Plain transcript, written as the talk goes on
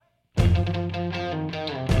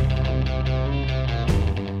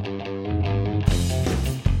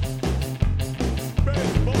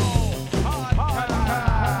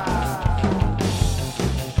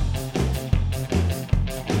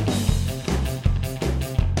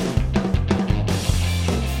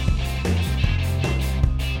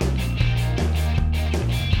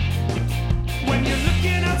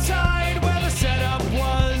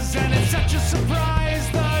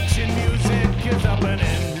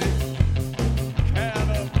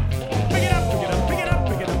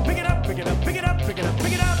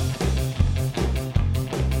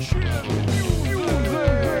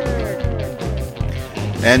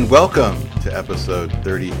And welcome to episode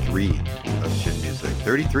 33 of Chin Music.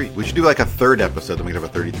 33. We should do like a third episode, then we could have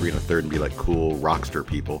a 33 and a third and be like cool rockster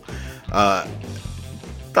people. I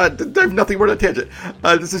have nothing more to tangent.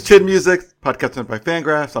 This is Chin Music, podcast by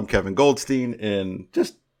Fangraphs. I'm Kevin Goldstein in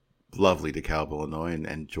just lovely DeKalb, Illinois,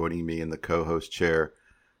 and joining me in the co-host chair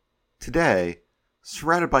today,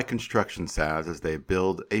 surrounded by construction sounds as they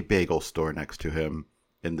build a bagel store next to him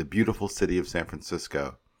in the beautiful city of San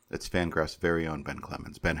Francisco. It's Fangraph's very own Ben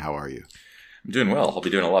Clemens. Ben, how are you? I'm doing well. I'll be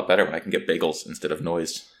doing a lot better when I can get bagels instead of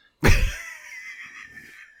noise.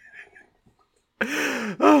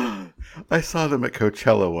 Oh, I saw them at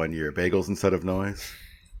Coachella one year. Bagels instead of noise.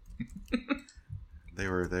 They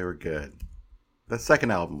were good. The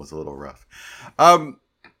second album was a little rough.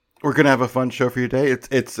 We're gonna have a fun show for you today.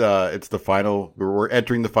 It's the final. We're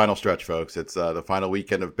entering the final stretch, folks. It's the final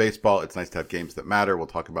weekend of baseball. It's nice to have games that matter. We'll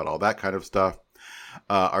talk about all that kind of stuff.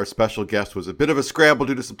 Our special guest was a bit of a scramble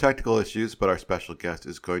due to some technical issues, but our special guest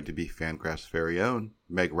is going to be Fangraph's very own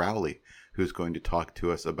Meg Rowley, who's going to talk to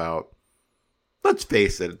us about, let's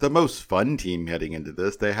face it, the most fun team heading into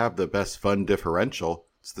this. They have the best fun differential.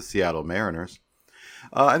 It's the Seattle Mariners.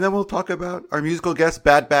 And then we'll talk about our musical guest,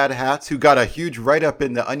 Bad Bad Hats, who got a huge write-up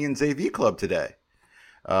in the Onions AV Club today.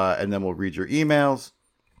 And then we'll read your emails,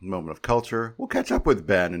 moment of culture. We'll catch up with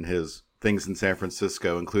Ben and his things in San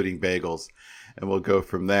Francisco, including bagels. And we'll go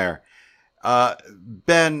from there.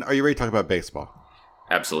 Ben, are you ready to talk about baseball?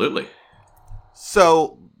 Absolutely.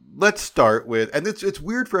 So let's start with, and it's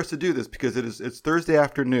weird for us to do this because it's Thursday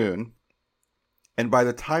afternoon, and by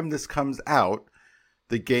the time this comes out,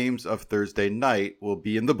 the games of Thursday night will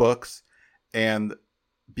be in the books, and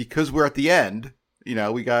because we're at the end,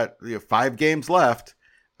 we got 5 games left,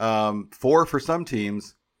 4 for some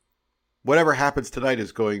teams. Whatever happens tonight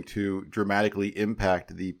is going to dramatically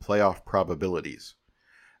impact the playoff probabilities.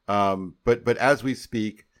 But as we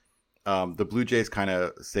speak, the Blue Jays kind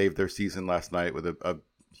of saved their season last night with a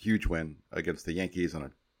huge win against the Yankees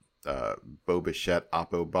on a Bo Bichette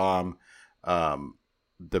Oppo bomb.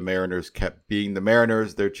 The Mariners kept being the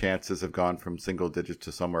Mariners. Their chances have gone from single digits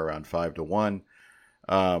to somewhere around 5-1.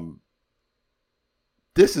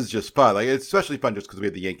 This is just fun. Like, it's especially fun just because we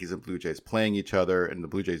had the Yankees and Blue Jays playing each other, and the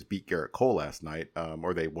Blue Jays beat Garrett Cole last night,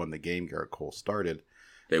 or they won the game Garrett Cole started.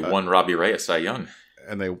 They won Robbie Ray a Cy Young.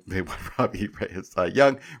 And they won Robbie Ray a Cy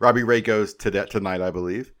Young. Robbie Ray goes tonight, I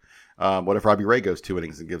believe. What if Robbie Ray goes 2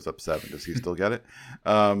 innings and gives up 7? Does he still get it?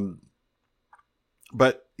 But,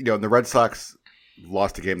 the Red Sox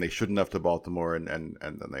lost a game they shouldn't have to Baltimore, and then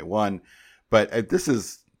they won. But this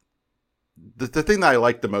is... The thing that I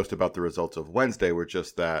liked the most about the results of Wednesday were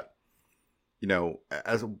just that,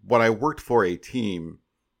 as when I worked for a team,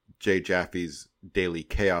 Jay Jaffe's daily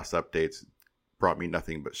chaos updates brought me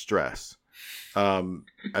nothing but stress. As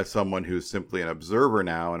someone who's simply an observer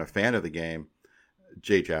now and a fan of the game,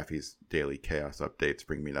 Jay Jaffe's daily chaos updates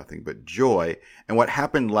bring me nothing but joy. And what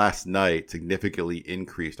happened last night significantly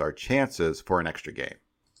increased our chances for an extra game.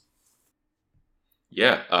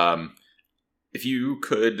 Yeah. If you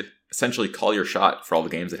could essentially call your shot for all the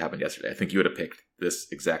games that happened yesterday, I think you would have picked this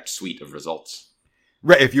exact suite of results.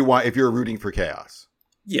 Right, if you're rooting for chaos.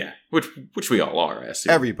 Yeah, which we all are, I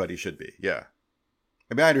assume. Everybody should be, yeah.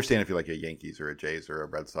 I mean, I understand if you're like a Yankees or a Jays or a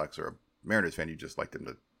Red Sox or a Mariners fan, you just like them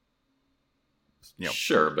to,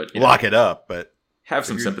 sure, but lock it up. But have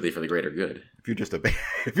some sympathy for the greater good. If you're just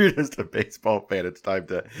a baseball fan, it's time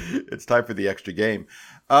for the extra game.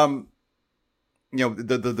 The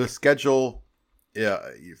schedule. Yeah,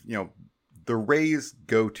 the Rays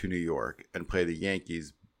go to New York and play the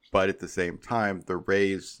Yankees, but at the same time, the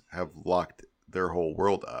Rays have locked their whole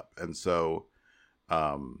world up, and so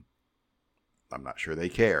I'm not sure they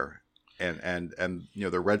care. And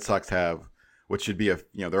the Red Sox have what should be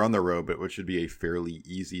they're on the road, but what should be a fairly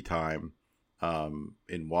easy time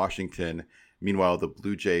in Washington. Meanwhile, the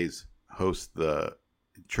Blue Jays host the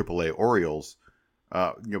AAA Orioles.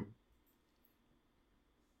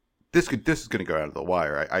 This is going to go out of the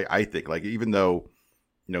wire. I think, like, even though,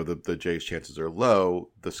 the Jays' chances are low,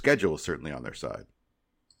 the schedule is certainly on their side.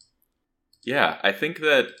 Yeah, I think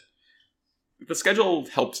that the schedule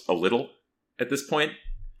helps a little at this point.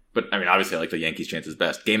 But, I mean, obviously, I like the Yankees' chances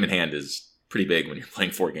best. Game in hand is pretty big when you're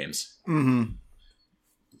playing 4 games. Mm-hmm.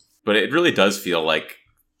 But it really does feel like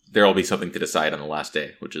there will be something to decide on the last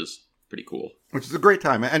day, which is pretty cool. Which is a great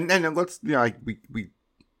time. And let's,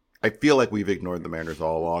 I feel like we've ignored the Mariners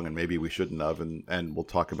all along, and maybe we shouldn't have, and we'll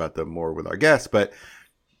talk about them more with our guests. But,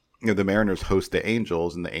 the Mariners host the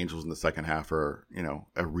Angels, and the Angels in the second half are,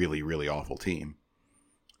 a really, really awful team.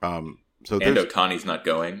 And Ohtani's not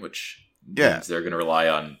going, which means they're going to rely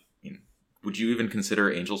on. Would you even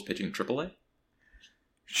consider Angels pitching AAA?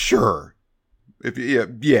 Sure. I'd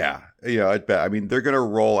bet. I mean, they're going to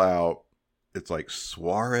roll out. It's like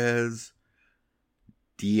Suarez,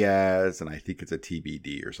 Diaz, and I think it's a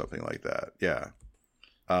TBD or something like that. Yeah.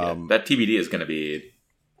 That TBD is going to be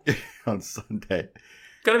on Sunday.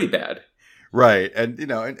 Going to be bad. Right. And,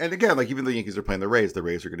 and again, like even the Yankees are playing the Rays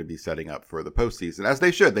are going to be setting up for the postseason, as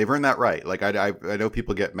they should. They've earned that right. Like I know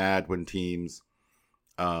people get mad when teams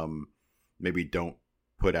maybe don't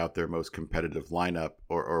put out their most competitive lineup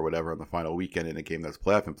or whatever on the final weekend in a game that's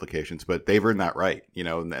playoff implications, but they've earned that right,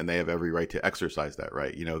 and they have every right to exercise that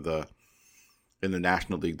right. In the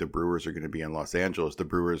National League, the Brewers are going to be in Los Angeles. The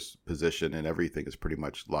Brewers' position and everything is pretty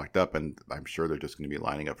much locked up, and I'm sure they're just going to be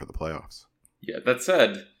lining up for the playoffs. Yeah, that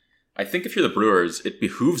said, I think if you're the Brewers, it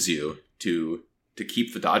behooves you to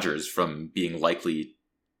keep the Dodgers from being likely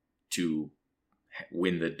to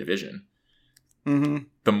win the division. Mm-hmm.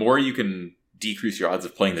 The more you can decrease your odds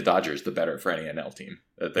of playing the Dodgers, the better for any NL team.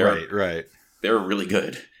 Right. They're really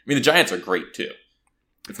good. I mean, the Giants are great too.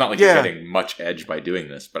 It's not like you're getting much edge by doing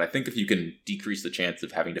this, but I think if you can decrease the chance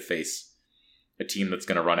of having to face a team that's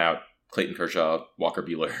going to run out Clayton Kershaw, Walker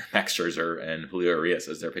Buehler, Max Scherzer, and Julio Urias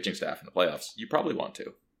as their pitching staff in the playoffs, you probably want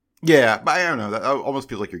to. Yeah, but I don't know. That almost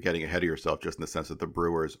feels like you're getting ahead of yourself just in the sense that the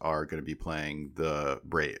Brewers are going to be playing the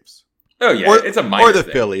Braves. Oh yeah, it's a minor or the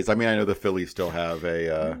thing. Phillies. I mean, I know the Phillies still have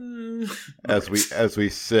a as we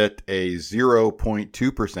sit a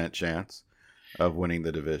 0.2% chance of winning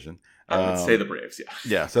the division. I would say the Braves, yeah.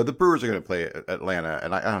 Yeah, so the Brewers are going to play Atlanta,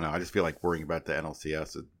 and I don't know. I just feel like worrying about the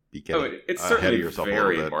NLCS would be getting it's ahead of certainly yourself a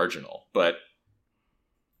very little bit. marginal, but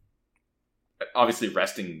obviously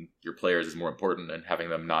resting your players is more important than having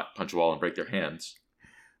them not punch a wall and break their hands.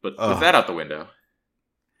 But with that out the window.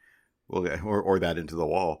 Well, or that into the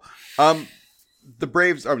wall. The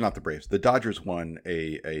Braves, or not the Braves, the Dodgers won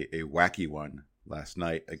a wacky one last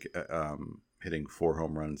night, hitting 4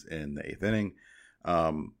 home runs in the 8th inning.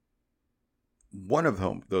 One of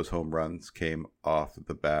those home runs came off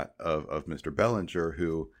the bat of Mr. Bellinger,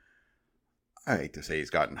 who, I hate to say he's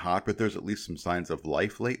gotten hot, but there's at least some signs of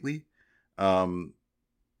life lately.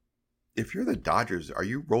 If you're the Dodgers, are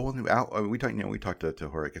you rolling out? I mean, we talked to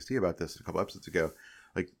Jorge Castillo about this a couple episodes ago.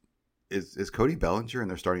 Like, is Cody Bellinger in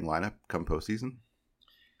their starting lineup come postseason?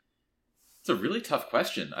 It's a really tough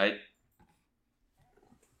question. I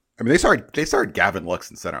mean, they started Gavin Lux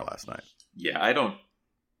in center last night. Yeah, I don't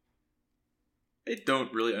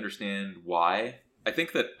really understand why. I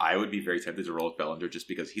think that I would be very tempted to roll with Bellinger just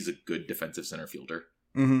because he's a good defensive center fielder.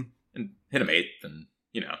 Mm-hmm. And hit him 8th and,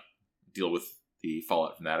 deal with the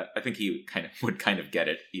fallout from that. I think he would get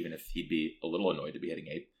it, even if he'd be a little annoyed to be hitting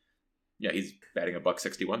 8th. Yeah, he's batting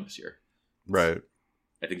 $161 this year. Right.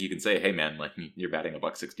 I think you can say, hey man, like you're batting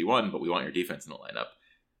 $161, but we want your defense in the lineup.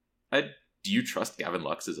 Do you trust Gavin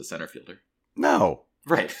Lux as a center fielder? No.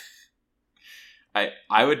 Right.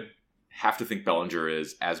 I would have to think Bellinger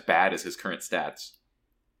is as bad as his current stats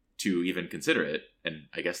to even consider it, and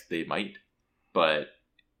I guess they might, but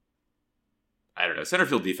I don't know. Center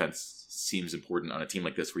field defense seems important on a team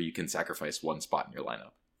like this where you can sacrifice one spot in your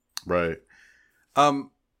lineup. Right.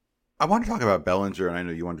 I want to talk about Bellinger, and I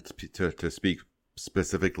know you wanted to speak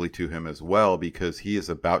specifically to him as well, because he is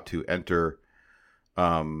about to enter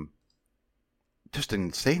just an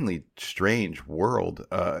insanely strange world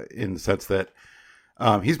in the sense that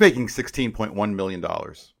he's making $16.1 million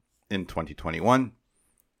in 2021,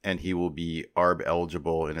 and he will be ARB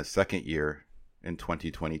eligible in his second year in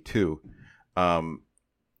 2022.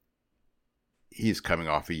 He's coming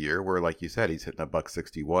off a year where, like you said, he's hitting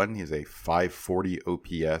 $161. He's a 540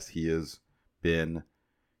 OPS. He has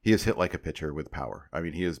hit like a pitcher with power. I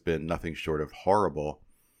mean, he has been nothing short of horrible.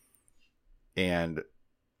 And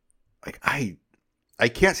like I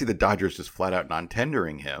can't see the Dodgers just flat out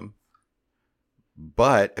non-tendering him.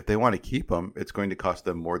 But if they want to keep him, it's going to cost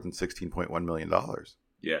them more than $16.1 million.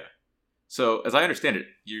 Yeah. So as I understand it,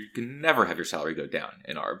 you can never have your salary go down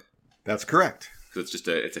in ARB. That's correct. So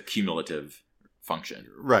it's a cumulative function.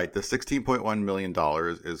 Right. The $16.1 million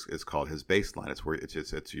is called his baseline. It's where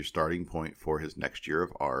it's your starting point for his next year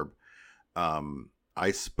of ARB.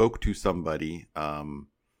 I spoke to somebody,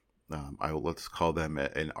 let's call them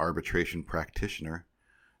an arbitration practitioner,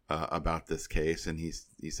 about this case. And he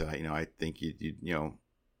said, I think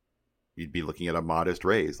you'd be looking at a modest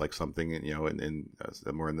raise, like something, in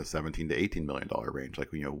somewhere in the $17 to $18 million range, like,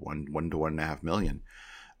 $1 to $1.5 million.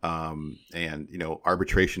 And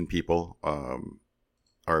arbitration people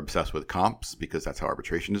are obsessed with comps because that's how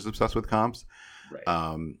arbitration is obsessed with comps.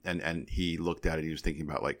 Right. And he looked at it. He was thinking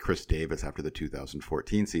about like Chris Davis after the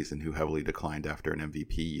 2014 season, who heavily declined after an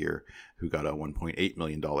MVP year, who got a $1.8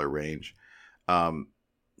 million range.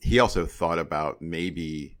 He also thought about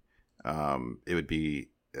maybe it would be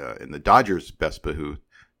in the Dodgers' best behoove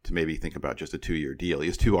to maybe think about just a 2-year deal. He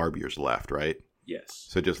has 2 ARB years left, right? Yes.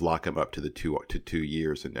 So just lock him up to the 2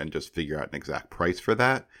 years and just figure out an exact price for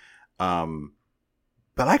that.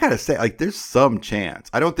 But I gotta say, like, there's some chance.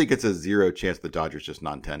 I don't think it's a 0 chance the Dodgers just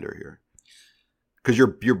non-tender here, because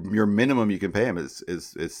your minimum you can pay him is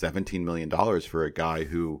 $17 million for a guy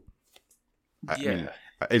who,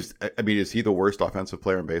 is he the worst offensive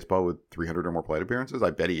player in baseball with 300 or more plate appearances?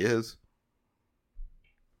 I bet he is.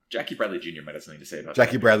 Jackie Bradley Jr. might have something to say about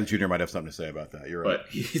that. Bradley Jr. might have something to say about that. You're right, but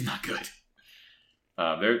he's not good.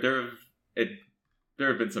 There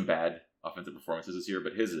have been some bad offensive performances this year,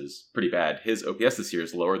 but his is pretty bad. His OPS this year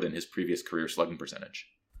is lower than his previous career slugging percentage.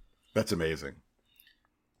 That's amazing.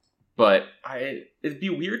 But it'd be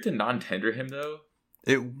weird to non-tender him, though.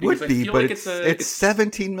 It would be, but it's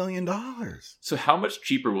 $17 million. So how much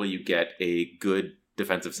cheaper will you get a good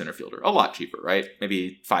defensive center fielder? A lot cheaper, right?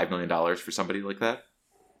 Maybe $5 million for somebody like that?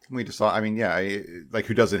 We just saw, like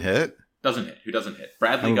who doesn't hit? Who doesn't hit?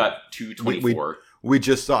 Bradley got $224. We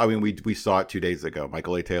just saw, we saw it 2 days ago.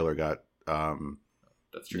 Michael A. Taylor got,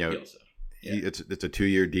 that's true. Yeah. It's a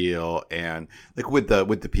 2-year deal. And like with the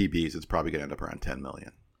PBs, it's probably going to end up around $10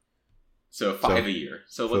 million. So 5 a year.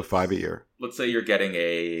 So 5 a year. Let's say you're getting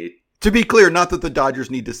to be clear, not that the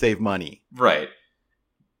Dodgers need to save money. Right.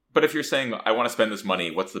 But if you're saying, I want to spend this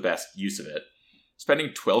money, what's the best use of it? Spending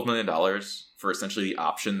 $12 million for essentially the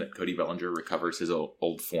option that Cody Bellinger recovers his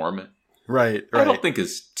old form. Right. I don't think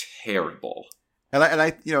is terrible. And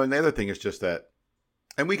and the other thing is just that,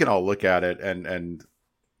 and we can all look at it and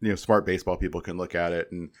smart baseball people can look at it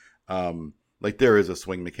and like there is a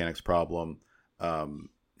swing mechanics problem.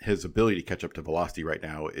 His ability to catch up to velocity right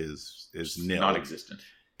now is nil, non-existent.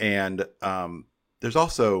 And there's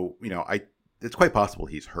also, it's quite possible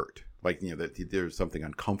he's hurt. Like, that there's something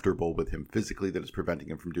uncomfortable with him physically that is preventing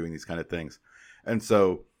him from doing these kind of things. And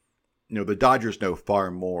so, the Dodgers know far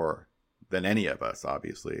more than any of us,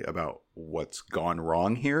 obviously, about what's gone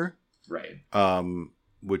wrong here. Right.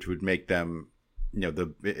 Which would make them,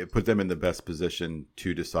 it put them in the best position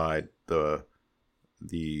to decide the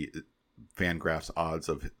Fangraphs odds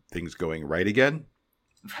of things going right again.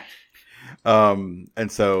 Right.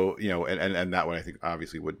 And so, and that one I think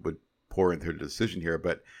obviously would pour into the decision here.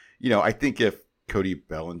 But, I think if Cody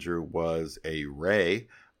Bellinger was a Ray,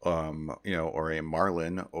 or a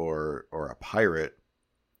Marlin or a Pirate,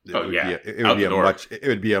 it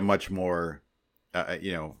would be a much more, I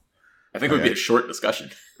think it would be a short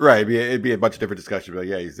discussion. Right. It'd be a much different discussion. But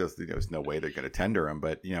he's just, there's no way they're going to tender him.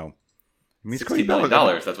 But, $60 million.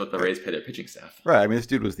 That's what the Rays pay their pitching staff. Right. This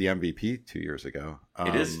dude was the MVP 2 years ago.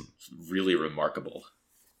 It is really remarkable.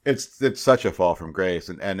 It's such a fall from grace,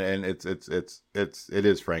 and it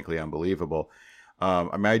is frankly unbelievable.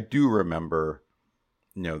 I do remember,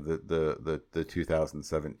 the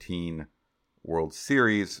 2017 World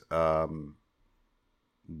Series,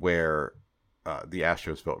 where the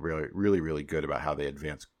Astros felt really, really, really good about how they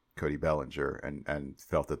advanced Cody Bellinger and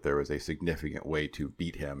felt that there was a significant way to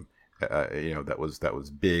beat him. That was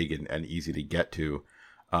big and easy to get to,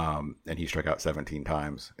 and he struck out 17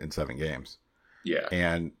 times in 7 games. Yeah,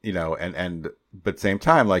 and but same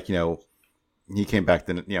time, like he came back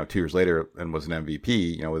then 2 years later and was an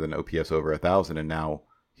MVP, with an OPS over 1,000, and now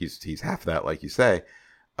he's half that, like you say.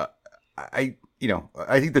 I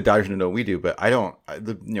think the Dodgers know what we do, but I don't.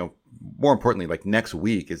 More importantly, like next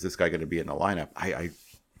week, is this guy going to be in the lineup? I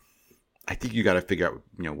think you got to figure out,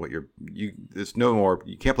 what there's no more,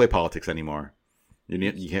 you can't play politics anymore.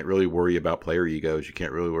 You can't really worry about player egos. You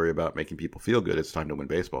can't really worry about making people feel good. It's time to win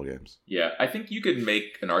baseball games. Yeah, I think you could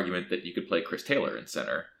make an argument that you could play Chris Taylor in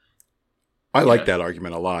center. I like that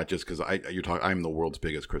argument a lot, just because I'm the world's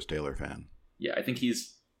biggest Chris Taylor fan. Yeah, I think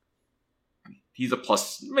he's a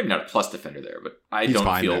plus, maybe not a plus defender there, but I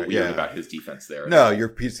don't feel weird about his defense there. No, you're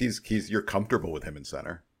comfortable with him in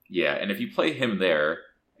center. Yeah, and if you play him there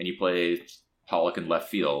and you play Pollock in left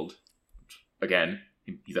field, again,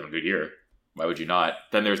 he's having a good year. Why would you not?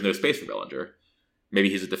 Then there's no space for Bellinger. Maybe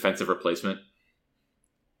he's a defensive replacement.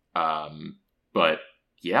 But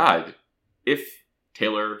yeah, if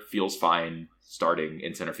Taylor feels fine starting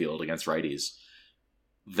in center field against righties,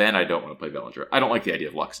 then I don't want to play Bellinger. I don't like the idea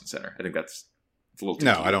of Lux in center. I think it's a little too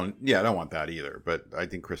No, key. I don't. Yeah, I don't want that either. But I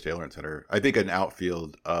think Chris Taylor in center. I think an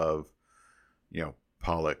outfield of,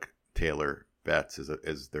 Pollock, Taylor, Betts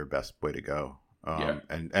is their best way to go.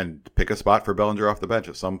 And pick a spot for Bellinger off the bench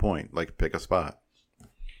at some point. Like, pick a spot.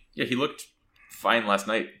 Yeah, he looked fine last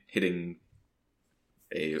night, hitting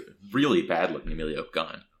a really bad looking Emilio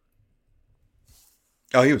Gunn.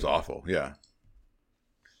 Oh, he was awful. Yeah.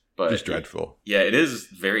 But just dreadful. Yeah, it is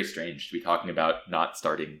very strange to be talking about not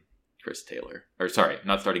starting Chris Taylor. Or sorry,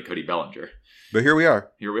 not starting Cody Bellinger. But here we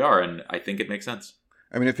are. Here we are, and I think it makes sense.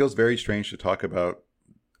 I mean, it feels very strange to talk about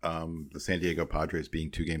the San Diego Padres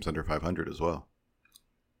being 2 games under 500 as well.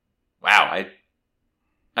 Wow,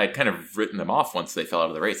 I'd kind of written them off once they fell out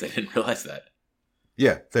of the race. I didn't realize that.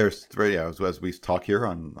 Yeah, as we talk here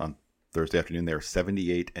on Thursday afternoon, they're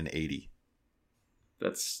 78 and 80.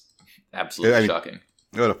 That's absolutely shocking.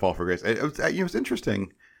 What a fall for grace. It was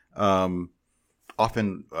interesting.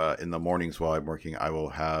 Often in the mornings while I'm working, I will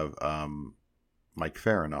have Mike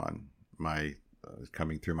Farron on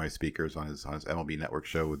coming through my speakers on his MLB Network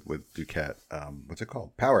show with Duquette. What's it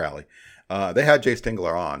called? Power Alley. They had Jay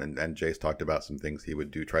Stingler on, and Jay's talked about some things he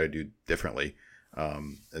would try to do differently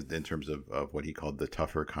in terms of what he called the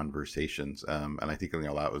tougher conversations. And I think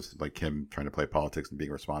that was like him trying to play politics and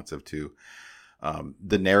being responsive to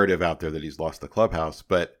the narrative out there that he's lost the clubhouse.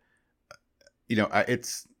 But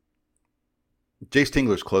it's Jay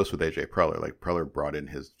Stingler's close with AJ Preller. Like, Preller brought in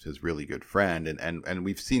his really good friend, and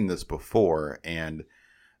we've seen this before. And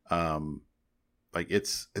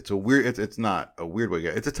it's a weird. It's not a weird way to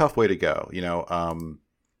go. It's a tough way to go.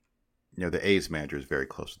 The A's manager is very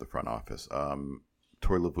close to the front office.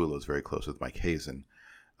 Tori Lavulo is very close with Mike Hazen.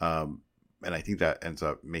 And I think that ends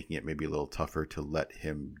up making it maybe a little tougher to let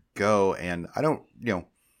him go. And I don't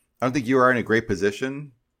think you are in a great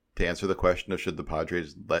position to answer the question of should the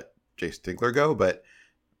Padres let Jay Stingler go, but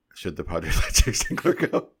should the Padres let Jay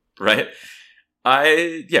Stingler go? Right.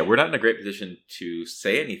 We're not in a great position to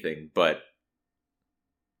say anything, but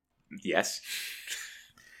yes.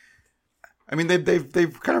 I mean,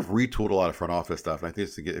 they've kind of retooled a lot of front office stuff, and I think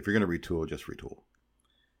if you're going to retool, just retool.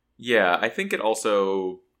 Yeah, I think it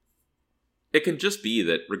can just be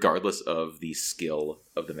that regardless of the skill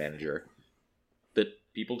of the manager, that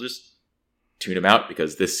people just tune him out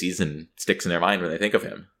because this season sticks in their mind when they think of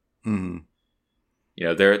him. Mm-hmm.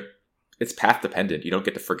 It's path dependent. You don't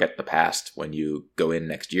get to forget the past when you go in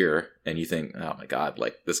next year and you think, oh my God,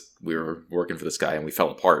 like this, we were working for this guy and we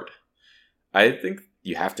fell apart. I think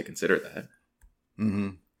you have to consider that. Mm-hmm.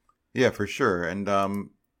 Yeah, for sure. And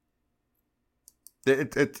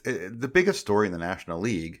the biggest story in the National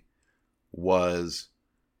League was,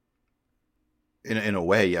 in a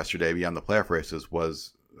way, yesterday beyond the playoff races,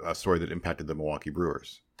 was a story that impacted the Milwaukee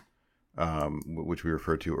Brewers, which we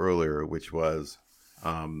referred to earlier, which was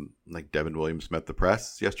like Devin Williams met the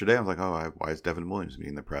press yesterday. I was like, oh, why is Devin Williams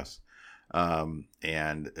meeting the press? And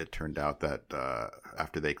it turned out that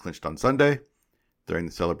after they clinched on Sunday, during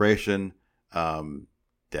the celebration,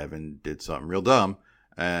 Devin did something real dumb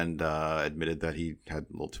and admitted that he had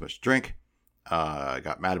a little too much to drink,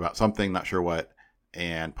 got mad about something, not sure what,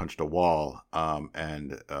 and punched a wall.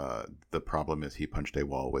 And the problem is he punched a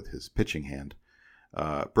wall with his pitching hand,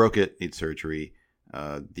 broke it, needs surgery.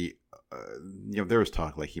 There was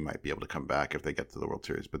talk like he might be able to come back if they get to the World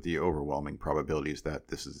Series, but the overwhelming probability is that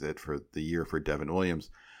this is it for the year for Devin Williams.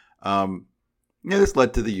 This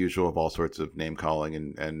led to the usual of all sorts of name calling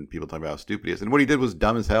and people talking about how stupid he is. And what he did was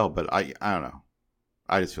dumb as hell, but I don't know.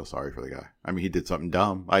 I just feel sorry for the guy. I mean, he did something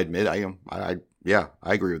dumb. I admit, I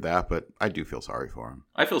agree with that, but I do feel sorry for him.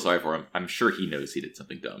 I feel sorry for him. I'm sure he knows he did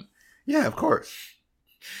something dumb. Yeah, of course.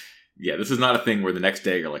 Yeah, this is not a thing where the next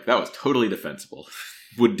day you're like, that was totally defensible.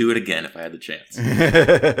 Would do it again if I had the chance.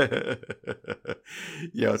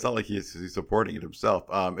 It's not like he's supporting it himself.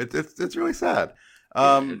 It's really sad.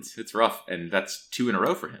 It's rough, and that's 2 in a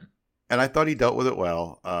row for him. And I thought he dealt with it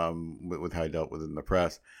well, with how he dealt with it in the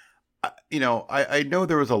press. I know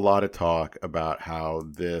there was a lot of talk about how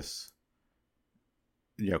this,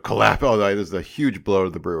 collapse. Although this is a huge blow to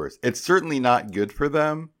the Brewers. It's certainly not good for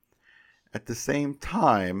them. At the same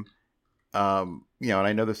time, and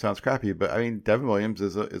I know this sounds crappy, but I mean, Devin Williams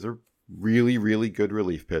is a really, really good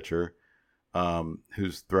relief pitcher,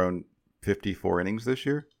 who's thrown 54 innings this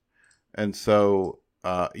year. And so,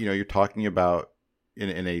 you're talking about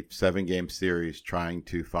in a 7-game series trying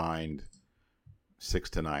to find 6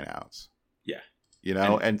 to 9 outs. Yeah. you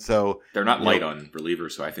know, and so they're not light on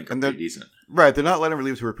relievers, so I think are pretty decent. Right, they're not light on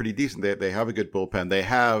relievers who are pretty decent. They have a good bullpen. They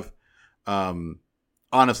have,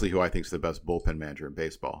 honestly, who I think is the best bullpen manager in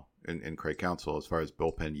baseball in Craig Counsell as far as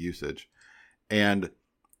bullpen usage, and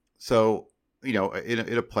so in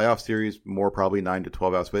a playoff series, more probably 9 to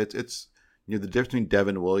 12 outs, but it's the difference between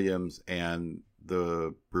Devin Williams and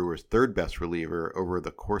the Brewers' third best reliever over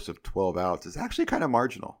the course of 12 outs is actually kind of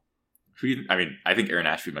marginal. I think Aaron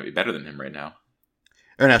Ashby might be better than him right now.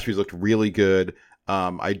 Aaron Ashby's looked really good.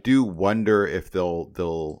 I do wonder if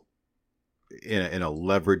they'll in a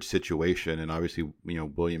leverage situation, and obviously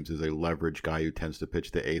Williams is a leverage guy who tends to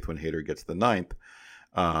pitch the eighth when Hader gets the ninth.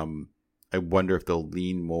 I wonder if they'll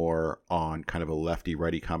lean more on kind of a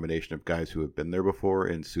lefty-righty combination of guys who have been there before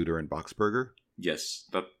in Suter and Boxberger. Yes,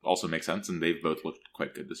 that also makes sense, and they've both looked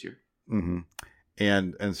quite good this year. Mm-hmm.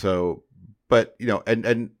 And so, but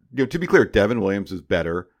to be clear, Devin Williams is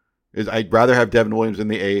better. I'd rather have Devin Williams in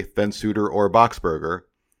the eighth than Suter or Boxberger.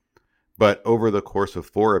 But over the course of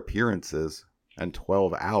 4 appearances and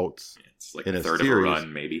 12 outs, it's like in a third series, of a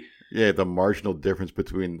run, maybe. Yeah, the marginal difference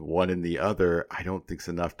between one and the other, I don't think is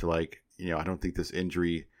enough to I don't think this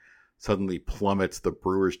injury suddenly plummets the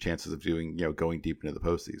Brewers' chances of going deep into the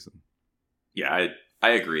postseason. Yeah, I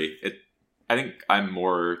agree. I think I'm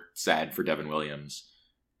more sad for Devin Williams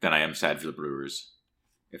than I am sad for the Brewers,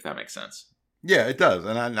 if that makes sense. Yeah, it does,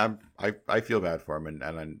 and I feel bad for him,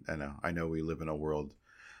 and I know we live in a world.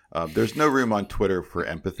 There's no room on Twitter for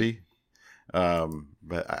empathy,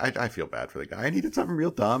 but I feel bad for the guy. And he did something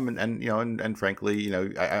real dumb, and frankly,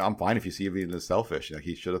 I'm fine if you see him being selfish.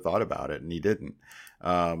 He should have thought about it, and he didn't.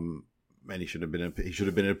 And he should have been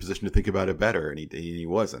in a position to think about it better, and he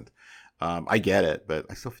wasn't. I get it, but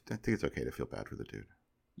I think it's okay to feel bad for the dude.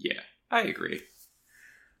 Yeah, I agree.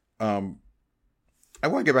 I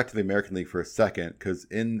want to get back to the American League for a second, because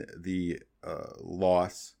in the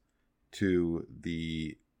loss to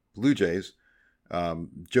the Blue Jays,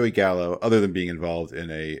 Joey Gallo, other than being involved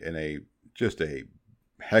in a just a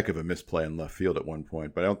heck of a misplay in left field at one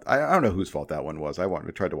point, but I don't know whose fault that one was. I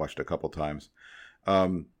tried to watch it a couple times.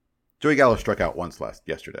 Joey Gallo struck out once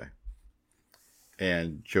yesterday.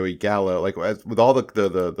 And Joey Gallo, with all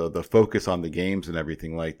the focus on the games and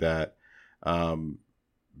everything like that,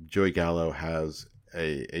 Joey Gallo has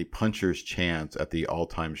a puncher's chance at the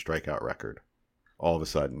all-time strikeout record. All of a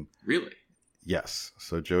sudden, really? Yes.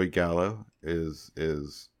 So Joey Gallo is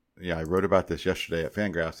I wrote about this yesterday at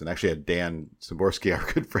Fangraphs, and actually had Dan Szymborski,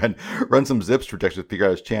 our good friend, run some zips protection to figure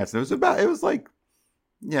out his chance. And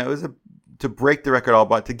to break the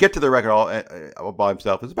record to get to the record all by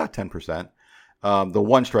himself is about 10%. The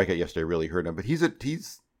one strikeout yesterday really hurt him, but he's up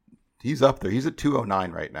there. He's at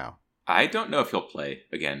 209 right now. I don't know if he'll play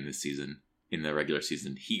again this season in the regular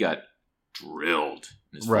season. He got drilled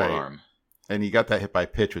in his forearm. And he got that hit by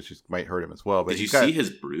pitch, which might hurt him as well. But did you see his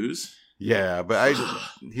bruise? Yeah, but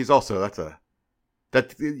he's also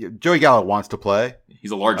Joey Gallo wants to play.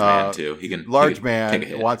 He's a large man too. He can wants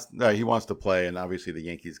to play, and obviously the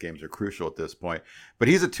Yankees games are crucial at this point. But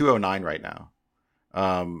he's at 209 right now.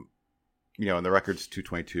 And the record's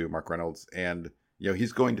 222. Mark Reynolds, and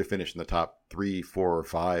he's going to finish in the top 3, 4, or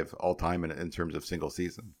 5 all time in terms of single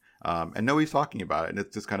season. And nobody's talking about it, and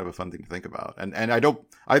it's just kind of a fun thing to think about. And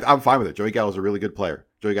I'm fine with it. Joey Gallo's a really good player.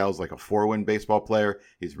 Joey Gallo's like a 4-win baseball player.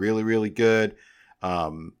 He's really, really good.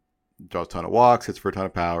 Draws a ton of walks, hits for a ton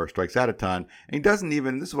of power, strikes out a ton. And he doesn't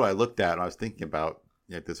even, this is what I looked at when I was thinking about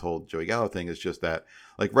this whole Joey Gallo thing, is just that,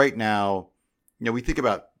 right now, we think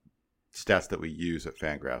about stats that we use at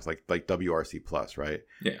Fangraphs, like WRC plus, right?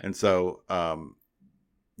 Yeah. And so,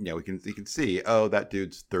 you can see, that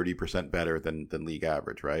dude's 30% better than league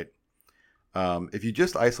average, right? If you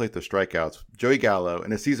just isolate the strikeouts, Joey Gallo,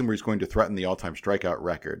 in a season where he's going to threaten the all-time strikeout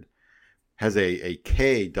record, has a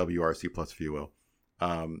K WRC plus, if you will.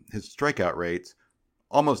 His strikeout rate's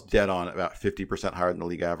almost dead on, about 50% higher than the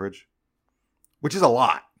league average, which is a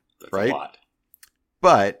lot. That's right? A lot.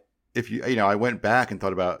 But if I went back and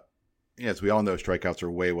thought about, as we all know, strikeouts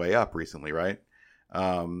are way, way up recently, right?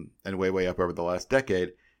 And way, way up over the last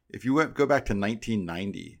decade. If you go back to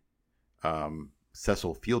 1990,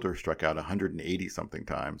 Cecil Fielder struck out 180 something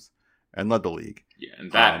times and led the league. Yeah,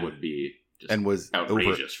 and that would be just and was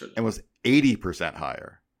outrageous for them. And was 80%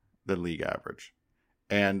 higher than league average.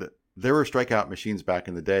 And there were strikeout machines back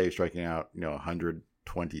in the day striking out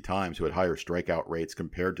 120 times who had higher strikeout rates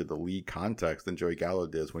compared to the league context than Joey Gallo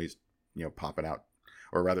does when he's popping out,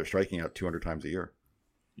 or rather striking out 200 times a year.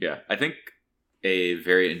 Yeah, I think a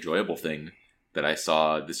very enjoyable thing that I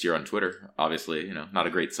saw this year on Twitter, obviously, not a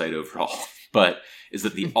great site overall, but is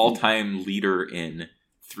that the all-time leader in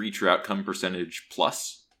 3 true outcome percentage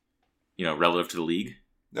plus, relative to the league,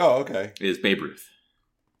 Oh, okay. is Babe Ruth.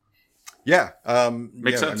 Yeah.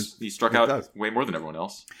 Makes sense. He struck out way more than everyone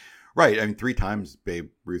else. Right. I mean, 3 times Babe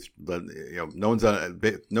Ruth. No one's done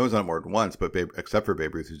it more than once, but except for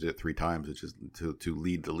Babe Ruth, who did it 3 times, which is to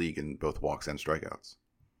lead the league in both walks and strikeouts.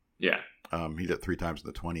 Yeah. He did it 3 times in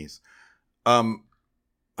the 20s.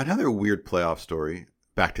 Another weird playoff story.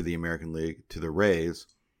 Back to the American League, to the Rays,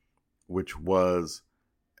 which was,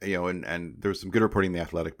 and there's some good reporting in The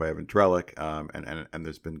Athletic by Evan Drellick, and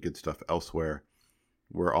there's been good stuff elsewhere,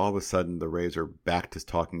 where all of a sudden the Rays are back to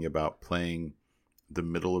talking about playing the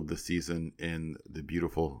middle of the season in the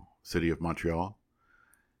beautiful city of Montreal,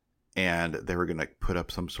 and they were going to put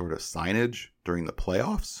up some sort of signage during the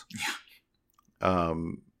playoffs,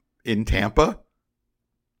 in Tampa,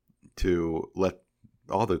 to let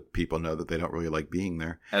all the people know that they don't really like being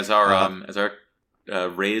there. As our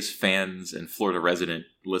Rays fans and Florida resident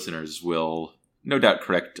listeners will no doubt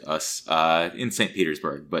correct us in St.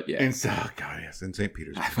 Petersburg, but yeah. In St.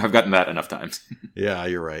 Petersburg. I've gotten that enough times. Yeah,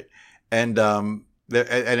 you're right. And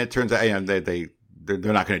it turns out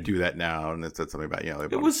they're not going to do that now. And it said something about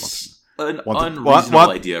it was an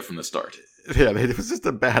unreasonable idea from the start. Yeah, it was just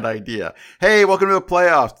a bad idea. Hey, welcome to the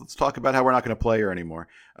playoffs. Let's talk about how we're not going to play here anymore.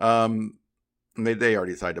 They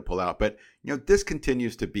already decided to pull out, but this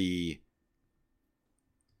continues to be,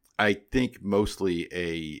 I think, mostly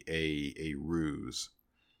a ruse,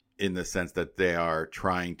 in the sense that they are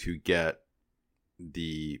trying to get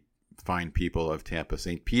the fine people of Tampa,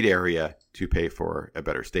 St. Pete area to pay for a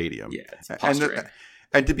better stadium. Yeah, it's posturing.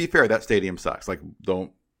 And to be fair, that stadium sucks.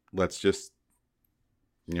 Let's just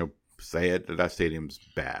say it. That stadium's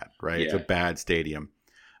bad, right? Yeah. It's a bad stadium.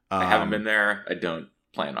 I haven't been there. I don't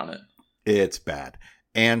plan on it. It's bad.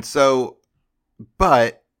 And so,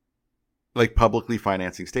 but publicly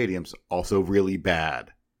financing stadiums, also really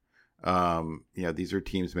bad. These are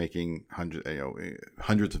teams making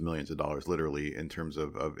hundreds of millions of dollars, literally, in terms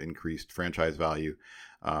of increased franchise value.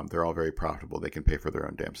 They're all very profitable. They can pay for their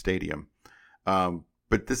own damn stadium.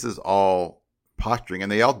 But this is all posturing,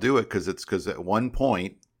 and they all do it because at one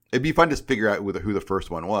point, it'd be fun to figure out who the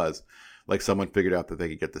first one was. Like, someone figured out that they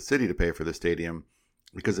could get the city to pay for the stadium,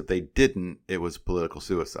 because if they didn't, it was political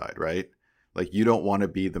suicide, right? Like, you don't want to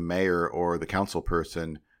be the mayor or the council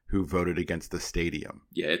person who voted against the stadium.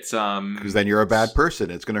 Yeah, it's because then you're a bad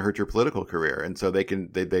person. It's going to hurt your political career, and so they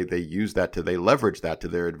use that they leverage that to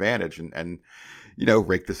their advantage, and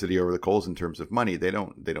rake the city over the coals in terms of money. They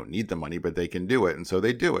don't need the money, but they can do it, and so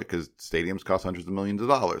they do it because stadiums cost hundreds of millions of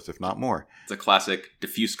dollars, if not more. It's a classic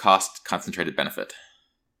diffuse cost, concentrated benefit.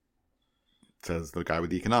 Says the guy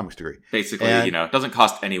with the economics degree. Basically, it doesn't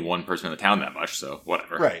cost any one person in the town that much, so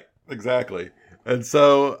whatever. Right, exactly. And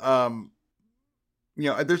so,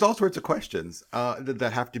 there's all sorts of questions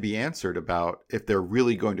that have to be answered about if they're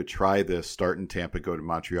really going to try this start in Tampa, go to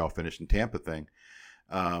Montreal, finish in Tampa thing.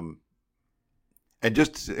 And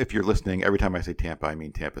just, if you're listening, every time I say Tampa, I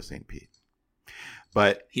mean Tampa St. Pete.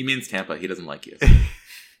 But he means Tampa. He doesn't like you.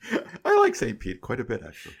 I like St. Pete quite a bit,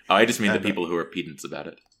 actually. Oh, I just mean the people who are pedants about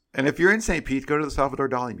it. And if you're in St. Pete, go to the Salvador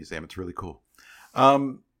Dali Museum. It's really cool.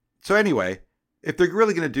 So anyway, if they're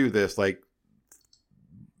really going to do this, a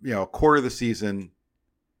quarter of the season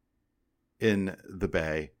in the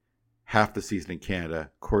Bay, half the season in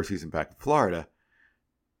Canada, quarter season back in Florida,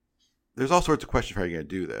 there's all sorts of questions for how you're going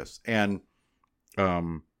to do this. And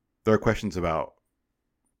there are questions about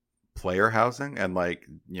player housing and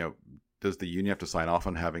does the union have to sign off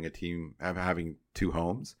on having a team having 2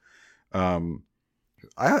 homes?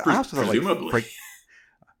 I also thought presumably.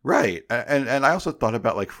 Right. And I also thought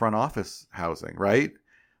about front office housing, right?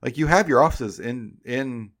 You have your offices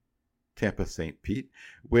in Tampa St. Pete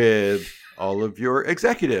with all of your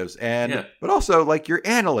executives but also your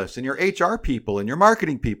analysts and your HR people and your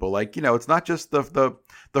marketing people. It's not just the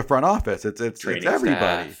front office. It's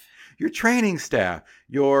everybody. Staff. Your training staff,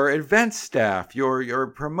 your event staff, your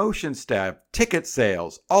promotion staff, ticket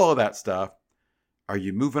sales, all of that stuff. Are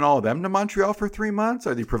you moving all of them to Montreal for 3 months?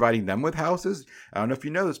 Are they providing them with houses? I don't know if you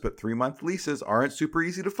know this, but 3-month leases aren't super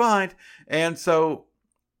easy to find. And so,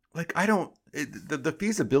 the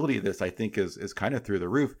feasibility of this, I think, is kind of through the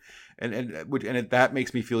roof. And that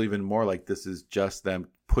makes me feel even more like this is just them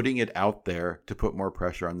putting it out there to put more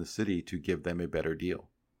pressure on the city to give them a better deal.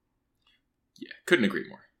 Yeah, couldn't agree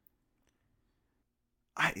more.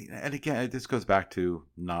 And again, this goes back to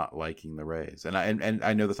not liking the Rays, and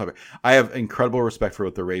I know this topic. I have incredible respect for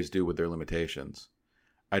what the Rays do with their limitations.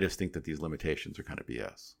 I just think that these limitations are kind of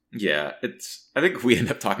BS. Yeah, I think we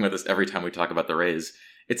end up talking about this every time we talk about the Rays.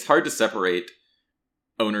 It's hard to separate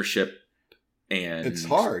ownership and it's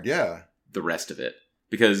hard, yeah, the rest of it,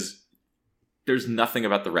 because there's nothing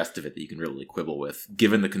about the rest of it that you can really quibble with,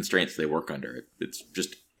 given the constraints they work under. It's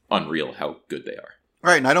just unreal how good they are.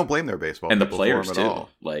 Right, and I don't blame their baseball and the people players for too. them at all.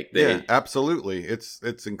 Like yeah, absolutely,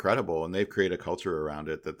 it's incredible, and they've created a culture around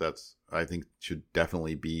it that's I think should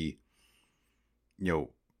definitely be,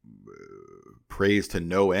 praised to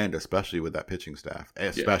no end, especially with that pitching staff,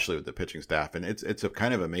 with the pitching staff, and it's a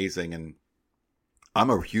kind of amazing. And I'm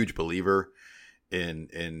a huge believer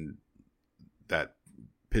in that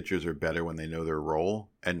pitchers are better when they know their role,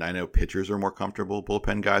 and I know pitchers are more comfortable,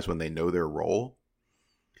 bullpen guys, when they know their role.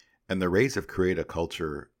 And the Rays have created a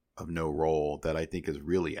culture of no role that I think is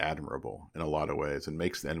really admirable in a lot of ways, and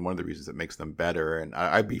one of the reasons it makes them better. And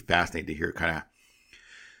I'd be fascinated to hear kind of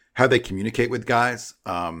how they communicate with guys.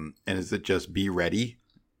 And is it just be ready?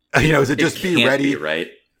 Is it just be ready, right?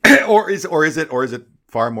 or is it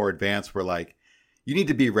far more advanced where like you need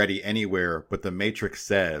to be ready anywhere, but the matrix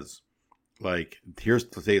says like here's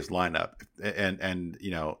today's lineup, and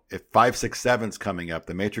if 5, 6, 7's coming up,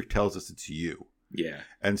 the matrix tells us it's you. Yeah.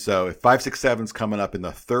 And so if 5, 6, 7's coming up in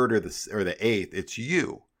the third or the 8th, it's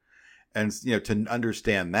you. And to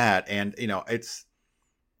understand that, and it's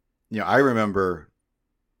I remember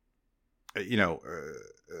a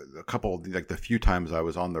couple, like the few times I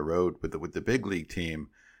was on the road with the big league team,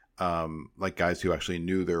 like guys who actually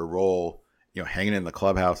knew their role, hanging in the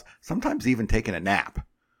clubhouse, sometimes even taking a nap,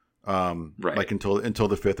 right, like until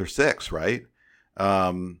the 5th or 6th, right?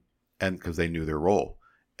 And because they knew their role.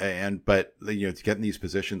 But to get in these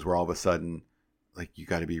positions where all of a sudden, like you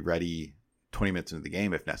got to be ready 20 minutes into the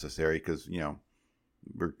game if necessary, because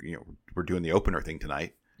we're doing the opener thing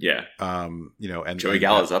tonight. Yeah. And Joey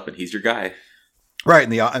Gallo's up, and he's your guy.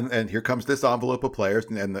 Right, and here comes this envelope of players,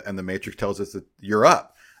 and the matrix tells us that you're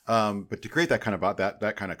up. But to create that kind of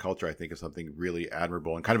that kind of culture, I think is something really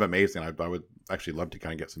admirable and kind of amazing. I would actually love to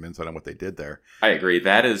kind of get some insight on what they did there. I agree.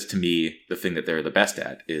 That is, to me, the thing that they're the best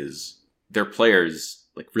at is their players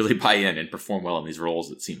like really buy in and perform well in these roles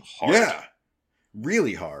that seem hard. Yeah,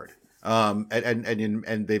 really hard.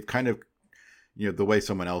 And they've kind of, the way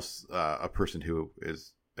someone else, a person who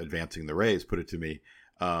is advancing the Rays, put it to me,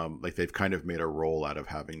 like they've kind of made a role out of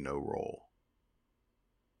having no role.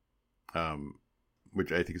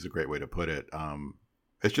 Which I think is a great way to put it.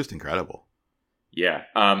 It's just incredible. Yeah.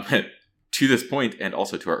 To this point, and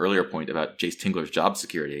also to our earlier point about Jace Tingler's job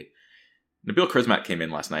security, Nabil Krismak came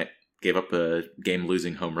in last night, gave up a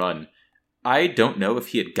game-losing home run. I don't know if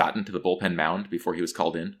he had gotten to the bullpen mound before he was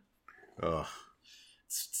called in. Ugh.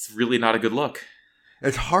 It's really not a good look.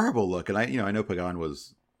 It's a horrible look, and I know Pagan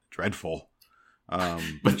was dreadful.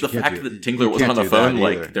 But the fact that Tingler wasn't on the phone,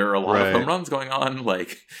 like, there are a lot of home runs going on,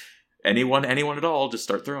 like, anyone at all, just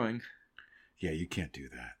start throwing. Yeah, you can't do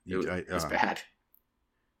that. It was bad.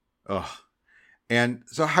 Ugh. And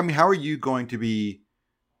so, how are you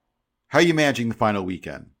managing the final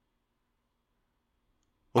weekend?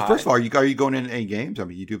 Well, first of all, are you going in any games? I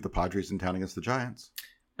mean, you do have the Padres in town against the Giants.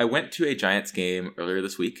 I went to a Giants game earlier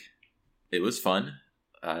this week. It was fun.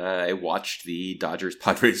 I watched the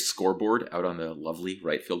Dodgers-Padres scoreboard out on the lovely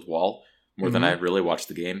right field wall more than I really watched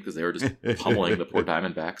the game because they were just pummeling the poor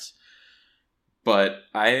Diamondbacks. But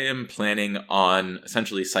I am planning on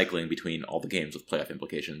essentially cycling between all the games with playoff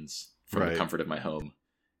implications from the comfort of my home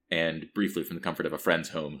and briefly from the comfort of a friend's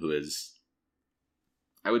home who is,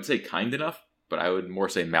 I would say, kind enough, but I would more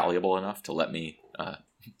say malleable enough to let me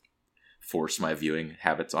force my viewing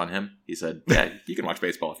habits on him. He said, yeah, you can watch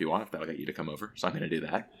baseball if you want, if that'll get you to come over. So I'm going to do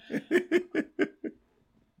that.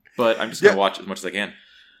 But I'm just going to watch as much as I can.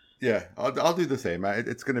 Yeah, I'll do the same.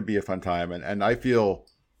 It's going to be a fun time. And I feel,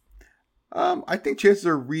 I think chances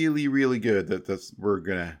are really, really good that we're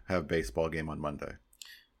going to have a baseball game on Monday.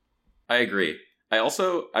 I agree.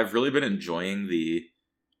 I've really been enjoying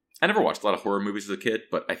I never watched a lot of horror movies as a kid,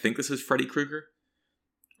 but I think this is Freddy Krueger.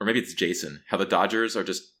 Or maybe it's Jason. How the Dodgers are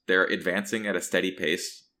they're advancing at a steady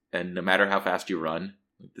pace, and no matter how fast you run,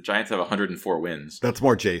 the Giants have 104 wins. That's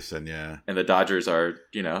more Jason, yeah. And the Dodgers are,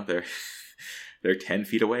 they're 10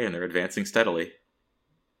 feet away and they're advancing steadily.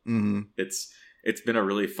 Mm-hmm. It's been a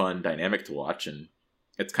really fun dynamic to watch, and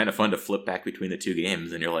it's kind of fun to flip back between the two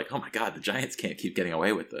games, and you're like, oh my god, the Giants can't keep getting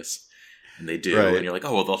away with this. And they do, and you're like,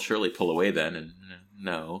 oh, well, they'll surely pull away then, and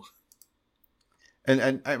no.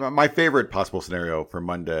 And my favorite possible scenario for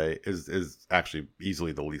Monday is actually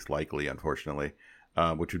easily the least likely, unfortunately,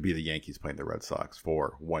 which would be the Yankees playing the Red Sox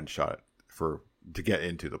for one shot to get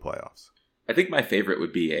into the playoffs. I think my favorite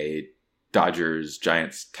would be a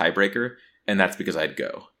Dodgers-Giants tiebreaker, and that's because I'd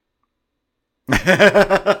go.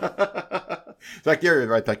 Like you're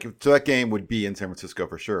right. So that game would be in San Francisco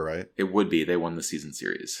for sure, right? It would be. They won the season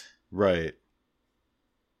series. Right.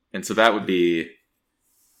 And so that would be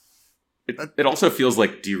It also feels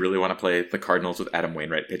like, do you really want to play the Cardinals with Adam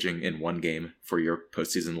Wainwright pitching in one game for your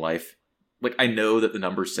postseason life? Like, I know that the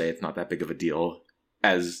numbers say it's not that big of a deal,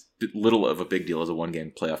 as little of a big deal as a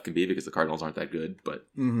one-game playoff can be, because the Cardinals aren't that good, but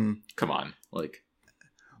come on. Like,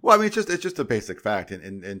 well, I mean, it's just a basic fact.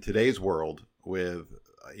 In today's world, with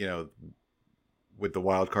with the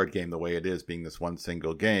wild card game the way it is, being this one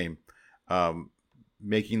single game,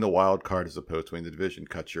 making the wild card as opposed to winning the division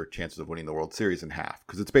cuts your chances of winning the World Series in half,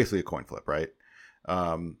 because it's basically a coin flip, right?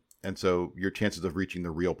 And so your chances of reaching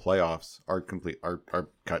the real playoffs are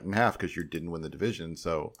cut in half because you didn't win the division.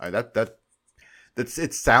 So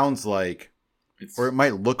it sounds like, or it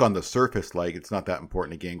might look on the surface like it's not that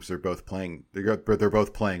important a game because they're both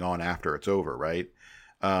playing on after it's over, right?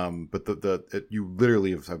 But you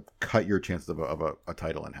literally have cut your chances of a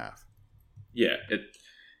title in half. Yeah,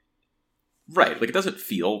 right. Like, it doesn't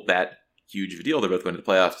feel that huge of a deal. They're both going to the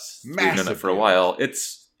playoffs. We've known that for a while.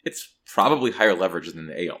 It's probably higher leverage than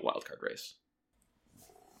the AL wildcard race.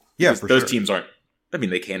 Yeah, because those teams aren't. I mean,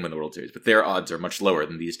 they can win the World Series, but their odds are much lower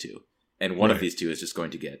than these two. And one of these two is just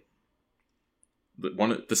going to get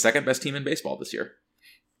the second best team in baseball this year.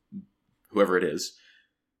 Whoever it is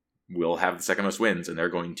will have the second most wins, and they're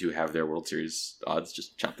going to have their World Series odds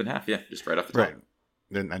just chopped in half. Yeah, just right off the top. Right.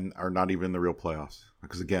 And are not even in the real playoffs.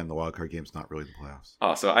 Because, again, the wild card game's not really the playoffs.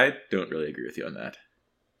 Oh, so I don't really agree with you on that.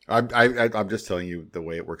 I'm just telling you the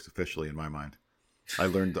way it works officially in my mind.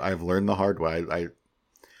 I've learned the hard way.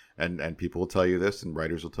 And people will tell you this, and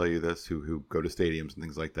writers will tell you this, who go to stadiums and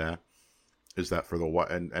things like that, is that for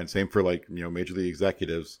and same for, like, major league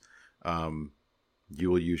executives, you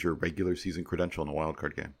will use your regular season credential in a wild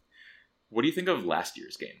card game. What do you think of last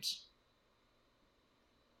year's games?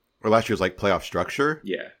 Or last year's, like, playoff structure?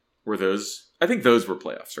 Yeah. Were those... I think those were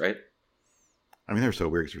playoffs, right? I mean, they're so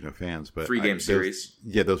weird because there's no fans, but... 3-game series?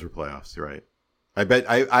 Yeah, those were playoffs, right. I bet...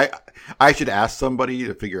 I should ask somebody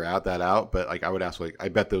to figure that out, but, like, I would ask, like, I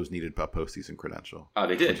bet those needed a postseason credential. Oh,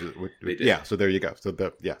 they did. They did. Yeah, so there you go. So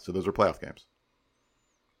those are playoff games.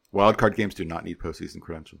 Wild card games do not need postseason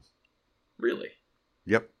credentials. Really?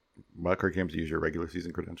 Yep. Wild card games use your regular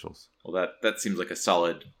season credentials. Well, that seems like a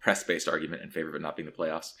solid press-based argument in favor of it not being the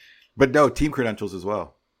playoffs. But no, team credentials as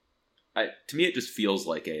well. To me, it just feels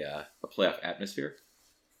like a playoff atmosphere.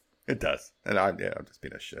 It does. And I'm just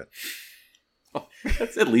being a shit. Oh,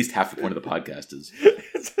 that's at least half the point of the podcast is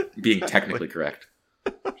being technically correct.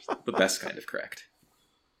 The best kind of correct.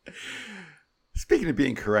 Speaking of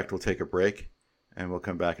being correct, we'll take a break. And we'll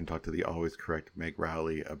come back and talk to the always correct Meg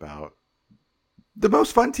Rowley about the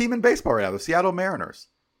most fun team in baseball right now, the Seattle Mariners.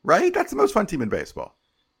 Right? That's the most fun team in baseball.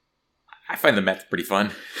 I find the Mets pretty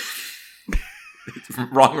fun.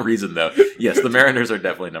 Wrong reason, though. Yes, the Mariners are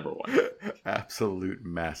definitely number one. Absolute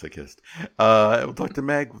masochist. We'll talk to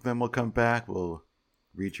Meg, then we'll come back. We'll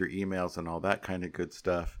read your emails and all that kind of good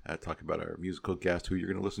stuff. Talk about our musical guest, who you're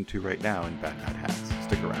going to listen to right now in Bad Hat Hats.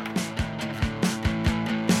 Stick around.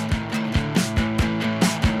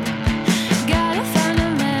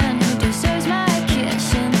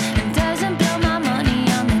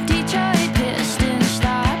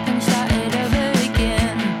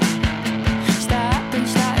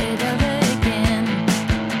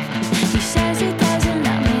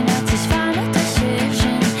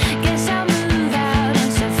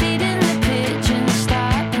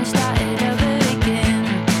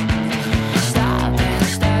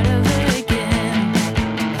 Start over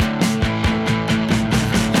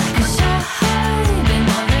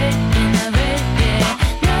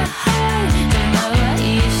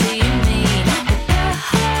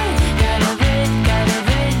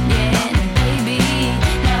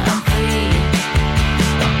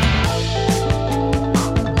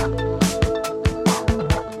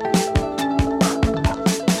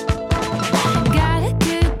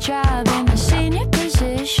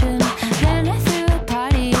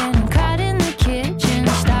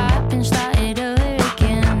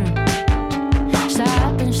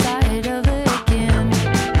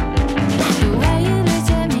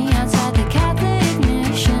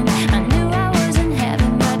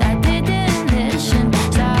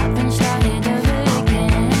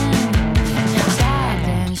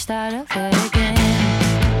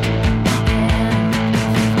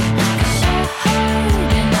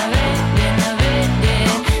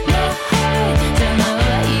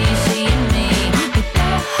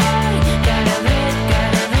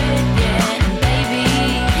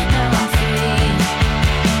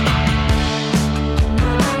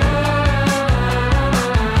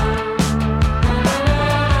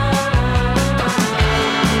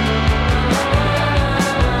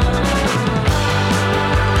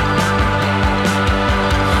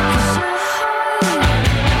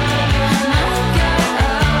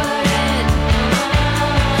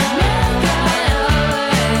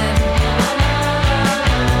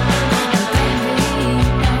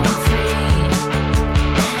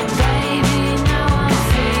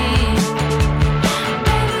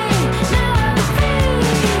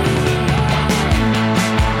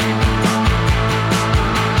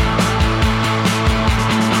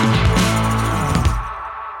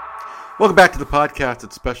Welcome back to the podcast.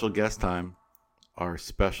 It's special guest time. Our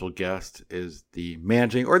special guest is the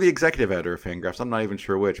managing or the executive editor of Fangraphs. I'm not even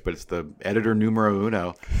sure which, but it's the editor numero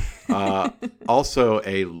uno. Also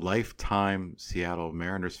a lifetime Seattle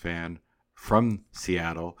Mariners fan from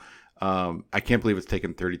Seattle. I can't believe it's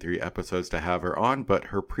taken 33 episodes to have her on, but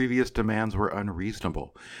her previous demands were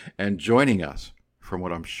unreasonable. And joining us from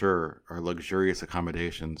what I'm sure are luxurious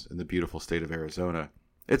accommodations in the beautiful state of Arizona,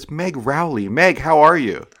 it's Meg Rowley. Meg, how are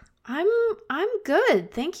you? I'm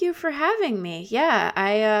good. Thank you for having me. Yeah,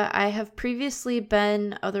 I have previously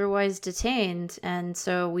been otherwise detained, and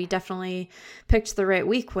so we definitely picked the right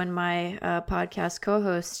week when my podcast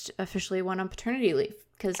co-host officially went on paternity leave,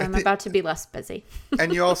 because I'm about to be less busy.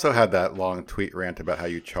 And you also had that long tweet rant about how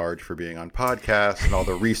you charge for being on podcasts and all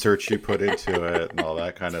the research you put into it and all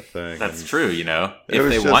that kind of thing. That's and true, If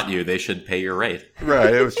they want you, they should pay your rate.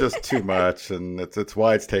 Right. It was just too much, and it's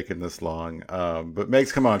why it's taken this long. But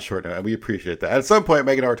Meg's come on short now, and we appreciate that. At some point,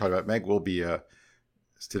 Meg and I were talking about Meg will be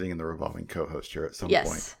sitting in the revolving co-host chair at some point.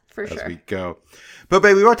 Yes, for sure. As we go. But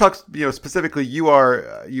babe, we want to talk, specifically, you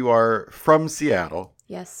are from Seattle.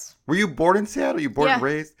 Yes. Were you born in Seattle? You born and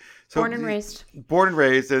raised? Born and raised. Born and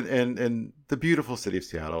raised in the beautiful city of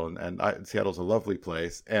Seattle, and Seattle's a lovely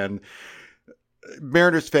place. And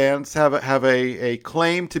Mariners fans have a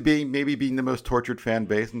claim to being the most tortured fan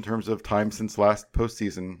base in terms of time since last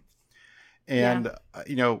postseason. And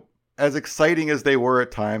as exciting as they were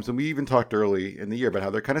at times, and we even talked early in the year about how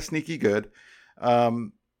they're kind of sneaky good.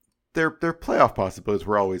 Their playoff possibilities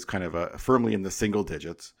were always kind of firmly in the single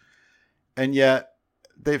digits, and yet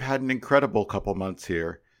they've had an incredible couple months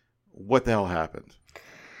here. What the hell happened?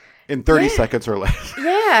 In 30 seconds or less.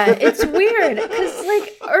 Yeah, it's weird because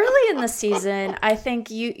early in the season, I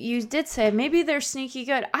think you did say maybe they're sneaky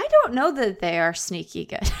good. I don't know that they are sneaky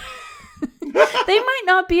good. They might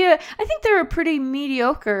not be I think they're a pretty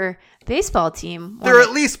mediocre baseball team. They're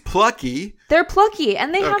at least plucky. They're plucky,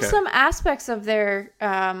 and they have some aspects of their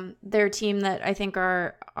team that I think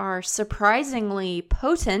are surprisingly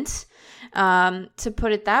potent. To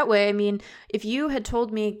put it that way, I mean, if you had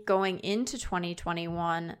told me going into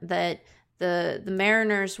 2021 that the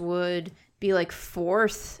Mariners would be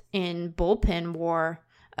fourth in bullpen WAR,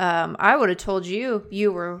 I would have told you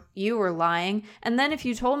were lying. And then if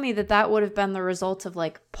you told me that would have been the result of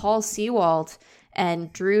Paul Sewald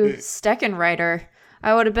and Drew Steckenrider,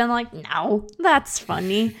 I would have been like, no, that's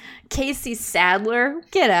funny. Casey Sadler,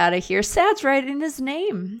 get out of here. Sad's right in his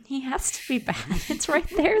name. He has to be bad. It's right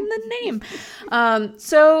there in the name.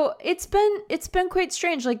 So it's been quite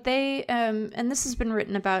strange. They and this has been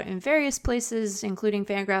written about in various places, including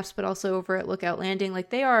Fangraphs, but also over at Lookout Landing.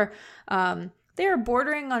 They are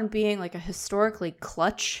bordering on being a historically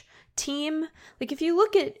clutch team. If you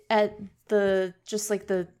look at the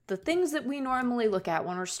things that we normally look at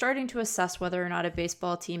when we're starting to assess whether or not a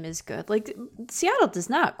baseball team is good, Seattle does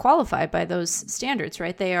not qualify by those standards,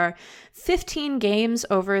 right? They are 15 games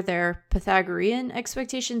over their Pythagorean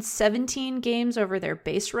expectations, 17 games over their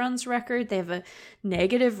base runs record. They have a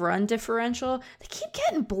negative run differential. They keep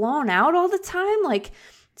getting blown out all the time.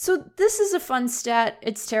 So this is a fun stat.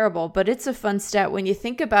 It's terrible, but it's a fun stat when you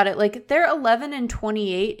think about it. They're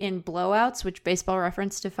 11-28 in blowouts, which Baseball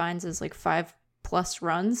Reference defines as 5+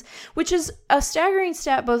 runs, which is a staggering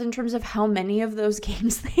stat both in terms of how many of those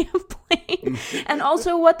games they have played and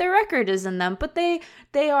also what their record is in them. But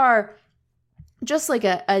they are just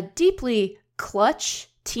a deeply clutch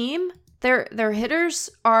team. Their hitters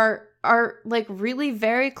are really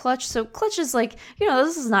very clutch. So clutch is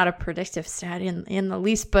this is not a predictive stat in the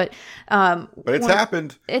least, but it's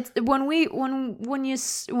happened. It's when you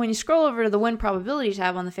scroll over to the win probability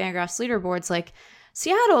tab on the Fangraphs leaderboards,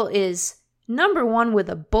 Seattle is number one with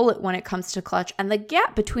a bullet when it comes to clutch, and the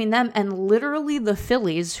gap between them and literally the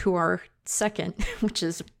Phillies, who are second, which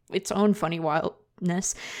is its own funny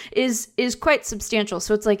wildness, is quite substantial.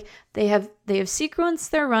 So it's they have sequenced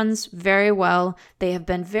their runs very well. They have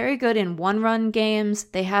been very good in one-run games.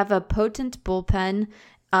 They have a potent bullpen.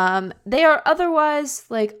 They are otherwise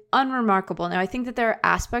unremarkable. Now, I think that there are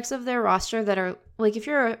aspects of their roster that are if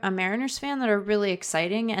you're a Mariners fan, that are really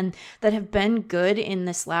exciting and that have been good in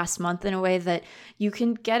this last month in a way that you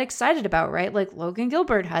can get excited about, right? Logan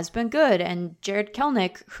Gilbert has been good, and Jared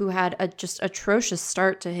Kelenic, who had a just atrocious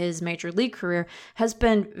start to his major league career, has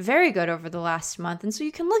been very good over the last month. And so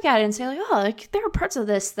you can look at it and say there are parts of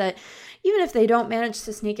this that, even if they don't manage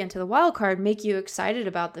to sneak into the wild card, make you excited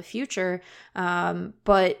about the future.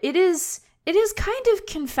 But it is kind of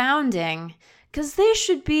confounding, because they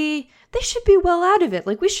should be they should be well out of it.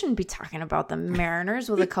 Like, we shouldn't be talking about the Mariners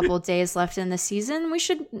with a couple of days left in the season.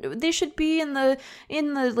 They should be in the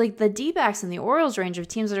like the D-backs and the Orioles range of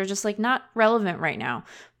teams that are just like not relevant right now.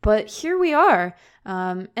 But here we are,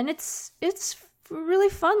 and it's really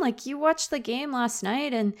fun. Like, you watched the game last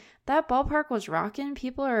night, and that ballpark was rocking.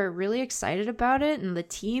 People are really excited about it, and the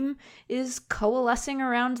team is coalescing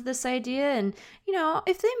around this idea. And, you know,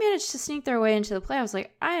 if they manage to sneak their way into the playoffs,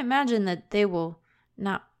 like, I imagine that they will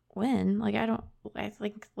not win. Like, I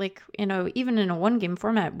think, like, you know, even in a one-game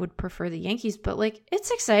format, would prefer the Yankees. But, like,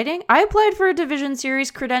 it's exciting. I applied for a division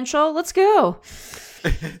series credential. Let's go.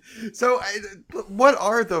 So what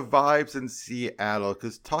are the vibes in Seattle?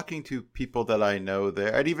 Because talking to people that I know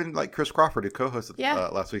there, and even like Chris Crawford, who co-hosted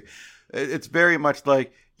last week, it's very much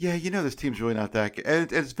like, yeah, you know, this team's really not that good.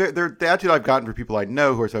 And it's the attitude I've gotten for people I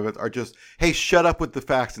know who are just, hey, shut up with the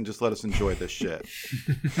facts and just let us enjoy this shit.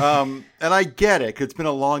 And I get it, because it's been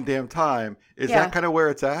a long damn time. Is that kind of where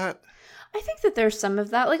it's at? I think that there's some of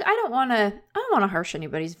that. Like, I don't want to harsh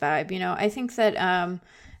anybody's vibe. You know, I think that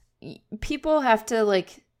people have to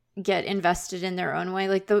like get invested in their own way.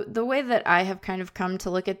 Like, the way that I have kind of come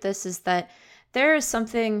to look at this is that there is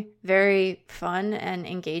something very fun and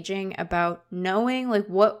engaging about knowing like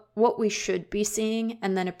what we should be seeing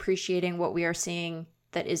and then appreciating what we are seeing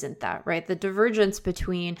that isn't that, right? The divergence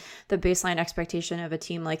between the baseline expectation of a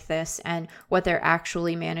team like this and what they're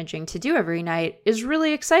actually managing to do every night is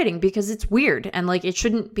really exciting, because it's weird and like it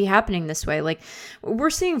shouldn't be happening this way. Like, we're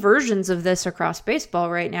seeing versions of this across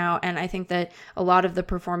baseball right now, and I think that a lot of the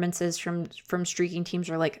performances from streaking teams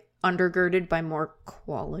are like undergirded by more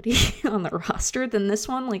quality on the roster than this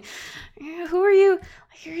one. Like, who are you?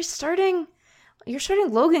 Like, you're starting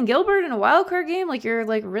Logan Gilbert in a wild card game. Like, you're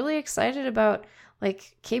like really excited about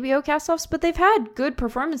like KBO castoffs, but they've had good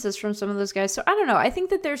performances from some of those guys. So I don't know. I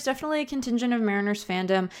think that there's definitely a contingent of Mariners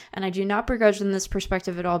fandom, and I do not begrudge them this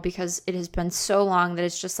perspective at all, because it has been so long that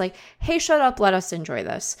it's just like, hey, shut up, let us enjoy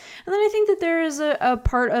this. And then I think that there is a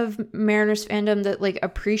part of Mariners fandom that like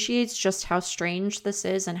appreciates just how strange this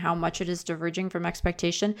is and how much it is diverging from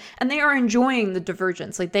expectation, and they are enjoying the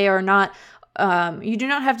divergence. Like, they are not you do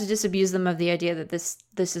not have to disabuse them of the idea that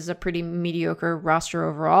this is a pretty mediocre roster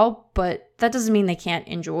overall, but that doesn't mean they can't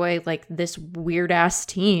enjoy like this weird ass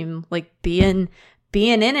team like being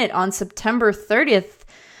in it on September 30th.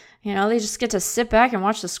 You know, they just get to sit back and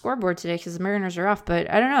watch the scoreboard today because the Mariners are off.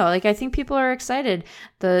 But I don't know. Like, I think people are excited.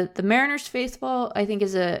 The Mariners faithful, I think,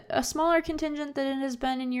 is a smaller contingent than it has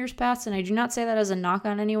been in years past. And I do not say that as a knock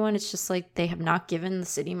on anyone. It's just like they have not given the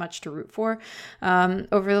city much to root for.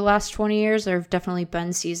 Over the last 20 years, there have definitely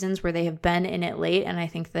been seasons where they have been in it late. And I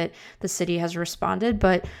think that the city has responded.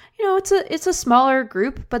 But, you know, it's a smaller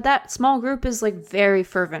group. But that small group is like very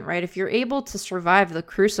fervent, right? If you're able to survive the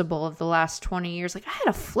crucible of the last 20 years, like I had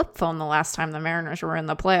a flip phone the last time the Mariners were in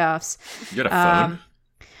the playoffs. You had a phone?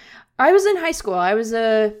 I was in high school. I was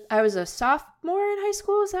a sophomore in high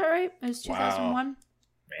school. Is that right? It was 2001. Wow.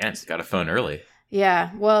 Man, got a phone early. Yeah.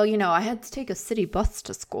 Well, you know, I had to take a city bus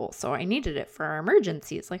to school, so I needed it for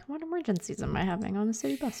emergencies. Like, what emergencies am I having on the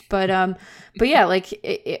city bus? But yeah,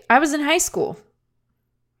 like I was in high school.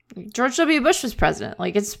 George W. Bush was president.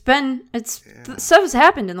 Like, stuff has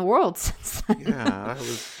happened in the world since then. Yeah,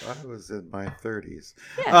 I was in my 30s.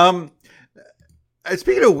 Yeah.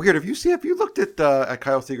 Speaking of weird, have you looked at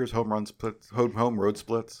Kyle Seager's home road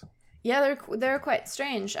splits? Yeah, they're quite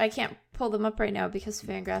strange. I can't pull them up right now because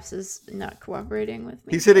Fangraphs is not cooperating with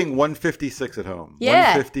me. He's hitting 156 at home.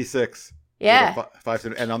 Yeah, 156. Yeah.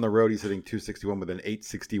 And on the road, he's hitting 261 with an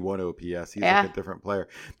 861 OPS. He's like a different player.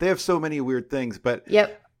 They have so many weird things, but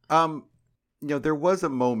yep. You know, there was a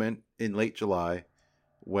moment in late July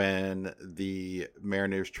when the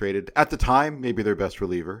Mariners traded, at the time, maybe their best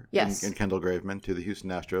reliever, yes, in Kendall Graveman, to the Houston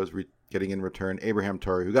Astros, getting in return Abraham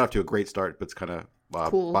Torre, who got off to a great start, but's kind of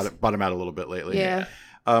bottom out a little bit lately. Yeah.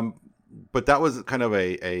 But that was kind of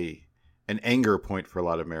an anger point for a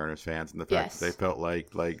lot of Mariners fans, and the fact that they felt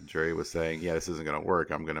like Jerry was saying, yeah, this isn't going to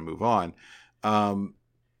work, I'm going to move on.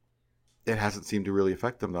 It hasn't seemed to really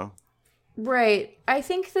affect them, though. Right. I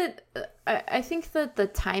think that the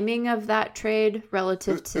timing of that trade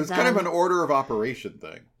relative to it was kind of an order of operation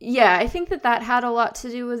thing. Yeah, I think that had a lot to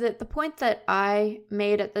do with it. The point that I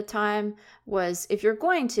made at the time was, if you're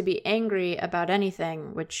going to be angry about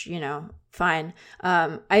anything, which, you know, fine.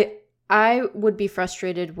 I would be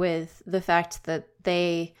frustrated with the fact that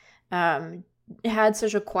they had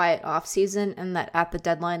such a quiet offseason, and that at the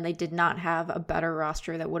deadline they did not have a better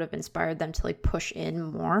roster that would have inspired them to like push in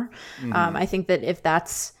more. Mm-hmm. I think that if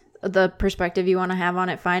that's the perspective you want to have on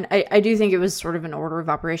it, fine. I do think it was sort of an order of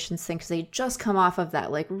operations thing because they just come off of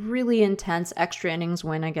that like really intense extra innings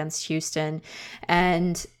win against Houston.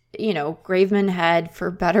 And Graveman had,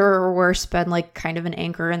 for better or worse, been like kind of an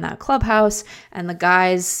anchor in that clubhouse, and the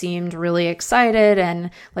guys seemed really excited and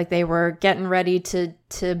like they were getting ready to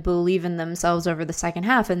believe in themselves over the second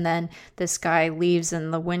half. And then this guy leaves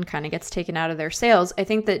and the wind kind of gets taken out of their sails. I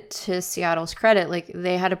think that to Seattle's credit, like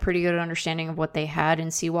they had a pretty good understanding of what they had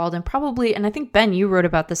in Sewald, and probably, and I think Ben, you wrote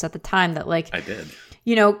about this at the time, that like I did.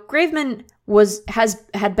 Graveman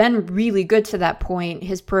had been really good to that point.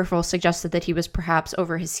 His peripheral suggested that he was perhaps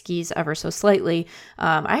over his skis ever so slightly.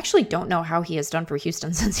 I actually don't know how he has done for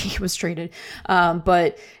Houston since he was traded.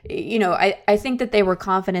 But I think that they were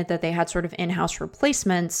confident that they had sort of in-house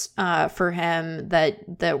replacements for him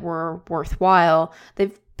that were worthwhile.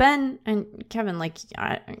 They've been, and Kevin, like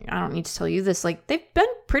I don't need to tell you this, like they've been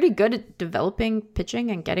pretty good at developing pitching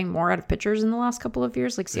and getting more out of pitchers in the last couple of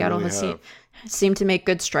years. Like Seattle has seemed to make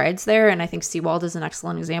good strides there, and I think Sewald is an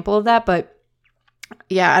excellent example of that. But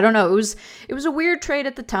yeah, I don't know. It was a weird trade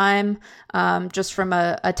at the time, just from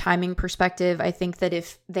a timing perspective. I think that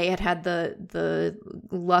if they had the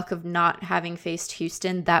luck of not having faced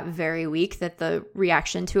Houston that very week, that the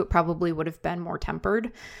reaction to it probably would have been more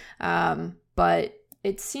tempered. But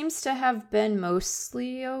it seems to have been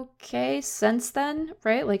mostly okay since then,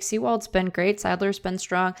 right? Like Sewald's been great. Sadler's been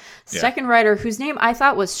strong. Steckenrider, whose name I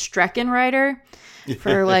thought was Streckenrider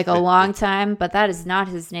for like a long time, but that is not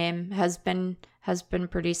his name, has been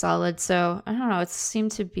pretty solid. So I don't know. It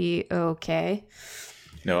seemed to be okay.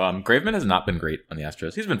 No, Graveman has not been great on the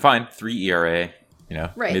Astros. He's been fine. 3 ERA,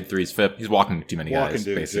 right. mid-threes FIP. He's walking too many guys,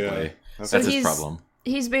 dudes, basically. Yeah. That's his problem.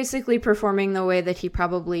 He's basically performing the way that he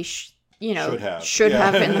probably should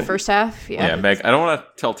have in the first half. Yeah, Meg, I don't want to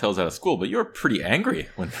tell tales out of school, but you were pretty angry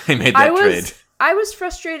when they made that trade. I was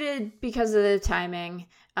frustrated because of the timing.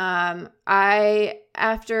 I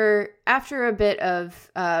after a bit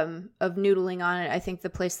of noodling on it, I think the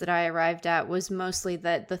place that I arrived at was mostly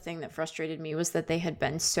that the thing that frustrated me was that they had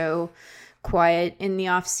been so quiet in the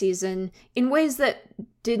off season in ways that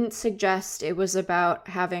didn't suggest it was about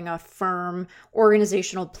having a firm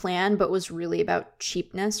organizational plan, but was really about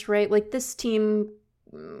cheapness, right? Like this team,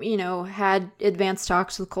 had advanced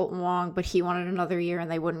talks with Colton Wong, but he wanted another year and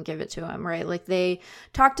they wouldn't give it to him, right? Like they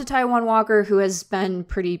talked to Taijuan Walker, who has been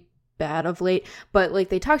pretty bad of late, but like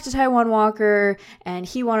they talked to Taijuan Walker and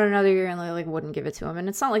he wanted another year and they like wouldn't give it to him. And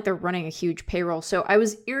it's not like they're running a huge payroll. So I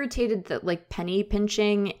was irritated that like penny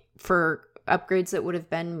pinching for upgrades that would have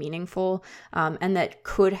been meaningful and that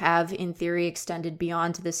could have in theory extended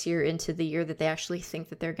beyond this year into the year that they actually think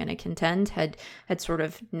that they're going to contend had sort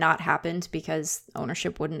of not happened because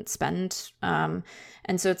ownership wouldn't spend and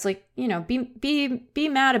so it's like be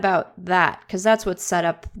mad about that because that's what set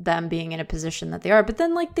up them being in a position that they are. But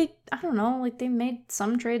then like they made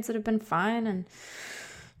some trades that have been fine, and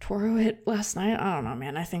Toro hit last night. I don't know,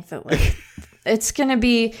 man. I think that like it's going to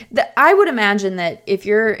be I would imagine that if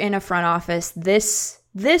you're in a front office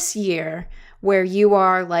this year where you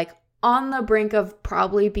are like on the brink of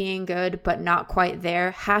probably being good, but not quite there,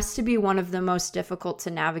 has to be one of the most difficult to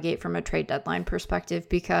navigate from a trade deadline perspective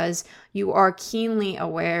because you are keenly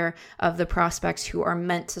aware of the prospects who are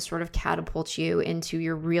meant to sort of catapult you into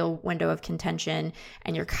your real window of contention,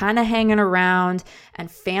 and you're kind of hanging around and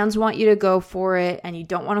fans want you to go for it and you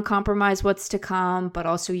don't want to compromise what's to come, but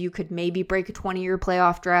also you could maybe break a 20-year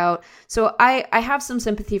playoff drought. So I have some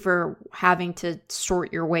sympathy for having to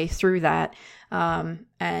sort your way through that.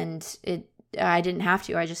 And I didn't have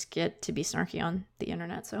to. I just get to be snarky on the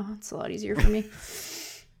internet, so it's a lot easier for me.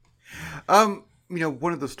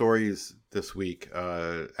 One of the stories this week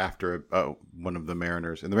after one of the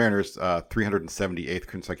Mariners, 378th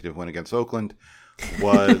consecutive win against Oakland,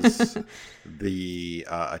 was the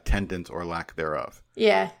attendance or lack thereof.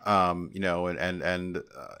 Yeah.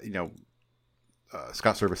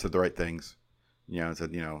 Scott Service said the right things. And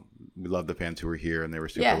said, we love the fans who were here and they were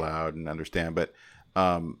super loud and understand. But,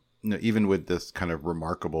 even with this kind of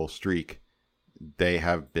remarkable streak, they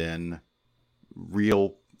have been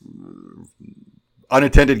real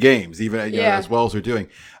unattended games, even as well as they're doing.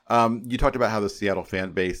 You talked about how the Seattle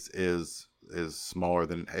fan base is smaller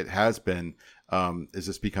than it has been. Is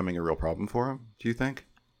this becoming a real problem for them, do you think?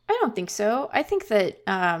 I don't think so. I think that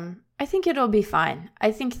I think it'll be fine.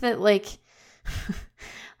 I think that like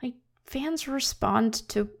fans respond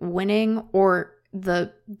to winning or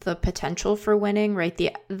the potential for winning, right?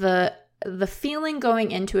 The feeling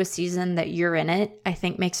going into a season that you're in it, I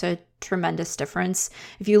think makes a tremendous difference.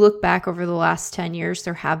 If you look back over the last 10 years,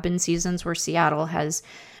 there have been seasons where Seattle has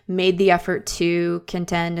made the effort to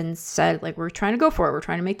contend and said, like, we're trying to go for it. We're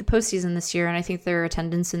trying to make the postseason this year. And I think their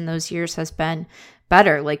attendance in those years has been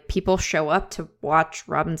better. Like, people show up to watch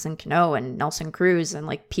Robinson Cano and Nelson Cruz and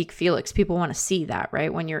like Peak Felix. People want to see that,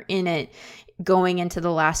 right? When you're in it going into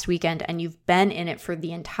the last weekend and you've been in it for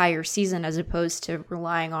the entire season, as opposed to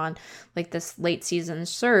relying on like this late season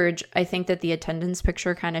surge, I think that the attendance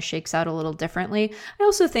picture kind of shakes out a little differently. I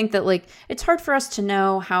also think that like it's hard for us to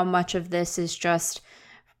know how much of this is just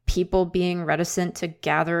people being reticent to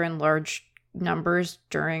gather in large numbers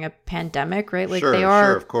during a pandemic, right? Like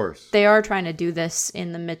sure, of course. They are trying to do this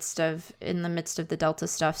in the midst of the Delta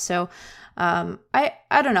stuff. So I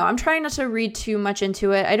don't know. I'm trying not to read too much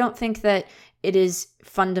into it. I don't think that it is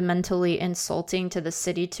fundamentally insulting to the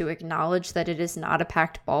city to acknowledge that it is not a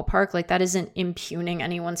packed ballpark. Like, that isn't impugning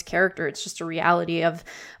anyone's character. It's just a reality of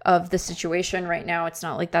the situation right now. It's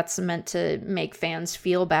not like that's meant to make fans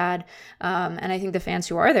feel bad. And I think the fans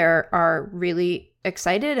who are there are really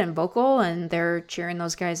excited and vocal, and they're cheering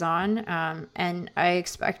those guys on. And I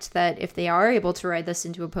expect that if they are able to ride this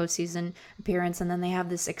into a postseason appearance, and then they have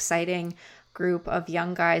this exciting group of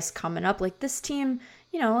young guys coming up, like this team,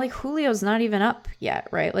 you know, like Julio's not even up yet,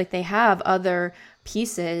 right? Like, they have other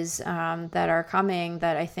pieces that are coming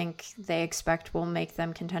that I think they expect will make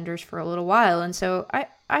them contenders for a little while. And so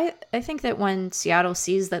I think that when Seattle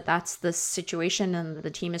sees that that's the situation and that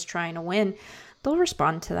the team is trying to win, they'll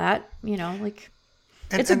respond to that, you know, like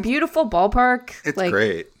it's a beautiful ballpark. It's like,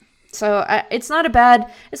 great. So it's not a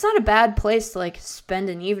bad place to like spend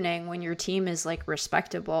an evening when your team is like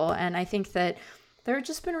respectable. And I think that there have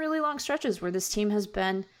just been really long stretches where this team has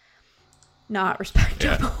been not respectable.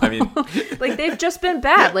 Yeah, I mean, like they've just been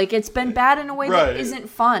bad. Yeah. Like, it's been bad in a way that isn't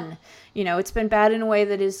fun. You know, it's been bad in a way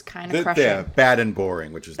that is kind of crushing. Yeah, bad and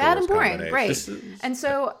boring, which is bad the worst and boring, combination. right? And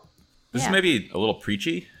so this is maybe a little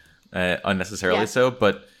preachy, unnecessarily so.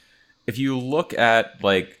 But if you look at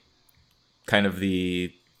like kind of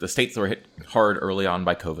the states that were hit hard early on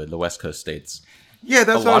by COVID, the West Coast states. Yeah,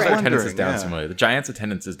 that's a lot what of I their was attendance is down wondering. similarly. The Giants'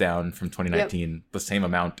 attendance is down from 2019 the same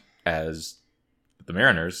amount as the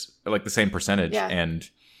Mariners, like the same percentage, and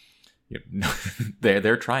you know,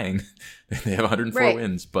 they're trying. They have 104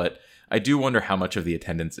 wins, but I do wonder how much of the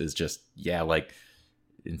attendance is just like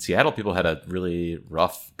in Seattle, people had a really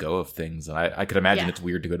rough go of things, and I could imagine it's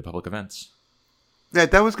weird to go to public events. Yeah,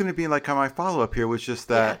 that was going to be like my follow up here was just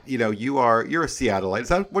that you know you're a Seattleite.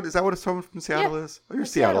 Is that what someone from Seattle is? Oh, you're a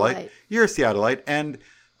Seattleite. You're a Seattleite, and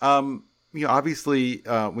you know, obviously, you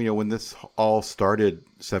know, when this all started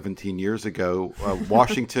 17 years ago,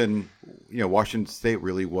 Washington State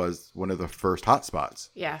really was one of the first hotspots.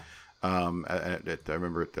 Yeah. I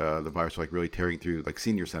remember the virus like really tearing through like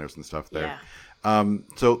senior centers and stuff there. Yeah.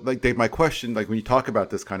 So like my question, like when you talk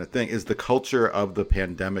about this kind of thing, is the culture of the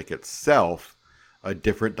pandemic itself a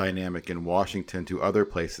different dynamic in Washington to other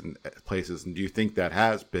places, and do you think that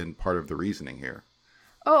has been part of the reasoning here?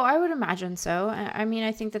 Oh, I would imagine so. I mean,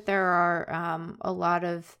 I think that there are a lot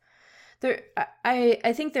of there.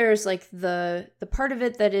 I think there's like the part of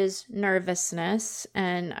it that is nervousness,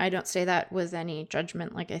 and I don't say that with any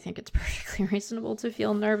judgment. Like, I think it's perfectly reasonable to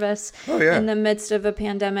feel nervous in the midst of a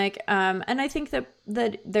pandemic. And I think that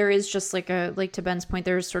there is just like to Ben's point,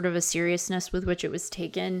 there's sort of a seriousness with which it was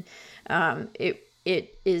taken.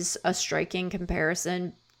 It is a striking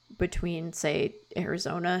comparison between, say,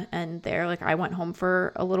 Arizona and there. Like, I went home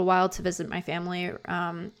for a little while to visit my family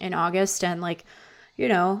in August, and like, you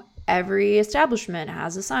know, every establishment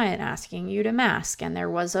has a sign asking you to mask, and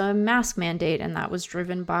there was a mask mandate, and that was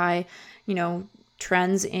driven by, you know,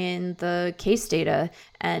 trends in the case data.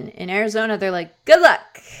 And in Arizona, they're like, good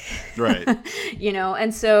luck, right? You know,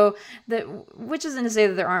 and so which isn't to say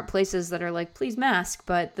that there aren't places that are like, please mask,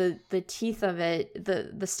 but the teeth of it,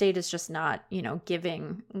 the state is just not, you know,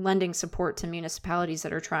 lending support to municipalities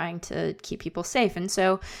that are trying to keep people safe. And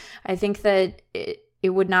so I think that it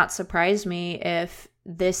would not surprise me if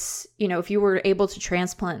this, you know, if you were able to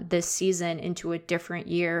transplant this season into a different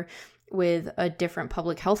year with a different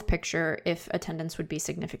public health picture, if attendance would be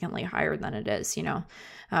significantly higher than it is, you know.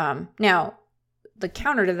 Now, the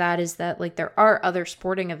counter to that is that like there are other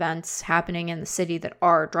sporting events happening in the city that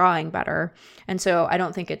are drawing better. And so I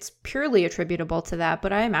don't think it's purely attributable to that,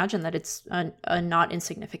 but I imagine that it's a not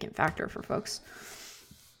insignificant factor for folks.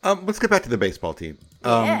 Let's get back to the baseball team.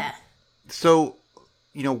 So,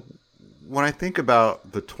 you know, when I think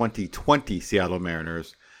about the 2020 Seattle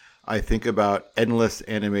Mariners, I think about endless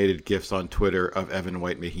animated GIFs on Twitter of Evan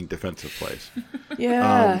White making defensive plays.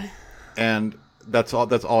 Yeah. And that's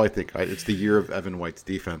all I think. It's the year of Evan White's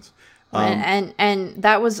defense. And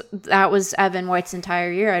that was Evan White's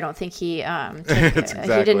entire year. I don't think he he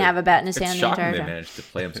didn't have a bat in his hand the entire time. They managed to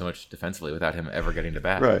play him so much defensively without him ever getting to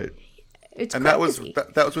bat. Right. It's and crazy.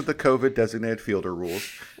 that was with the COVID designated fielder rules.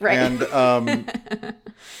 Right. And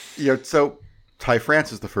so Ty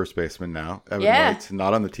France is the first baseman now. Evan White's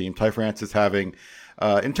not on the team. Ty France is having,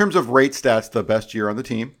 in terms of rate stats, the best year on the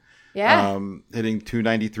team. Yeah. Hitting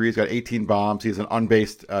 293. He's got 18 bombs. He's an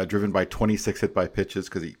unbased, driven by 26 hit by pitches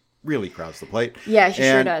because he really crowds the plate. Yeah, he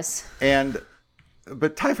sure does.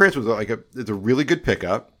 But Ty France was it's a really good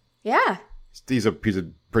pickup. Yeah. He's a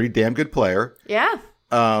pretty damn good player. Yeah.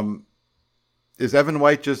 Is Evan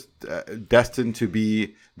White just destined to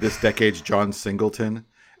be this decade's John Singleton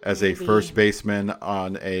as a first baseman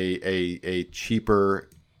on a cheaper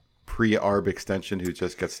pre-ARB extension who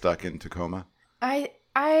just gets stuck in Tacoma?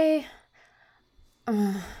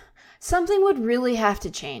 Something would really have to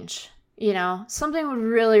change. Something would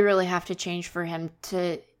really, really have to change for him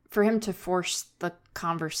to force the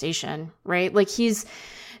conversation, right? Like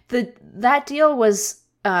that deal was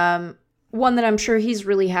one that I'm sure he's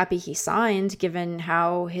really happy he signed, given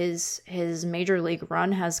how his major league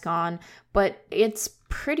run has gone. But it's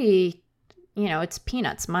pretty, it's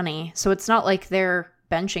peanuts money. So it's not like they're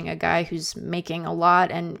benching a guy who's making a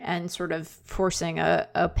lot and sort of forcing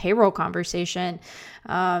a payroll conversation.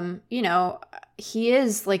 He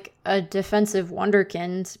is like a defensive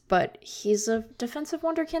wonderkind, but he's a defensive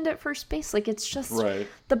wonderkind at first base. Like, it's just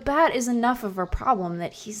the bat is enough of a problem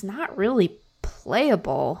that he's not really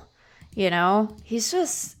playable. He's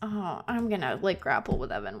just, I'm going to like grapple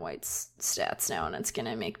with Evan White's stats now, and it's going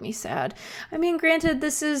to make me sad. I mean, granted,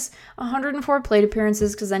 this is 104 plate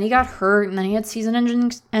appearances because then he got hurt and then he had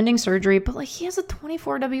season-ending surgery, but like he has a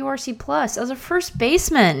 24 WRC plus as a first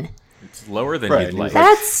baseman. It's lower than you'd like.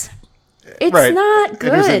 It's not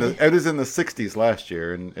good. It was in the 60s last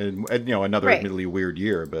year, and another admittedly weird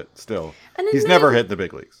year, but still. And he's never hit the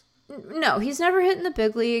big leagues. No, he's never hit in the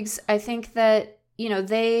big leagues. I think that,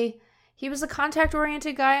 he was a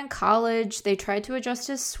contact-oriented guy in college. They tried to adjust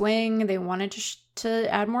his swing. They wanted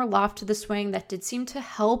to add more loft to the swing. That did seem to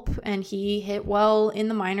help, and he hit well in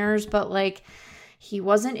the minors, but like he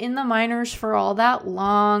wasn't in the minors for all that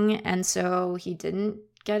long, and so he didn't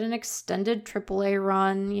get an extended AAA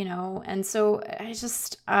run, and so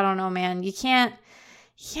I don't know, man. You can't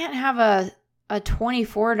have a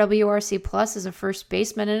 24 WRC plus as a first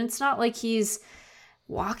baseman, and it's not like he's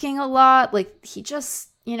walking a lot. Like he just,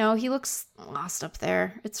 he looks lost up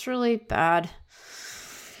there. It's really bad.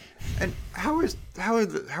 And how are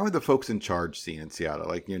the folks in charge seen in Seattle?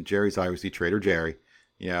 Like, Jerry's obviously Trader Jerry,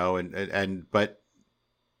 but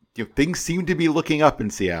things seem to be looking up in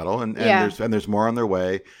Seattle, and there's more on their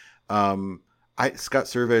way. Scott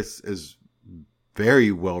Servais is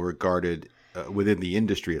very well regarded within the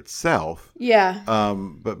industry itself. Yeah.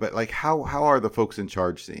 But like, how are the folks in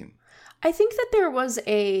charge seen? I think that there was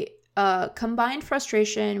a combined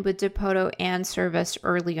frustration with Dipoto and Servais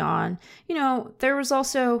early on. There was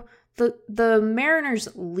also the Mariners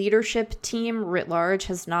leadership team writ large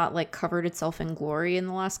has not like covered itself in glory in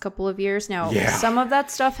the last couple of years. Now, some of that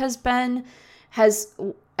stuff has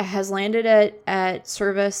landed at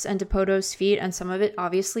Servais and Dipoto's feet, and some of it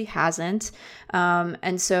obviously hasn't.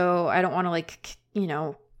 And so I don't want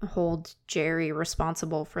to hold Jerry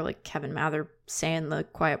responsible for like Kevin Mather saying the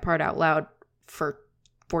quiet part out loud for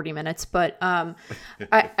 40 minutes. But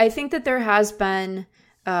I think that there has been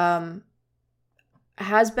at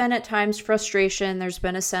times frustration. There's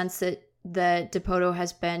been a sense that Dipoto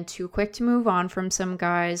has been too quick to move on from some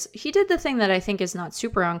guys. He did the thing that I think is not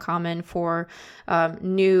super uncommon for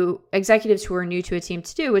new executives who are new to a team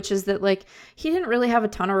to do, which is that like he didn't really have a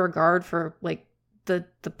ton of regard for like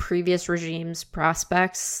the previous regime's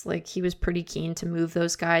prospects. Like he was pretty keen to move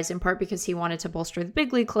those guys, in part because he wanted to bolster the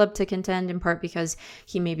big league club to contend, in part because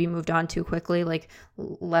he maybe moved on too quickly. Like,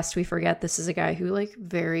 lest we forget, this is a guy who like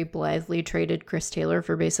very blithely traded Chris Taylor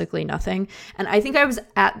for basically nothing. And I think I was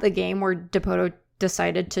at the game where Dipoto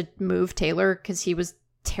decided to move Taylor because he was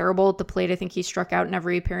terrible at the plate. I think he struck out in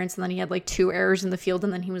every appearance, and then he had like 2 errors in the field,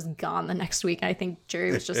 and then he was gone the next week. I think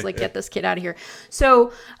Jerry was just like, get this kid out of here.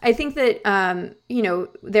 So I think that,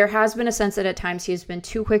 there has been a sense that at times he has been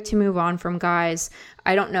too quick to move on from guys.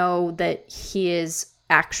 I don't know that he is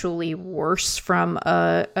actually worse from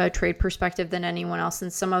a trade perspective than anyone else,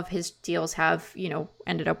 and some of his deals have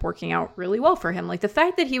ended up working out really well for him. Like the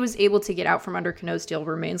fact that he was able to get out from under Cano's deal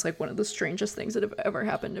remains like one of the strangest things that have ever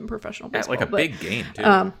happened in professional baseball. Like a big game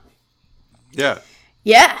too. Yeah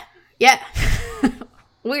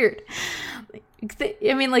Weird.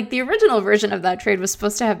 I mean, like, the original version of that trade was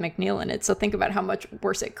supposed to have McNeil in it, so think about how much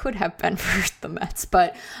worse it could have been for the Mets.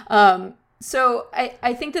 But so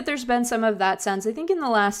I think that there's been some of that sense. I think in the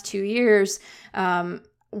last 2 years,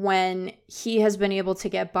 when he has been able to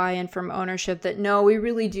get buy-in from ownership that, no, we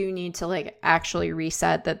really do need to, like, actually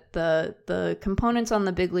reset, that the components on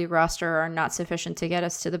the big league roster are not sufficient to get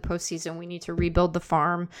us to the postseason. We need to rebuild the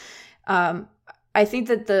farm. I think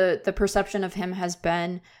that the perception of him has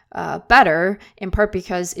been better, in part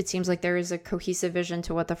because it seems like there is a cohesive vision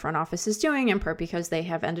to what the front office is doing, in part because they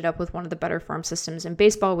have ended up with one of the better farm systems in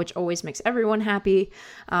baseball, which always makes everyone happy.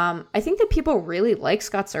 I think that people really like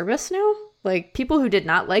Scott Servais now. Like, people who did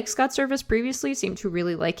not like Scott Servais previously seem to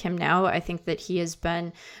really like him now. I think that he has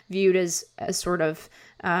been viewed as sort of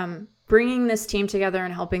bringing this team together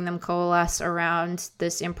and helping them coalesce around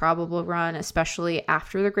this improbable run, especially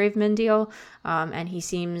after the Graveman deal. And he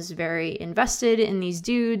seems very invested in these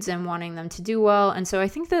dudes and wanting them to do well. And so I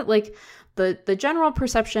think that, like, the general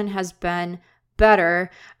perception has been better.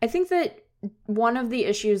 I think that one of the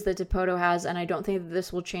issues that Dipoto has, and I don't think that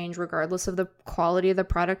this will change regardless of the quality of the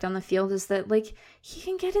product on the field, is that, like, he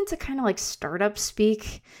can get into kind of like startup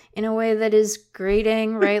speak in a way that is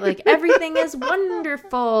grating, right? Like, everything is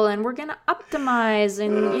wonderful and we're going to optimize,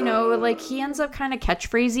 and, you know, like, he ends up kind of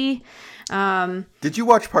catchphrasey. Did you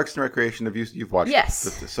watch Parks and Recreation? You've watched?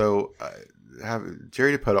 Yes. So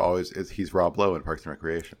Jerry Dipoto always he's Rob Lowe in Parks and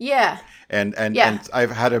Recreation. Yeah. And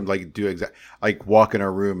I've had him, like, do like walk in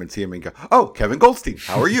our room and see him and go, "Oh, Kevin Goldstein,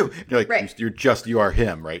 how are you?" And you're like, right. You are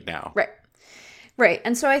him right now. Right.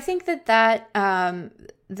 And so I think that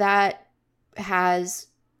has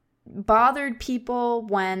bothered people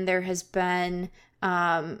when there has been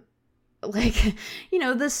like, you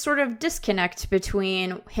know, this sort of disconnect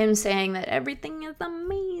between him saying that everything is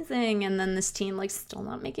amazing and then this team, like, still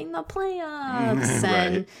not making the playoffs. Right.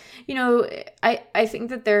 And, you know, I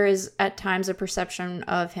think that there is at times a perception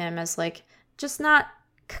of him as, like, just not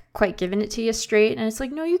quite giving it to you straight. And it's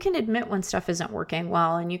like, no, you can admit when stuff isn't working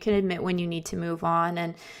well, and you can admit when you need to move on.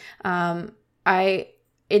 And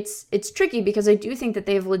it's tricky because I do think that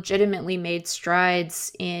they've legitimately made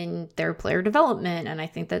strides in their player development. And I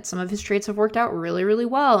think that some of his traits have worked out really, really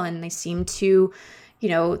well. And they seem to, you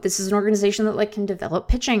know, this is an organization that, like, can develop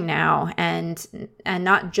pitching now and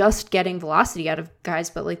not just getting velocity out of guys,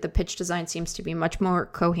 but, like, the pitch design seems to be much more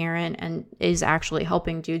coherent and is actually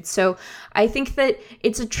helping dudes. So I think that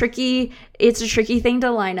it's a tricky thing to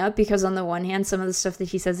line up, because on the one hand, some of the stuff that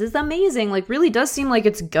he says is amazing, like, really does seem like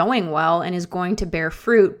it's going well and is going to bear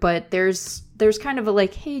fruit. But there's kind of a,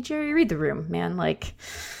 like, hey, Jerry, read the room, man. Like,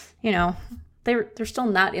 you know, they're still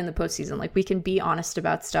not in the postseason. Like, we can be honest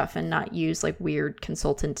about stuff and not use, like, weird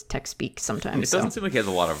consultant tech speak sometimes. It doesn't seem like he has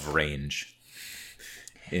a lot of range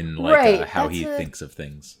in, like, how he thinks of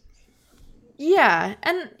things. Yeah.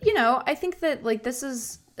 And, you know, I think that, like, this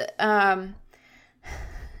is, I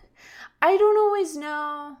don't always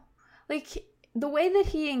know, like, the way that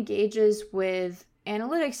he engages with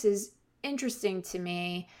analytics is interesting to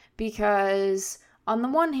me, because on the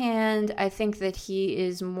one hand, I think that he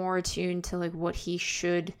is more attuned to, like, what he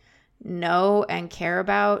should know and care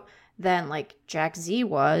about than, like, Jack Z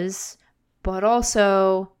was. But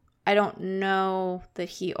also, I don't know that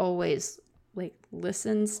he always, like,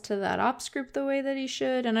 listens to that ops group the way that he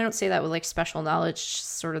should. And I don't say that with, like, special knowledge,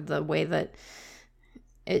 sort of the way that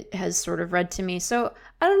it has sort of read to me. So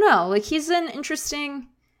I don't know. Like, he's an interesting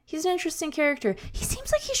character. He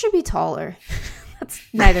seems like he should be taller. That's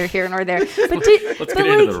neither here nor there. But let's get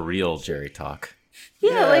into the real Jerry talk.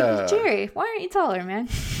 Yeah, like, Jerry, why aren't you taller, man?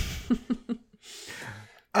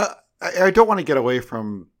 I don't want to get away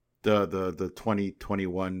from the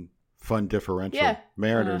 2021 fun differential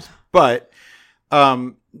Mariners, but I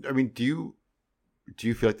mean, do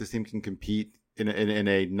you feel like this team can compete in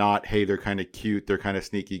a not, hey, they're kind of cute, they're kind of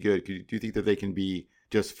sneaky good? Do you think that they can be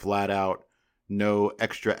just flat out, no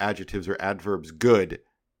extra adjectives or adverbs, good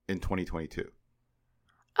in 2022?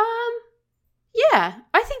 Yeah,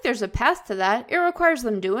 I think there's a path to that. It requires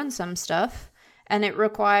them doing some stuff, and it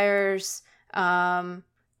probably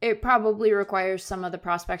requires some of the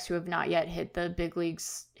prospects who have not yet hit the big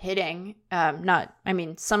leagues hitting.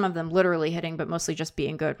 Some of them literally hitting, but mostly just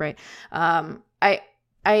being good, right?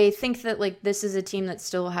 I think that, like, this is a team that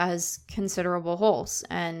still has considerable holes,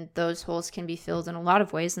 and those holes can be filled in a lot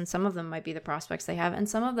of ways, and some of them might be the prospects they have, and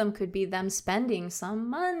some of them could be them spending some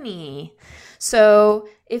money. So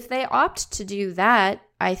if they opt to do that,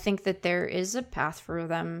 I think that there is a path for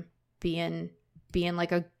them being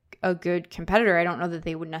like a good competitor. I don't know that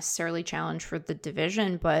they would necessarily challenge for the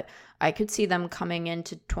division, but I could see them coming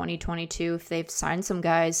into 2022 if they've signed some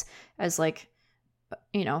guys as, like,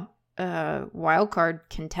 you know, wild card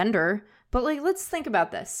contender. But like, let's think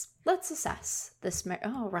about this. Let's assess this.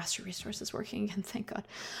 Roster resources working again. Thank God.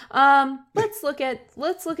 Let's look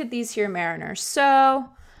at these here Mariners. So,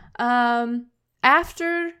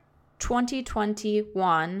 after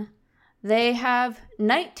 2021, they have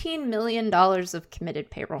 $19 million of committed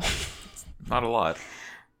payroll. Not a lot.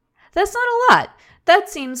 That's not a lot. That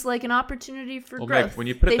seems like an opportunity for growth. Meg, when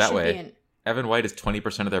you put it that way, Evan White is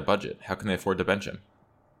 20% of their budget. How can they afford to bench him?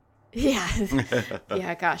 Yeah.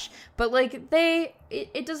 Yeah, gosh. But like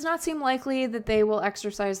it does not seem likely that they will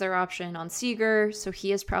exercise their option on Seager, so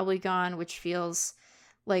he is probably gone, which feels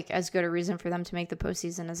like as good a reason for them to make the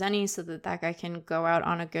postseason as any, so that guy can go out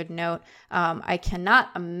on a good note. I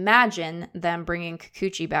cannot imagine them bringing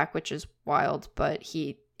Kikuchi back, which is wild, but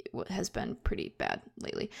he has been pretty bad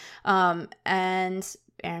lately. And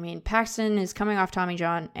I mean, Paxton is coming off Tommy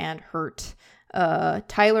John and hurt.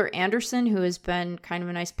 Tyler Anderson, who has been kind of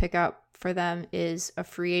a nice pickup for them, is a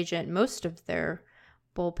free agent. Most of their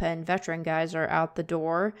bullpen veteran guys are out the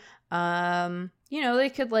door. They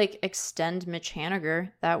could like extend Mitch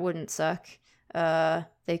Haniger. That wouldn't suck.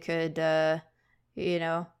 They could, they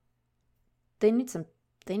need some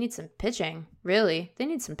pitching. Really, they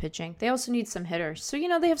need some pitching. They also need some hitters. So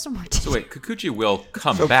they have some more. So wait, Kikuchi will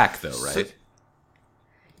come back though, right?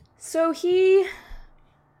 So his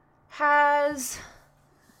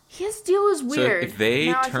deal is weird. So if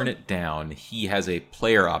they turn it down, he has a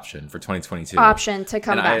player option for 2022. Option to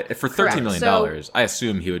come back for $13 million. I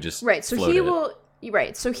assume he would just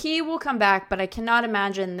So he will come back, but I cannot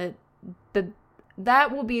imagine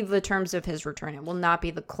that will be the terms of his return. It will not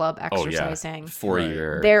be the club exercising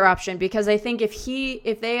 4-year their option, because I think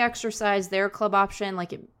if they exercise their club option,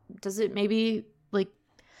 like it maybe like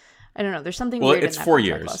I don't know. There's something weird. Well, it's in that 4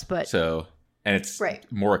 years, clause, but and it's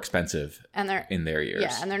more expensive and they're in their years.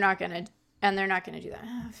 Yeah, and they're not gonna do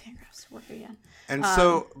that. Fingers work again. And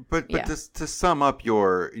but to sum up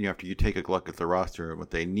after you take a look at the roster and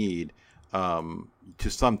what they need, to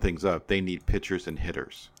sum things up, they need pitchers and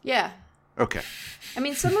hitters. Yeah. Okay. I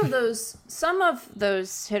mean, some of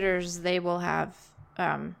those hitters they will have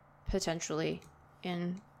potentially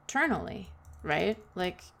internally, right?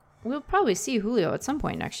 Like we'll probably see Julio at some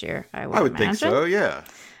point next year. I would think so. Yeah.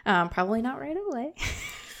 Probably not right away.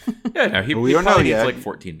 Yeah, no, he probably needs like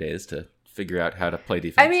 14 days to figure out how to play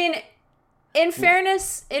defense. I mean, in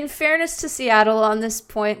fairness to Seattle on this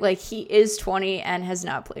point, like he is 20 and has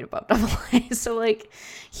not played above AA, so like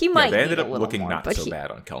he might. They ended up looking not so bad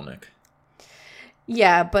on Kelnick.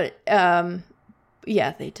 Yeah, but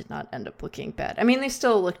they did not end up looking bad. I mean, they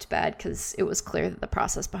still looked bad because it was clear that the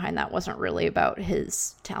process behind that wasn't really about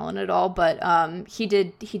his talent at all. But he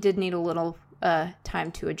did need a little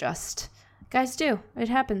time to adjust. Guys do. It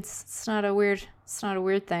happens. It's not a weird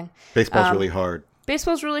thing. Baseball's really hard.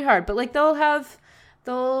 But like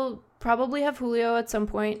they'll probably have Julio at some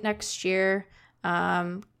point next year.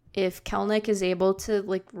 If Kelnick is able to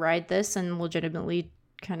like ride this and legitimately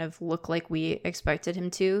kind of look like we expected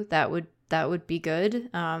him to, that would be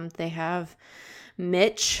good. They have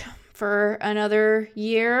Mitch for another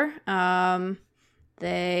year.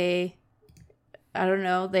 They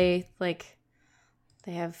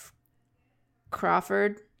have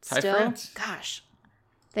Crawford still. France? Gosh.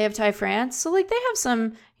 They have Ty France. So like they have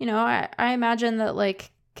some, I imagine that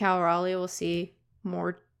like Cal Raleigh will see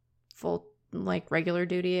more full like regular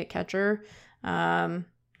duty at catcher.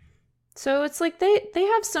 So it's like they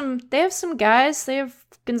have some guys. They have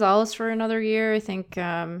Gonzalez for another year. I think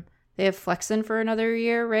they have Flexen for another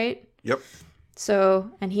year, right? Yep. So,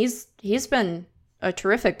 and he's been a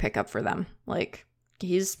terrific pickup for them. Like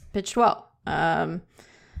he's pitched well. And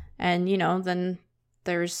then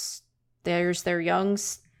there's their young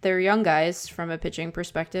guys from a pitching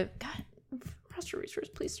perspective. God, roster resource,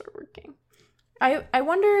 please start working. I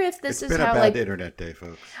wonder if this is how a bad internet day,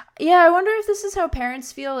 folks. Yeah, I wonder if this is how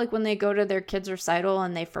parents feel like when they go to their kid's recital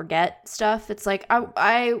and they forget stuff. It's like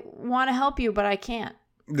I want to help you, but I can't.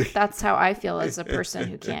 That's how I feel as a person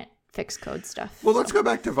who can't fix code stuff. Well, let's go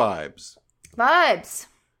back to vibes. Vibes.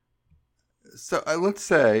 So let's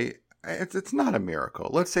say it's not a miracle.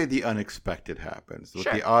 Let's say the unexpected happens.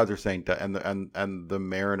 What the odds are saying that, and the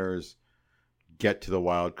Mariners get to the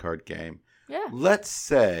wild card game. Yeah. Let's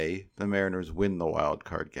say the Mariners win the wild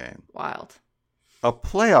card game. Wild. A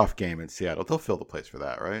playoff game in Seattle. They'll fill the place for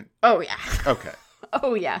that, right? Oh, yeah. Okay.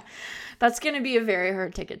 Oh, yeah. That's going to be a very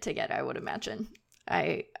hard ticket to get, I would imagine.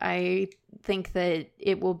 I think that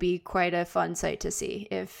it will be quite a fun sight to see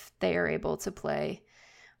if they are able to play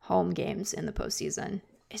home games in the postseason.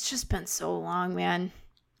 It's just been so long, man.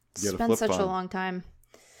 It's been such a long time.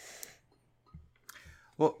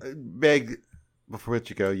 Well, Meg, before we let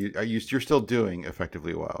you go, you're still doing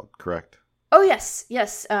Effectively Wild, correct? Oh, yes.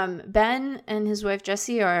 Ben and his wife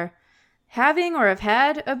Jessie are having or have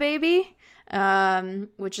had a baby,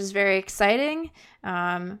 which is very exciting.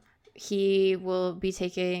 He will be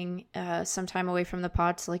taking some time away from the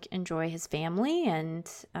pod to enjoy his family and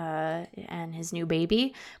his new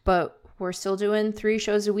baby, but we're still doing 3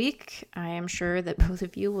 shows a week. I am sure that both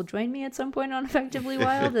of you will join me at some point on Effectively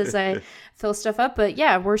Wild as I fill stuff up. But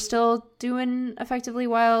yeah, we're still doing Effectively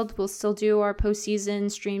Wild. We'll still do our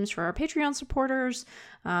postseason streams for our Patreon supporters.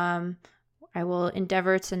 I will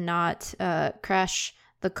endeavor to not crash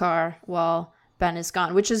the car while Ben is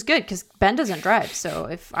gone, which is good because Ben doesn't drive. So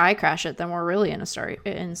if I crash it, then we're really in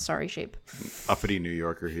sorry shape. Uppity New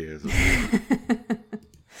Yorker he is.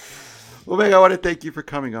 Well, Meg, I want to thank you for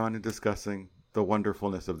coming on and discussing the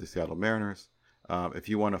wonderfulness of the Seattle Mariners. If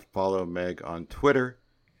you want to follow Meg on Twitter,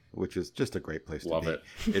 which is just a great place to be. Love it.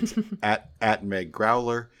 It's at Meg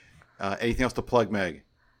Growler. Anything else to plug, Meg?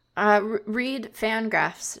 Read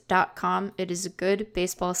fangraphs.com. It is a good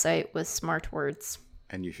baseball site with smart words.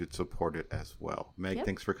 And you should support it as well. Meg, Yep.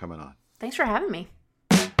 Thanks for coming on. Thanks for having me.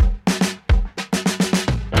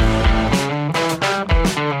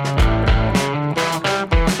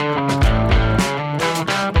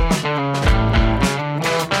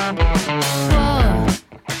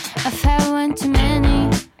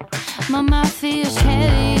 My mouth feels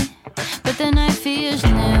heavy, but the night feels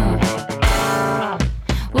new.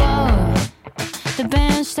 Whoa, the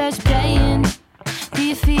band starts playing. Do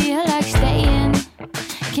you feel like staying?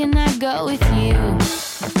 Can I go with you?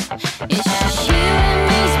 It's just you and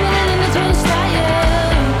me spinning in the twist tire.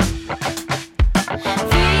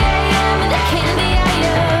 3 a.m. in the candy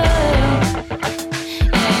aisle.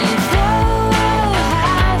 And you throw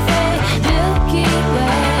half a Milky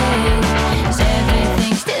Way. 'Cause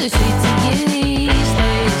everything's still sweet to you these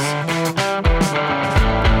days.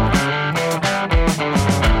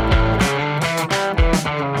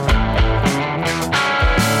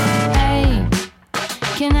 Hey,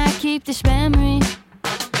 can I keep this memory?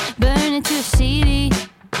 Burn it to a CD.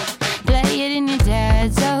 Play it in your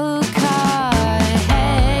dad's old car.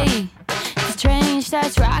 Hey, the train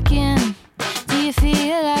starts rocking. Do you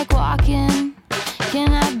feel like walking?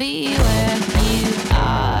 Can I be where you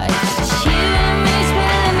are? It's just you and me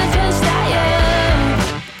spinning the twist tire.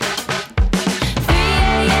 3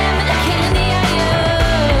 a.m. in the candy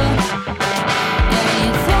aisle. Yeah,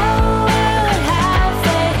 you throw out half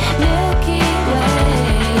a Milky Way.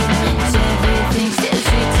 'Cause everything's still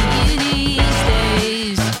sweet to you these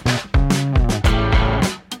days.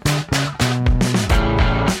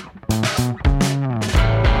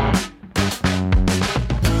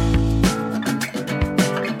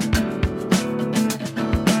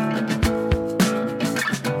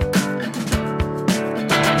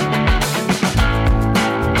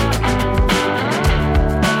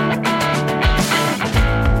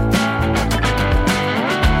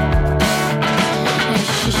 It's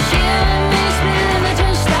just you and me spinning the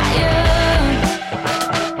twist tire.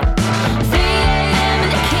 3 a.m. in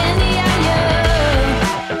the candy aisle.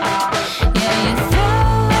 Yeah, you throw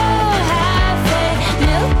out half a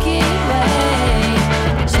Milky Way.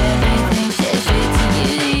 'Cause everything's still sweet to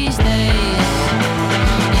you these days.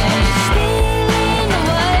 Yeah, you're stealing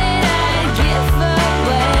what I'd give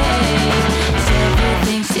away. 'Cause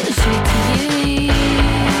everything's still sweet to you these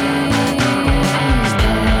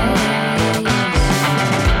days.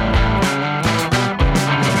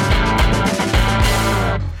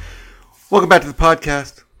 Welcome back to the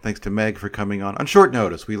podcast. Thanks to Meg for coming on short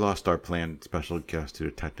notice. We lost our planned special guest due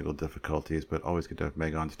to technical difficulties, but always good to have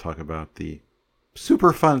Meg on to talk about the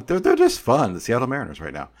super fun. They're just fun. The Seattle Mariners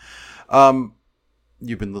right now.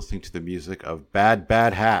 You've been listening to the music of Bad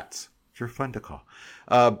Bad Hats, which are fun to call.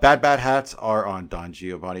 Bad Bad Hats are on Don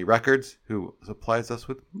Giovanni Records, who supplies us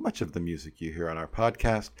with much of the music you hear on our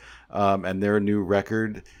podcast. And their new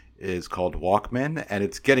record is called Walkman, and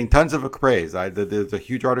it's getting tons of praise. There's a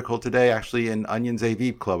huge article today, actually, in Onion's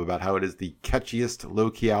AV Club about how it is the catchiest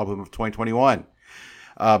low-key album of 2021.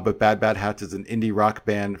 But Bad Bad Hats is an indie rock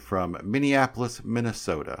band from Minneapolis,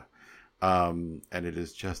 Minnesota. And it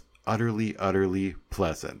is just utterly, utterly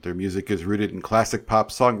pleasant. Their music is rooted in classic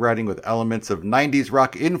pop songwriting with elements of 90s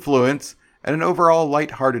rock influence and an overall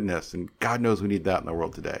lightheartedness. And God knows we need that in the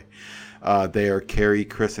world today. They are Carrie,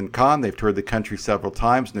 Chris, and Con. They've toured the country several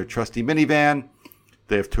times in their trusty minivan.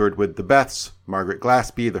 They have toured with the Beths, Margaret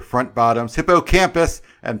Glaspie, the Front Bottoms, Hippocampus,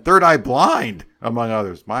 and Third Eye Blind, among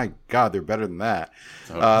others. My God, they're better than that.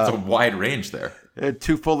 So it's a wide range there.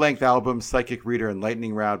 2 full-length albums, Psychic Reader and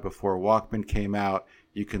Lightning Round, before Walkman came out.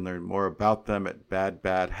 You can learn more about them at Bad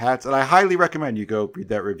Bad Hats, and I highly recommend you go read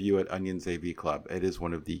that review at Onion's AV Club. It is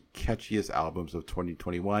one of the catchiest albums of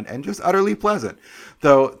 2021 and just utterly pleasant.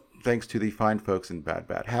 Though, thanks to the fine folks in Bad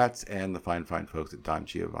Bad Hats and the fine folks at Don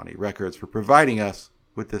Giovanni Records for providing us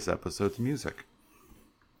with this episode's music.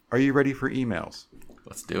 Are you ready for emails?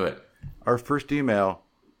 Let's do it. Our first email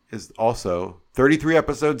is also 33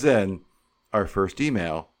 episodes in, our first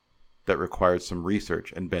email that required some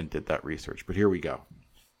research, and Ben did that research. But here we go.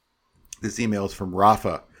 This email is from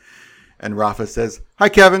Rafa, and Rafa says, "Hi,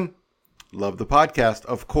 Kevin. Love the podcast,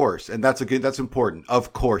 of course." And that's important.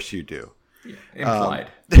 Of course you do. Yeah, implied.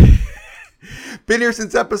 Been here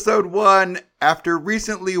since episode 1. After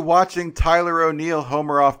recently watching Tyler O'Neill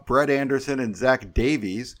homer off Brett Anderson and Zach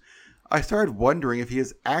Davies, I started wondering if he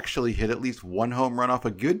has actually hit at least one home run off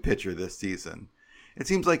a good pitcher this season. It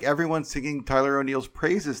seems like everyone's singing Tyler O'Neill's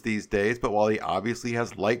praises these days, but while he obviously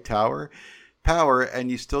has light power,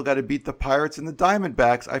 and you still got to beat the Pirates and the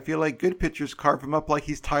Diamondbacks, I feel like good pitchers carve him up like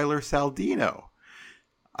he's Tyler Saldino.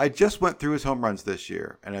 I just went through his home runs this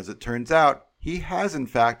year, and as it turns out, he has in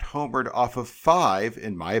fact homered off of 5,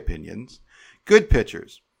 in my opinions, good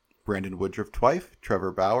pitchers. Brandon Woodruff twice,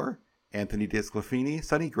 Trevor Bauer, Anthony DeSclafani,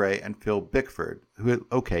 Sonny Gray, and Phil Bickford, who,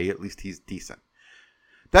 okay, at least he's decent.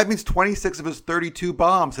 That means 26 of his 32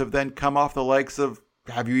 bombs have then come off the likes of,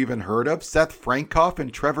 have you even heard of, Seth Frankoff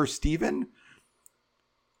and Trevor Stephen?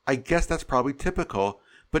 I guess that's probably typical,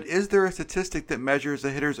 but is there a statistic that measures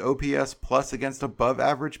a hitter's OPS plus against above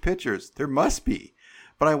average pitchers? There must be,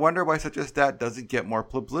 but I wonder why such a stat doesn't get more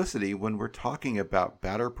publicity when we're talking about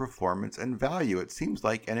batter performance and value. It seems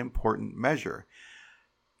like an important measure.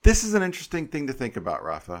 This is an interesting thing to think about,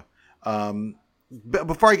 Rafa. But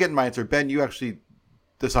before I get in my answer, Ben, you actually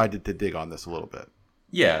decided to dig on this a little bit.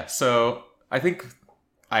 Yeah, so I think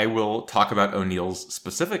I will talk about O'Neill's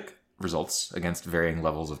specific results against varying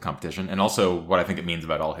levels of competition, and also what I think it means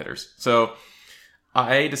about all hitters. So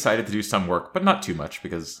I decided to do some work, but not too much,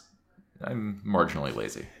 because I'm marginally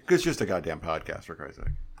lazy. Because it's just a goddamn podcast, for Christ's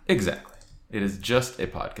sake. Exactly. It is just a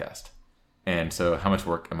podcast. And so how much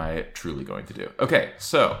work am I truly going to do? Okay,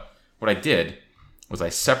 so what I did was I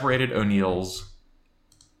separated O'Neill's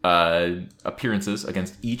appearances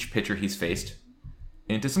against each pitcher he's faced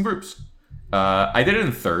into some groups. I did it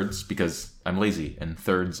in thirds because I'm lazy, and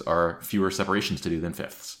thirds are fewer separations to do than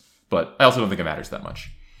fifths. But I also don't think it matters that much.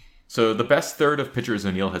 So the best third of pitchers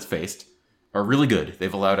O'Neill has faced are really good.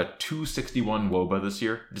 They've allowed a 261 WOBA this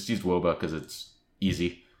year. Just used WOBA because it's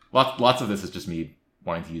easy. Lots of this is just me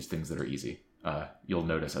wanting to use things that are easy. You'll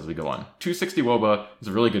notice as we go on. 260 WOBA is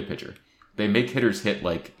a really good pitcher. They make hitters hit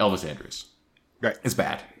like Elvis Andrus. Right. It's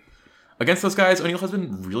bad. Against those guys, O'Neill has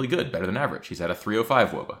been really good, better than average. He's had a 305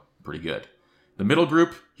 WOBA. Pretty good. The middle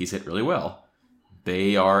group, he's hit really well.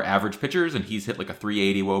 They are average pitchers, and he's hit like a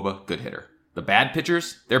 380 WOBA. Good hitter. The bad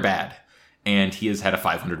pitchers, they're bad. And he has had a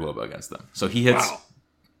 500 WOBA against them. So he hits... Wow.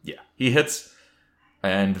 Yeah. He hits...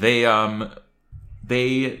 And they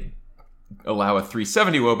allow a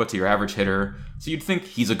 370 WOBA to your average hitter. So you'd think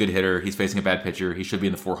he's a good hitter. He's facing a bad pitcher. He should be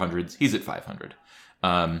in the 400s. He's at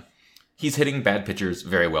 500. He's hitting bad pitchers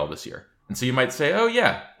very well this year. And so you might say, oh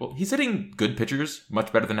yeah, well, he's hitting good pitchers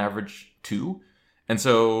much better than average too. And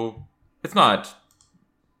so it's not,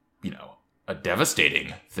 a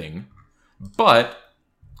devastating thing. But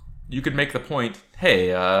you could make the point, hey,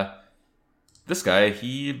 this guy,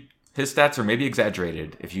 his stats are maybe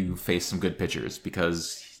exaggerated if you face some good pitchers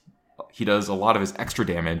because he does a lot of his extra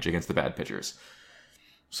damage against the bad pitchers.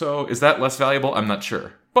 So is that less valuable? I'm not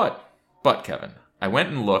sure. But Kevin, I went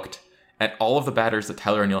and looked at all of the batters that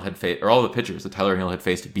Tyler O'Neill had faced, or all of the pitchers that Tyler O'Neill had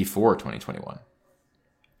faced before 2021.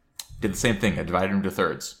 Did the same thing. I divided them into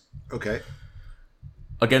thirds. Okay.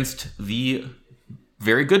 Against the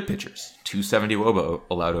very good pitchers, 270 WOBA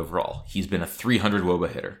allowed overall. He's been a 300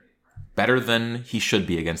 WOBA hitter. Better than he should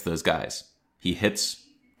be against those guys. He hits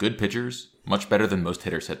good pitchers much better than most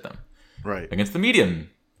hitters hit them. Right. Against the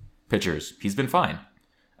medium pitchers, he's been fine.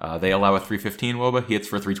 They allow a 315 WOBA. He hits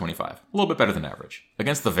for 325. A little bit better than average.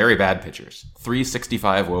 Against the very bad pitchers,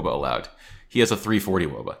 365 WOBA allowed. He has a 340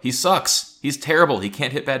 WOBA. He sucks. He's terrible. He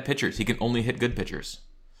can't hit bad pitchers. He can only hit good pitchers.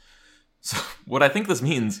 So what I think this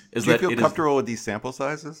means is that Do you feel comfortable with these sample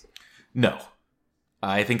sizes? No.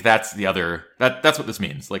 I think that's the other... That's what this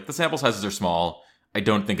means. Like, the sample sizes are small. I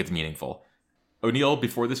don't think it's meaningful. O'Neill,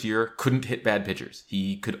 before this year, couldn't hit bad pitchers.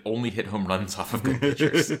 He could only hit home runs off of good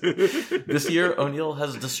pitchers. This year, O'Neill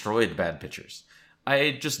has destroyed bad pitchers.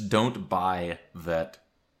 I just don't buy that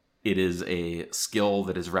it is a skill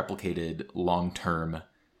that is replicated long-term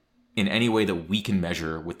in any way that we can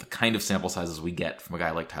measure with the kind of sample sizes we get from a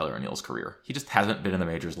guy like Tyler O'Neill's career. He just hasn't been in the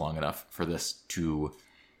majors long enough for this to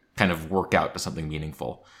kind of work out to something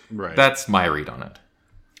meaningful. Right. That's my read on it.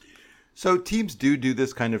 So teams do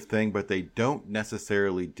this kind of thing, but they don't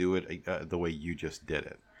necessarily do it the way you just did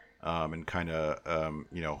it, and kind of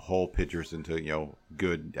hole pitchers into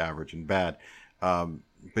good, average, and bad.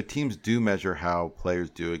 But teams do measure how players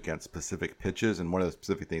do against specific pitches, and one of the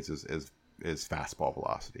specific things is fastball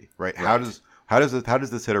velocity, right? How does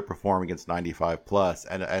this hitter perform against 95 plus?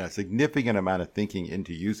 And a significant amount of thinking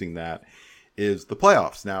into using that is the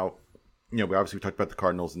playoffs. Now, we talked about the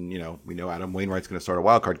Cardinals, and we know Adam Wainwright's going to start a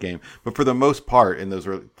wild card game, but for the most part in those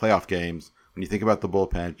early playoff games, when you think about the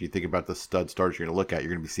bullpen, you think about the stud starters you're going to look at,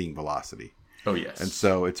 you're going to be seeing velocity. Oh yes. And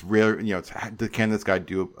so it's rare, can this guy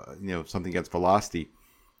do something against velocity?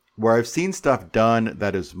 Where I've seen stuff done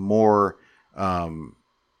that is more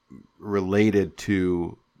related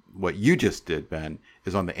to what you just did, Ben,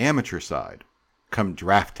 is on the amateur side come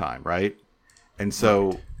draft time, right? And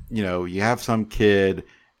so, you have some kid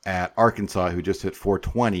at Arkansas who just hit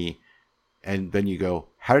 420, and then you go,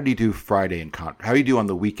 how did he do Friday how do you do on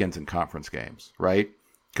the weekends in conference games, right?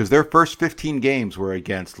 Because their first 15 games were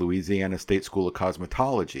against Louisiana State School of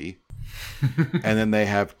Cosmetology, and then they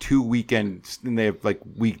have 2 weekends, and they have like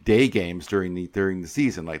weekday games during the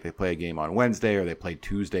season. Like they play a game on Wednesday, or they play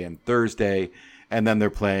Tuesday and Thursday, and then they're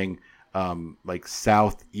playing like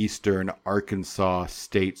Southeastern Arkansas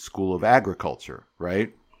State School of Agriculture,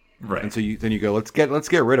 right? Right. And so you go, let's get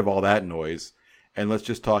rid of all that noise, and let's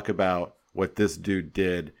just talk about what this dude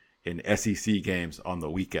did in SEC games on the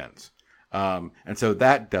weekends. And so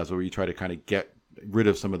that does where you try to kind of get rid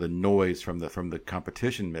of some of the noise from the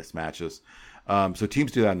competition mismatches. So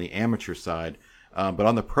teams do that on the amateur side, but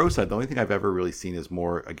on the pro side, the only thing I've ever really seen is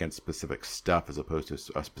more against specific stuff as opposed to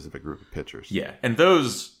a specific group of pitchers. Yeah, and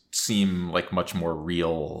those seem like much more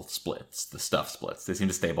real splits. The stuff splits, they seem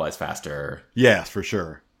to stabilize faster. Yes, for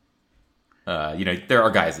sure. There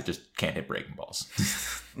are guys that just can't hit breaking balls.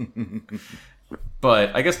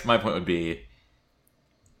 But I guess my point would be,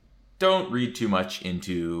 don't read too much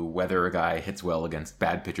into whether a guy hits well against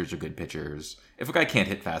bad pitchers or good pitchers. If a guy can't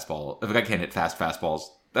hit fast fastballs,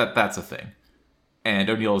 that's a thing. And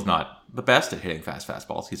O'Neill is not the best at hitting fast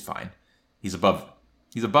fastballs. He's fine. He's above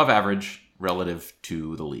average relative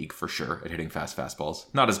to the league for sure at hitting fast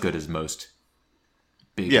fastballs. Not as good as most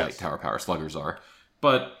big light tower power sluggers are.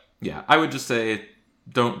 But yeah, I would just say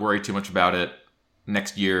don't worry too much about it.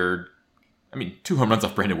 Next year, 2 home runs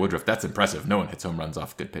off Brandon Woodruff, that's impressive. No one hits home runs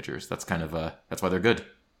off good pitchers. That's kind of that's why they're good.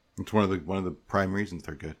 It's one of the prime reasons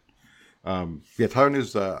they're good. Tyler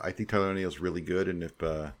O'Neill's, I think Tyler O'Neill's really good, and if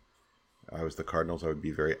I was the Cardinals, I would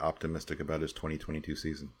be very optimistic about his 2022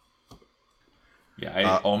 season. Yeah,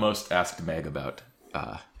 I almost asked Meg about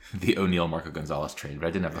the O'Neill-Marco Gonzalez trade, but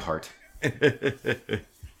I didn't have the heart.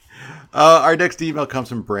 Our next email comes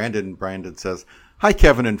from Brandon. Brandon says, "Hi,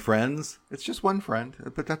 Kevin and friends." It's just one friend,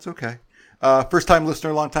 but that's okay. First-time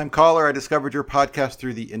listener, long-time caller. I discovered your podcast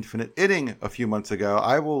through the Infinite Inning a few months ago.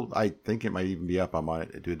 I think it might even be up. I'm on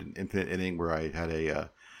it. I did an Infinite Inning where I had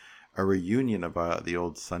a reunion of the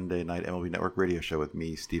old Sunday night MLB Network radio show with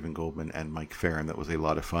me, Stephen Goldman, and Mike Farron. That was a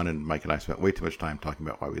lot of fun, and Mike and I spent way too much time talking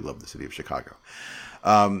about why we love the city of Chicago.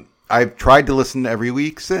 I've tried to listen every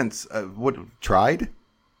week since.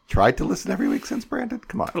 Tried to listen every week since, Brandon?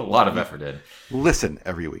 Come on. Put a lot of effort in. Listen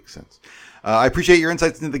every week since. I appreciate your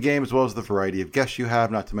insights into the game as well as the variety of guests you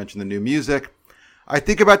have, not to mention the new music. I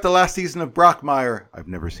think about the last season of Brockmire. I've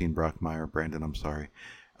never seen Brockmire, Brandon, I'm sorry.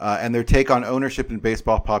 And their take on ownership and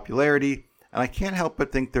baseball popularity. And I can't help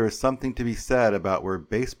but think there is something to be said about where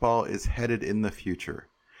baseball is headed in the future.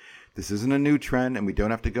 This isn't a new trend, and we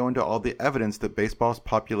don't have to go into all the evidence that baseball's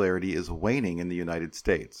popularity is waning in the United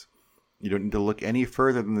States. You don't need to look any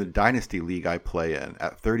further than the Dynasty League I play in.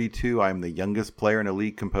 At 32, I am the youngest player in a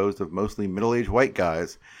league composed of mostly middle-aged white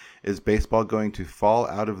guys. Is baseball going to fall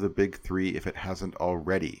out of the big three if it hasn't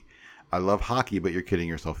already? I love hockey, but you're kidding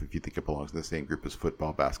yourself if you think it belongs in the same group as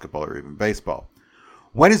football, basketball, or even baseball.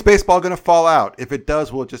 When is baseball going to fall out? If it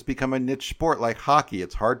does, will it just become a niche sport like hockey?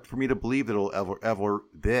 It's hard for me to believe that it'll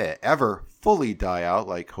ever fully die out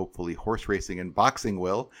like hopefully horse racing and boxing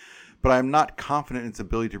will. But I am not confident in its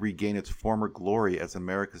ability to regain its former glory as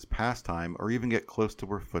America's pastime or even get close to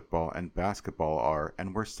where football and basketball are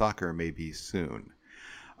and where soccer may be soon.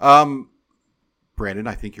 Brandon,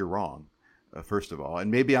 I think you're wrong, first of all. And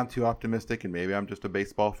maybe I'm too optimistic and maybe I'm just a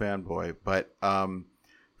baseball fanboy. But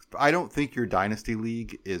I don't think your Dynasty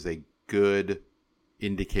League is a good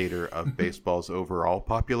indicator of baseball's overall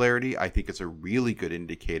popularity. I think it's a really good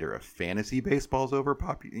indicator of fantasy baseball's I was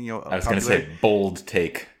going to say bold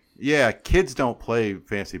take. Yeah, kids don't play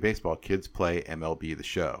fantasy baseball. Kids play MLB The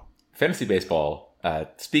Show. Fantasy baseball,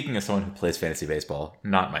 speaking as someone who plays fantasy baseball,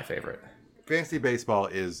 not my favorite. Fantasy baseball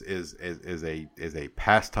is a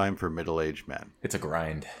pastime for middle-aged men. It's a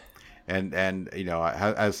grind. And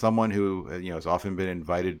as someone who has often been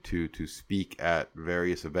invited to speak at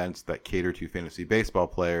various events that cater to fantasy baseball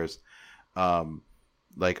players,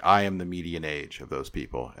 like I am the median age of those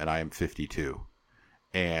people, and I am 52.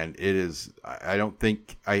 And it is, I don't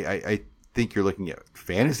think, I think you're looking at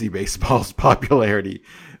fantasy baseball's popularity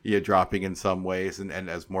dropping in some ways, and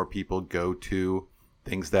as more people go to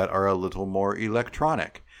things that are a little more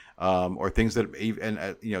electronic, or things that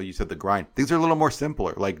even, you said the grind, things are a little more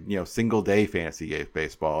simpler, like single day fantasy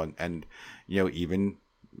baseball, and even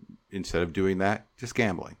instead of doing that, just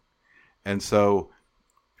gambling. And so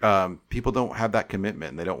people don't have that commitment,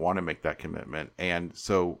 and they don't want to make that commitment, and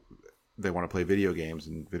so they want to play video games,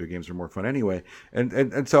 and video games are more fun anyway.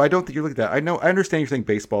 And so I don't think you look at that. I understand you're saying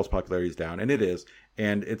baseball's popularity is down, and it is,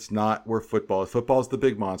 and it's not where football is the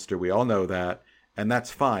big monster. We all know that, and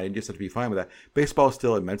that's fine. You just have to be fine with that. Baseball is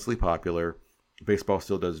still immensely popular. Baseball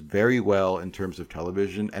still does very well in terms of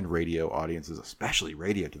television and radio audiences, especially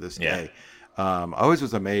radio to this day. I always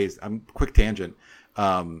was amazed. Quick tangent.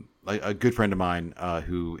 Like a good friend of mine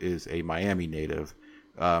who is a Miami native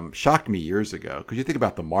shocked me years ago, because you think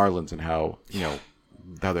about the Marlins and how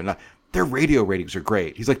they're not, their radio ratings are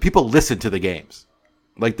great. He's like, people listen to the games,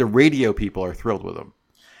 like the radio people are thrilled with them.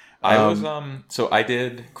 I was so I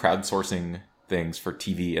did crowdsourcing things for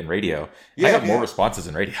TV and radio. I got more responses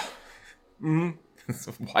in radio. Mm-hmm. It's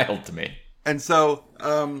wild to me. And so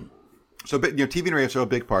but TV and radio are a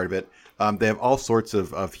big part of it. They have all sorts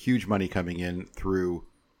of huge money coming in through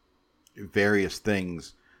various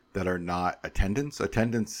things that are not attendance,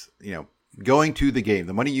 going to the game,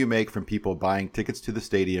 the money you make from people buying tickets to the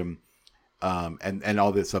stadium, and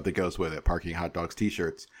all this stuff that goes with it, parking, hot dogs,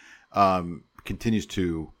 t-shirts, continues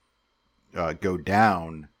to go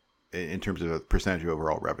down in terms of a percentage of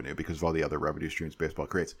overall revenue because of all the other revenue streams baseball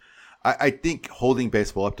creates. I think holding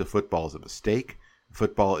baseball up to football is a mistake.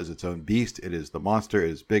 Football is its own beast. It is the monster.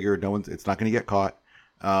 It is bigger. It's not going to get caught.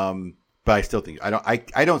 But I still think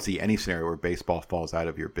I don't see any scenario where baseball falls out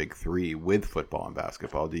of your big three with football and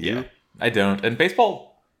basketball. Do you? Yeah, I don't. And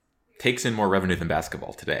baseball takes in more revenue than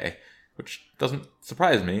basketball today, which doesn't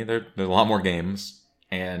surprise me. There's a lot more games,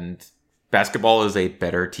 and basketball is a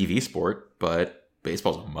better TV sport, but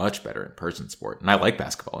baseball is a much better in-person sport. And I like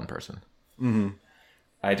basketball in person. Mm-hmm.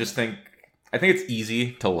 I think it's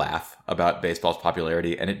easy to laugh about baseball's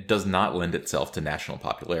popularity, and it does not lend itself to national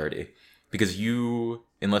popularity. Because you,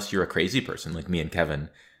 unless you're a crazy person like me and Kevin,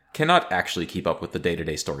 cannot actually keep up with the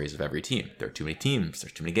day-to-day stories of every team. There are too many teams.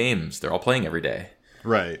 There's too many games. They're all playing every day.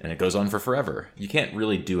 Right. And it goes on for forever. You can't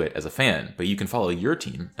really do it as a fan, but you can follow your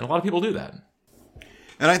team. And a lot of people do that.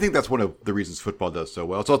 And I think that's one of the reasons football does so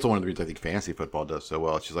well. It's also one of the reasons I think fantasy football does so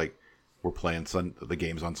well. It's just like we're playing the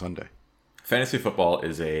games on Sunday. Fantasy football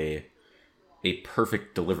is a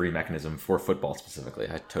perfect delivery mechanism for football specifically.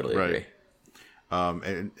 I totally agree.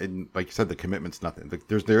 And like you said, the commitment's nothing.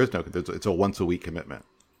 There is no. It's a once a week commitment,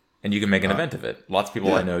 and you can make an event of it. Lots of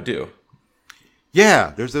people I know do.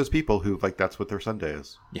 Yeah, there's those people who that's what their Sunday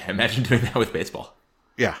is. Yeah, imagine doing that with baseball.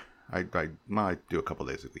 Yeah, I do a couple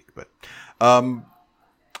days a week, but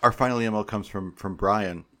our final email comes from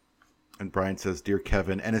Brian, and Brian says, "Dear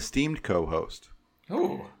Kevin, an esteemed co-host."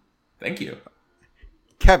 Oh, thank you,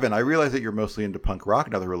 Kevin. I realize that you're mostly into punk rock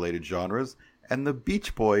and other related genres, and the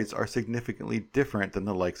Beach Boys are significantly different than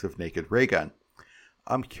the likes of Naked Raygun.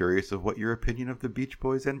 I'm curious of what your opinion of the Beach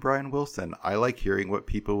Boys and Brian Wilson. I like hearing what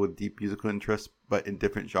people with deep musical interests but in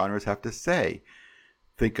different genres have to say.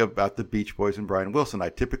 Think about the Beach Boys and Brian Wilson. I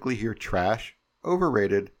typically hear trash,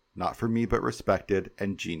 overrated, not for me but respected,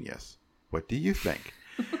 and genius. What do you think?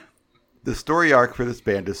 The story arc for this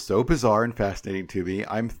band is so bizarre and fascinating to me.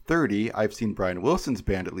 I'm 30. I've seen Brian Wilson's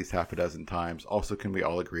band at least half a dozen times. Also, can we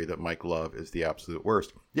all agree that Mike Love is the absolute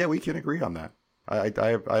worst? Yeah, we can agree on that. I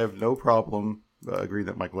have no problem agreeing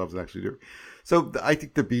that Mike Love is actually good. So I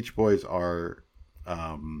think the Beach Boys are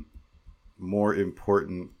more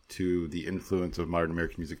important to the influence of modern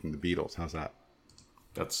American music than the Beatles. How's that?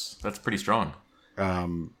 That's pretty strong.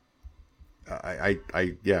 I'm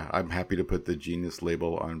happy to put the genius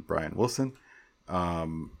label on Brian Wilson.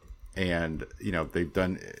 And, they've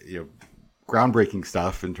done, groundbreaking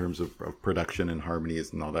stuff in terms of production and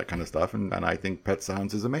harmonies and all that kind of stuff. And I think Pet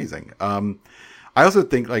Sounds is amazing. I also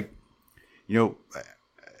think I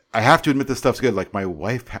have to admit this stuff's good. Like my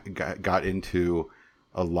wife got into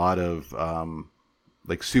a lot of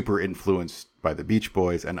like super influenced by the Beach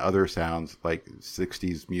Boys and other sounds like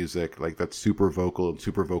 60s music, like that super vocal and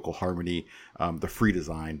super vocal harmony. The Free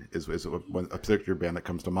Design is a particular band that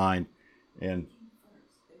comes to mind. And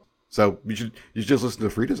so you should just listen to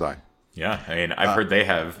Free Design. Yeah, I mean, I've heard they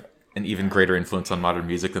have an even greater influence on modern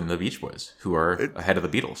music than the Beach Boys, who are ahead of the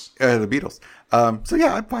Beatles. The Beatles. So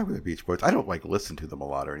yeah, I'm fine with the Beach Boys. I don't like listen to them a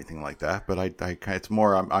lot or anything like that, but I it's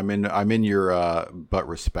more I'm in your but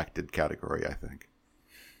respected category, I think.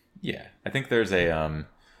 Yeah, I think there's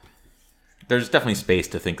definitely space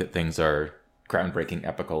to think that things are groundbreaking,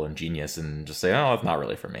 epical, and genius, and just say, oh, it's not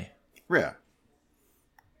really for me. Yeah.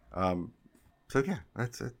 So yeah,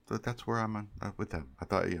 that's it. That's where I'm on with them. I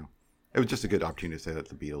thought, it was just a good opportunity to say that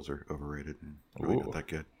the Beatles are overrated and really not that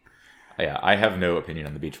good. Yeah, I have no opinion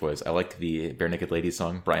on the Beach Boys. I like the Bare Naked Ladies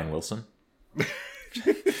song, Brian Wilson. You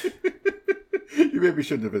maybe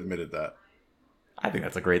shouldn't have admitted that. I think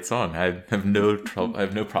that's a great song. I have no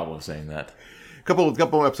problem saying that. A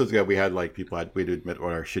couple episodes ago, we had we had to admit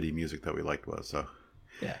what our shitty music that we liked was. So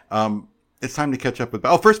yeah, it's time to catch up with.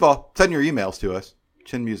 Oh, first of all, send your emails to us,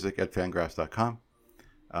 chinmusic@fangraphs.com.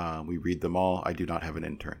 We read them all. I do not have an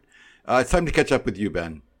intern. It's time to catch up with you,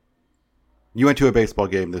 Ben. You went to a baseball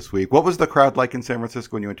game this week. What was the crowd like in San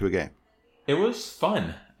Francisco when you went to a game? It was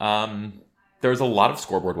fun. There was a lot of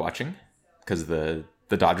scoreboard watching because the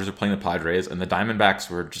Dodgers are playing the Padres, and the Diamondbacks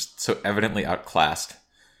were just so evidently outclassed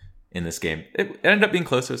in this game. It ended up being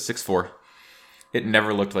close. It was 6-4. It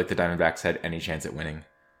never looked like the Diamondbacks had any chance at winning.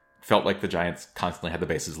 It felt like the Giants constantly had the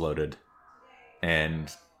bases loaded,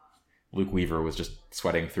 and Luke Weaver was just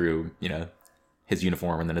sweating through, his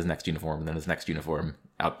uniform and then his next uniform and then his next uniform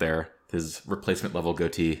out there. His replacement level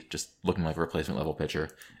goatee just looking like a replacement level pitcher.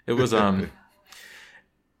 It was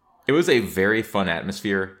it was a very fun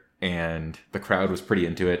atmosphere, and the crowd was pretty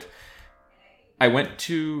into it. I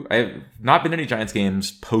have not been to any Giants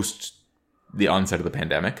games post the onset of the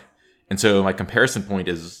pandemic, and so my comparison point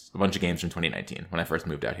is a bunch of games from 2019 when I first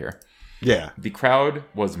moved out here. Yeah. The crowd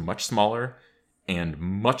was much smaller and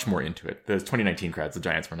much more into it. Those 2019 crowds, the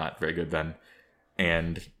Giants were not very good then.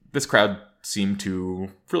 And this crowd seemed to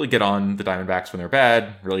really get on the Diamondbacks when they're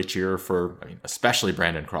bad, really cheer for, especially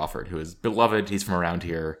Brandon Crawford, who is beloved. He's from around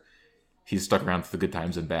here. He's stuck around for the good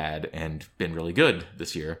times and bad and been really good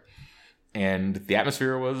this year. And the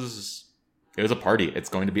atmosphere it was a party. It's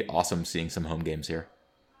going to be awesome seeing some home games here.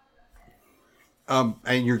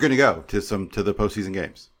 And you're going to go to the postseason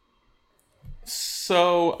games.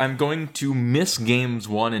 So I'm going to miss games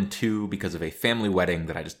 1 and 2 because of a family wedding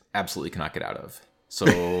that I just absolutely cannot get out of.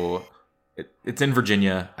 So it's in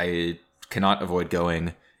Virginia. I cannot avoid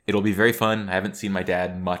going. It'll be very fun. I haven't seen my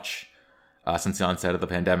dad much since the onset of the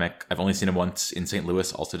pandemic. I've only seen him once in St.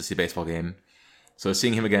 Louis, also to see a baseball game. So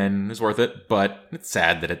seeing him again is worth it, but it's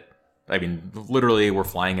sad that literally we're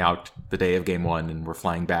flying out the day of game 1 and we're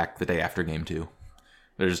flying back the day after game 2.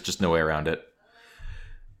 There's just no way around it.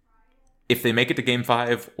 If they make it to game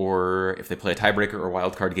 5, or if they play a tiebreaker or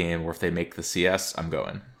wild card game, or if they make the CS, I'm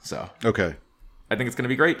going. So okay, I think it's going to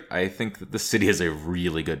be great. I think that the city is a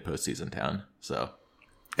really good postseason town. So,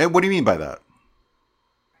 and what do you mean by that?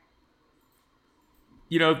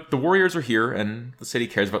 The Warriors are here, and the city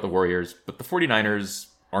cares about the Warriors, but the 49ers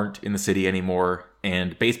aren't in the city anymore,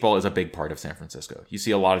 and baseball is a big part of San Francisco. You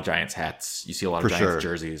see a lot of Giants hats, you see a lot of Giants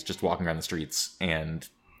jerseys just walking around the streets, and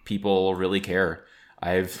people really care.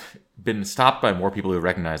 I've been stopped by more people who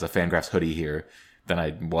recognize a Fangraphs hoodie here than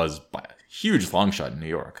I was by a huge long shot in New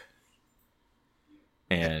York.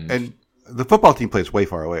 And the football team plays way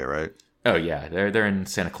far away, right? Oh yeah, they're in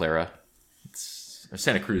Santa Clara. Or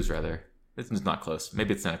Santa Cruz rather. It's not close.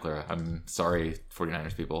 Maybe it's Santa Clara. I'm sorry,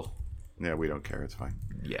 49ers people. Yeah, we don't care. It's fine.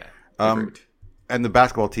 Yeah. And the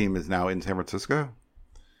basketball team is now in San Francisco?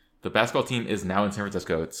 The basketball team is now in San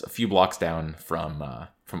Francisco. It's a few blocks down from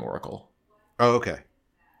Oracle. Oh, okay.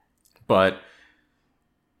 But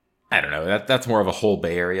I don't know. That's more of a whole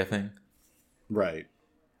Bay Area thing, right?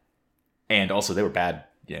 And also, they were bad.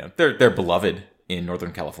 They're beloved in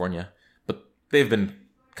Northern California, but they've been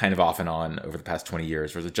kind of off and on over the past 20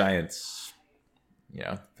 years. Whereas the Giants,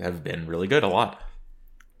 have been really good a lot.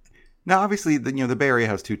 Now, obviously, the Bay Area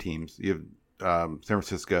has two teams. You have San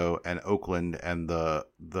Francisco and Oakland, and the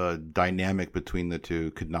dynamic between the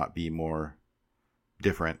two could not be more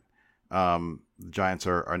different. The Giants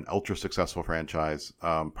are an ultra successful franchise.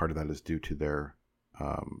 Part of that is due to their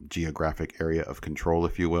geographic area of control,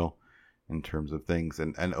 if you will, in terms of things.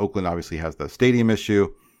 And Oakland obviously has the stadium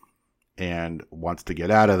issue and wants to get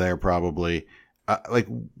out of there probably.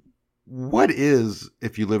 What is,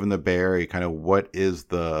 if you live in the Bay Area, kind of what is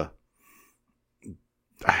the...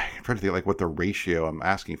 trying to think like what the ratio I'm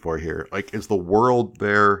asking for here. Like, is the world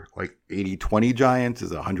there like 80-20 Giants?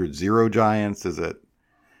 Is it 100-0 Giants? Is it,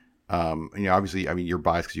 obviously, I mean, you're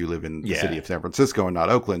biased because you live in the city of San Francisco and not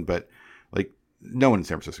Oakland, but like no one in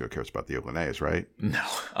San Francisco cares about the Oakland A's, right? No.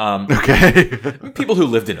 Okay. People who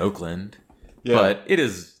lived in Oakland, but it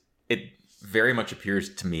very much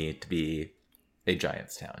appears to me to be a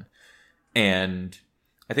Giants town. And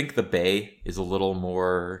I think the Bay is a little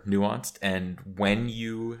more nuanced. And when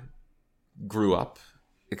you grew up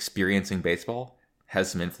experiencing baseball, has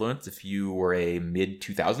some influence. If you were a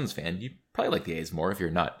mid-2000s fan, you probably like the A's more if you're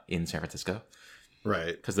not in San Francisco.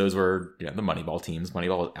 Right. Because those were the Moneyball teams.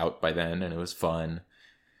 Moneyball was out by then, and it was fun.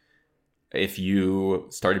 If you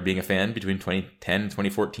started being a fan between 2010 and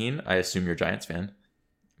 2014, I assume you're a Giants fan.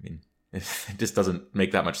 I mean, it just doesn't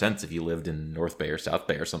make that much sense if you lived in North Bay or South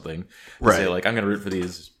Bay or something. To say, like, I'm going to root for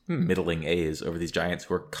these middling A's over these Giants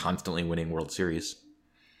who are constantly winning World Series.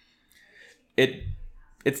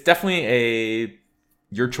 It's definitely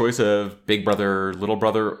your choice of big brother, little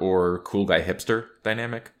brother, or cool guy hipster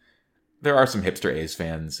dynamic. There are some hipster A's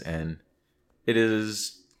fans, and it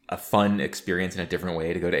is a fun experience in a different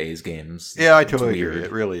way to go to A's games. Yeah, I totally agree.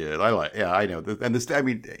 It really is. I know. And this, I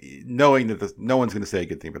mean, knowing that no one's going to say a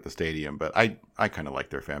good thing about the stadium, but I kind of like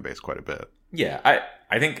their fan base quite a bit. Yeah,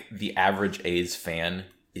 I think the average A's fan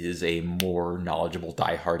is a more knowledgeable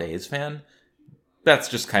diehard A's fan. That's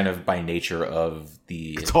just kind of by nature of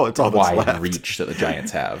the it's all wide reach that the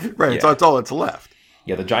Giants have. Right, yeah. It's all that's left.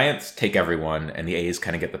 Yeah, the Giants take everyone, and the A's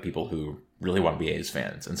kind of get the people who really want to be A's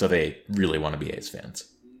fans, and so they really want to be A's fans.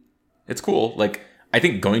 It's cool. Like, I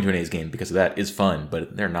think going to an A's game because of that is fun,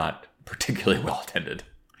 but they're not particularly well attended.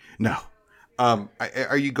 No.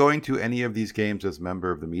 Are you going to any of these games as a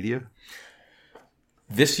member of the media?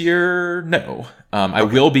 This year, no. I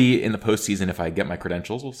will be in the postseason if I get my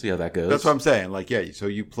credentials. We'll see how that goes. That's what I'm saying. Like, yeah, so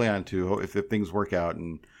you plan to, if things work out,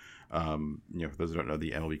 and, for those who don't know,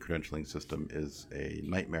 the MLB credentialing system is a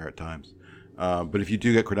nightmare at times. But if you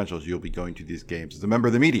do get credentials, you'll be going to these games as a member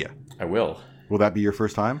of the media. I will. Will that be your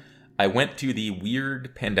first time? I went to the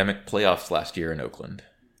weird pandemic playoffs last year in Oakland.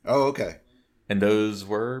 Oh, okay. And those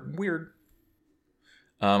were weird.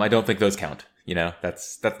 I don't think those count.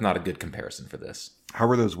 That's not a good comparison for this. How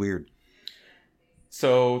were those weird?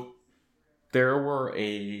 So there were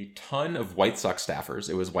a ton of White Sox staffers.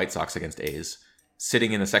 It was White Sox against A's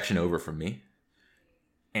sitting in the section over from me.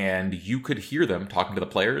 And you could hear them talking to the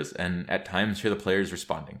players and at times hear the players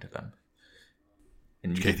responding to them.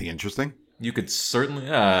 And anything interesting? You could certainly...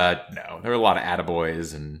 no. There were a lot of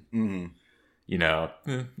attaboys and, a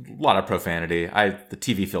lot of profanity. The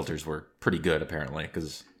TV filters were pretty good, apparently,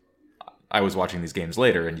 because I was watching these games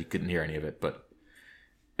later and you couldn't hear any of it. But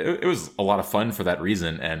it was a lot of fun for that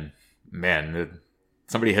reason. And, man,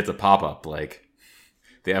 somebody hits a pop-up, like,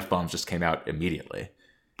 the F-bombs just came out immediately.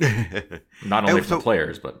 Not only for the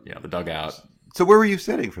players, but, the dugout. So where were you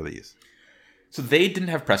sitting for these? So they didn't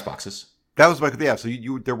have press boxes. That was so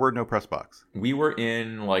there were no press box. We were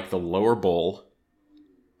in like the lower bowl.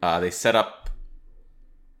 They set up.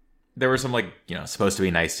 There were some supposed to be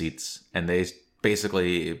nice seats, and they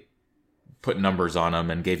basically put numbers on them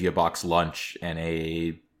and gave you a box lunch and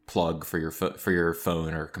a plug for your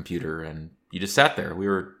phone or computer, and you just sat there. We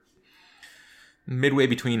were midway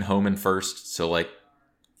between home and first, so like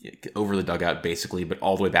over the dugout basically, but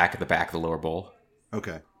all the way back at the back of the lower bowl.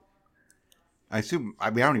 Okay. I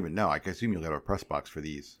don't even know. I assume you'll have a press box for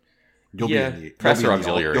these. Press or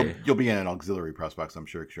auxiliary. You'll be in an auxiliary press box, I'm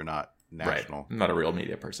sure, because you're not national. Right. I'm not a real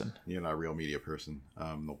media person. You're not a real media person.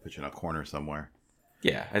 They'll put you in a corner somewhere.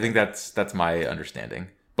 Yeah, I think that's my understanding.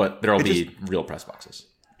 But there'll be real press boxes.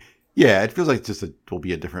 Yeah, it feels like it will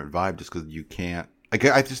be a different vibe just because you can't...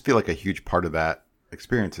 I just feel like a huge part of that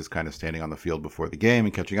experience is kind of standing on the field before the game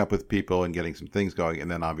and catching up with people and getting some things going, and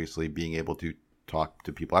then obviously being able to talk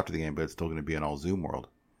to people after the game, but it's still going to be an all Zoom world.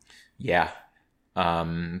 Yeah.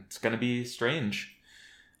 It's going to be strange.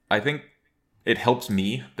 I think it helps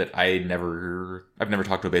me that I've never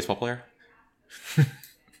talked to a baseball player.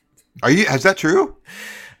 Is that true?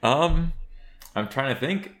 I'm trying to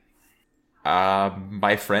think.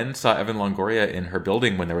 My friend saw Evan Longoria in her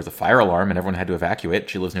building when there was a fire alarm and everyone had to evacuate.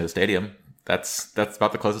 She lives near the stadium. That's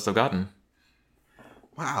about the closest I've gotten.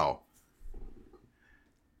 Wow.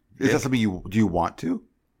 Is that something do you want to?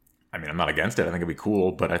 I mean, I'm not against it. I think it'd be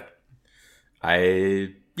cool, but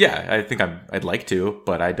I think I'd like to,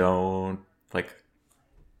 but I don't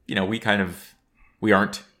we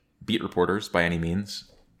aren't beat reporters by any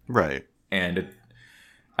means. Right. And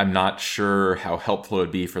I'm not sure how helpful it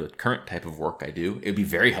would be for the current type of work I do. It would be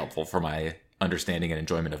very helpful for my understanding and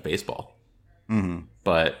enjoyment of baseball. Mm-hmm.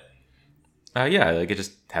 But Yeah, like it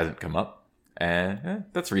just hasn't come up. And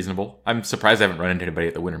that's reasonable. I'm surprised I haven't run into anybody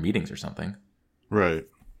at the winter meetings or something. Right.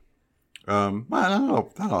 Well, I don't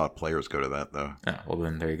know. Not a lot of players go to that, though. Well,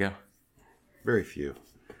 then there you go. Very few.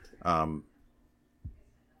 And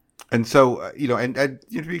so, and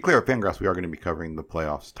to be clear, at Fangraphs, we are going to be covering the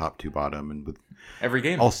playoffs, top to bottom, and with every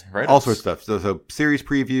game, right? All sorts of stuff. So series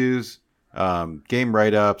previews, game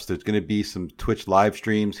write-ups. There's going to be some Twitch live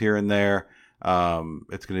streams here and there.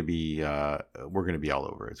 It's going to be, we're going to be all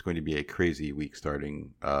over. It's going to be a crazy week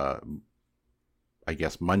starting, I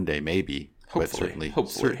guess, Monday, maybe. Hopefully.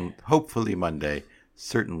 Hopefully Monday,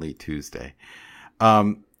 certainly Tuesday.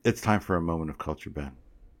 It's time for a moment of culture, Ben.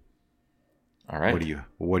 All right.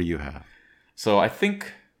 What do you have? So I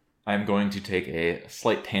think I'm going to take a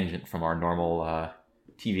slight tangent from our normal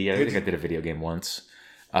TV. I think I did a video game once.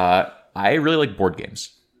 I really like board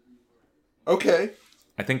games. Okay.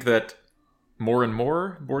 I think that more and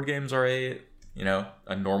more board games are a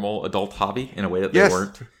normal adult hobby in a way that they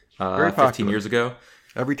weren't 15 years ago.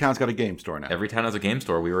 Every town's got a game store now. Every town has a game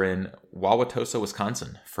store. We were in Wauwatosa,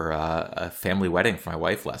 Wisconsin for a family wedding for my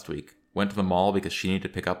wife last week. Went to the mall because she needed to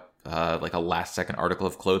pick up like a last-second article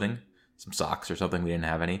of clothing, some socks or something. We didn't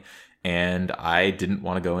have any. And I didn't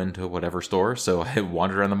want to go into whatever store, so I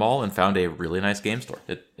wandered around the mall and found a really nice game store.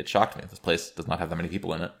 It shocked me. This place does not have that many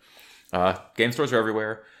people in it. Game stores are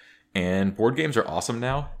everywhere, and board games are awesome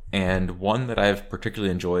now. And one that I've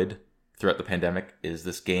particularly enjoyed throughout the pandemic is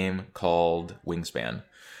this game called Wingspan.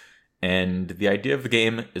 And the idea of the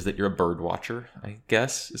game is that you're a bird watcher, I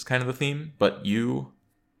guess, is kind of the theme. But you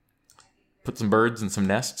put some birds in some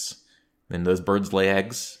nests, and those birds lay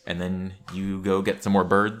eggs, and then you go get some more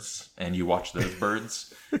birds, and you watch those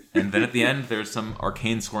birds. And then at the end, there's some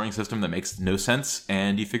arcane scoring system that makes no sense,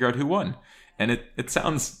 and you figure out who won. And it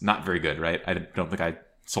sounds not very good, right? I don't think I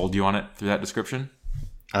sold you on it through that description.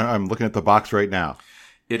 I'm looking at the box right now.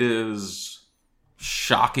 It is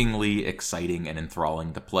shockingly exciting and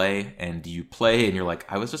enthralling to play, and you play and you're like,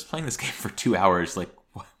 I was just playing this game for 2 hours, like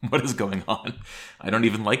what is going on? I don't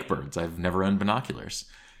even like birds. I've never owned binoculars.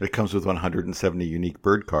 It comes with 170 unique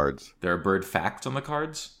bird cards. There are bird facts on the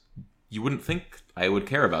cards. You wouldn't think I would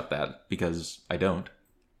care about that because I don't,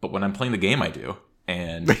 but when I'm playing the game I do.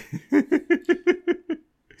 And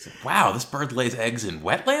it's like, wow, this bird lays eggs in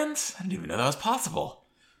wetlands? I didn't even know that was possible.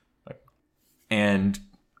 And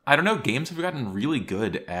I don't know, games have gotten really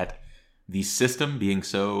good at the system being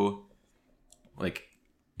so like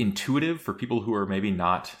intuitive for people who are maybe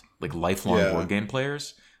not like lifelong board game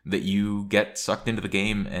players, that you get sucked into the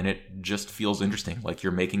game and it just feels interesting. Like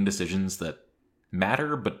you're making decisions that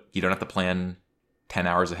matter, but you don't have to plan 10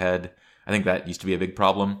 hours ahead. I think that used to be a big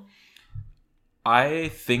problem. I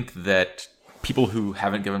think that people who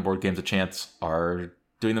haven't given board games a chance are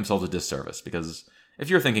doing themselves a disservice, because if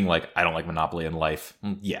you're thinking like, I don't like Monopoly in life,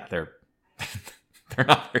 yeah, they're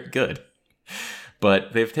not very good.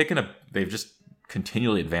 But they've just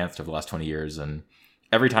continually advanced over the last 20 years. And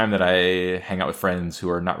every time that I hang out with friends who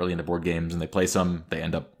are not really into board games and they play some, they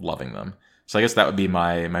end up loving them. So I guess that would be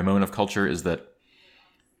my moment of culture, is that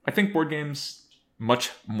I think board games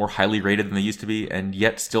much more highly rated than they used to be, and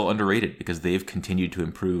yet still underrated because they've continued to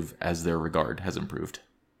improve as their regard has improved.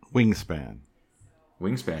 Wingspan,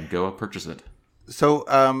 go purchase it. So,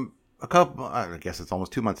 I guess it's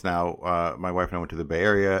almost 2 months now. My wife and I went to the Bay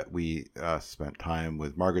Area. We spent time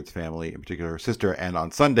with Margaret's family, in particular her sister, and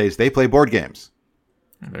on Sundays they play board games.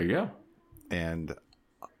 There you go. And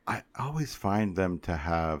I always find them to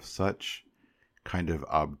have such kind of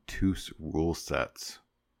obtuse rule sets.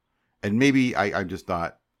 And maybe I'm just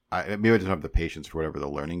not. Maybe I just don't have the patience for whatever the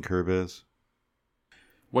learning curve is.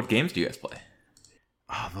 What games do you guys play?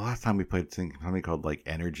 Oh, the last time we played something called like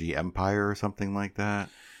Energy Empire or something like that.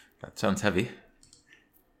 That sounds heavy.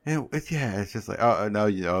 It's just like, oh no,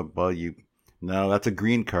 no, that's a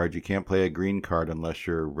green card. You can't play a green card unless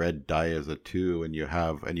your red die is a 2 and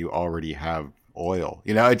you already have oil.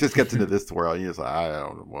 It just gets into this world. You're just like, I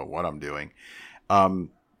don't know what I'm doing.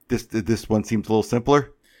 This one seems a little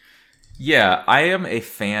simpler. Yeah, I am a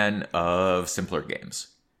fan of simpler games.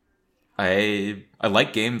 I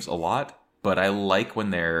like games a lot, but I like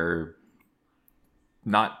when they're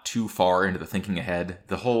not too far into the thinking ahead.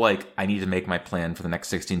 The whole, like, I need to make my plan for the next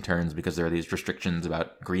 16 turns because there are these restrictions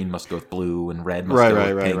about green must go with blue and red must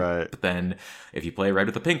go with pink. Right. But then if you play red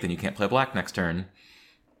with the pink, then you can't play black next turn.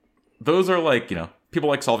 Those are like, people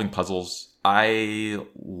like solving puzzles. I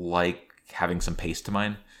like having some pace to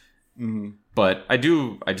mine. Mm-hmm. But I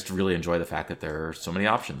just really enjoy the fact that there are so many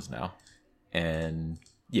options now. And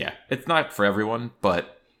yeah, it's not for everyone,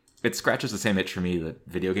 but it scratches the same itch for me that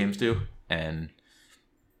video games do. And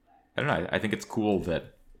I don't know, I think it's cool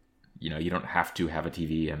that you don't have to have a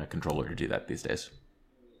TV and a controller to do that these days.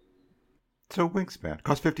 So Wingspan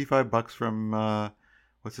cost $55 from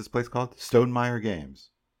what's this place called? Stonemeyer Games.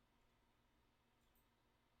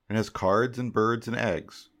 It has cards and birds and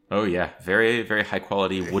eggs. Oh yeah, very very high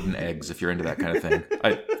quality wooden eggs. If you're into that kind of thing,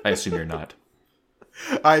 I assume you're not.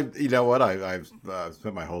 You know what? I've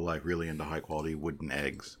spent my whole life really into high quality wooden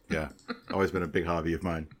eggs. Yeah, always been a big hobby of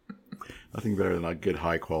mine. Nothing better than a good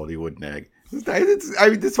high quality wooden egg. It's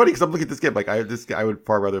funny because I'm looking at this game. Like I would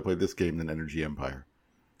far rather play this game than Energy Empire.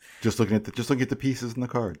 Just looking at the pieces and the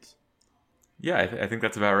cards. Yeah, I think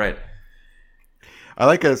that's about right. I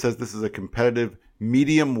like how it says this is a competitive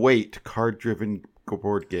medium weight card driven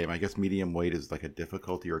board game. I guess medium weight is like a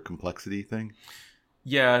difficulty or complexity thing.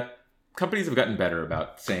 Yeah, companies have gotten better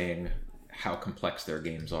about saying how complex their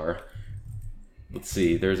games are. Let's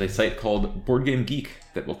see, there's a site called Board Game Geek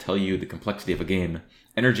that will tell you the complexity of a game.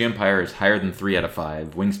 Energy Empire is higher than 3 out of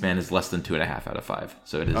 5. Wingspan is less than 2.5 out of 5.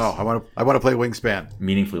 So it is. Oh, I want to play Wingspan.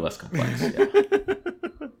 Meaningfully less complex. Yeah.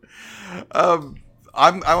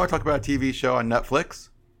 I want to talk about a TV show on Netflix.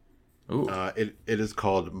 Ooh. It is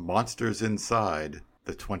called Monsters Inside: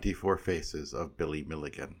 The 24 Faces of Billy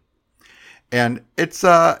Milligan, and it's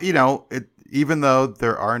even though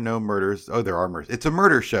there are no murders, there are murders. It's a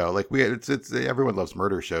murder show. Like it's everyone loves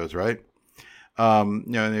murder shows, right?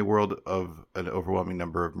 In a world of an overwhelming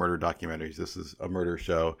number of murder documentaries, this is a murder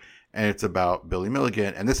show, and it's about Billy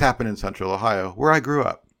Milligan, and this happened in Central Ohio, where I grew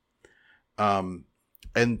up. And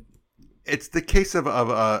it's the case of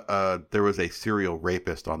there was a serial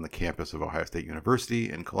rapist on the campus of Ohio State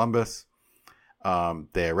University in Columbus.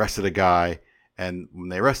 They arrested a guy, and when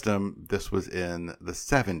they arrested him, this was in the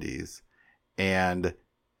 70s, and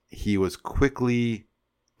he was quickly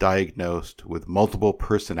diagnosed with multiple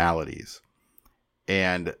personalities.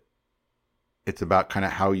 And it's about kind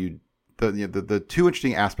of how the two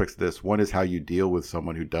interesting aspects of this. One is how you deal with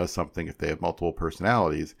someone who does something if they have multiple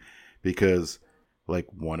personalities, because like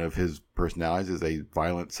one of his personalities is a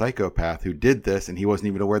violent psychopath who did this, and he wasn't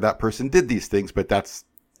even aware that person did these things, but that's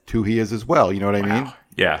who he is as well. You know what I mean?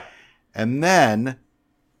 Yeah. And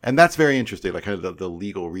that's very interesting, like kind of the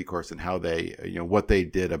legal recourse and how they, what they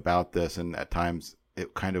did about this. And at times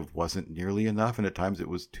it kind of wasn't nearly enough, and at times it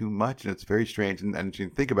was too much, and it's very strange and interesting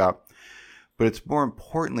to think about. But it's more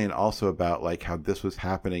importantly and also about like how this was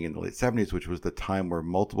happening in the late 70s, which was the time where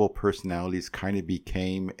multiple personalities kind of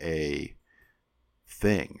became a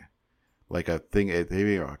thing, like a thing,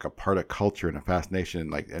 maybe like a part of culture and a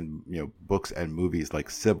fascination, and books and movies like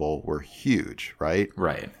Sybil were huge, right?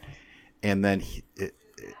 Right. And then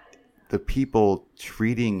the people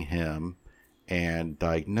treating him and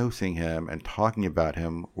diagnosing him and talking about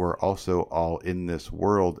him were also all in this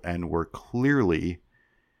world and were clearly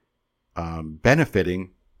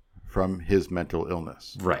benefiting from his mental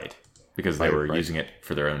illness. Right. Because they were using it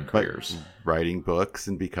for their own careers. Writing books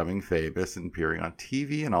and becoming famous and appearing on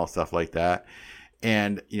TV and all stuff like that.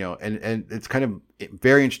 And, and it's kind of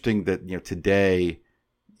very interesting that, today,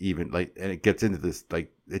 even and it gets into this,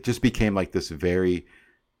 it just became like this very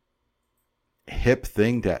hip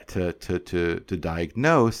thing to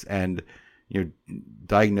diagnose, and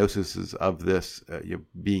diagnoses of this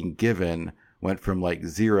being given went from like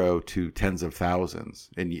 0 to tens of thousands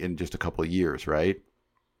in just a couple of years, right?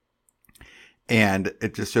 And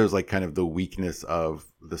it just shows like kind of the weakness of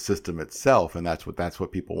the system itself, and that's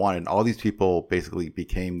what people wanted. And all these people basically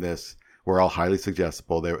became this. We're all highly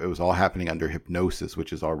suggestible. It was all happening under hypnosis,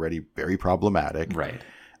 which is already very problematic. Right.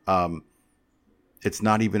 It's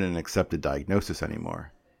not even an accepted diagnosis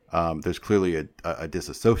anymore. There's clearly a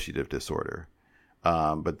dissociative disorder.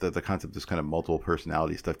 But the concept of this kind of multiple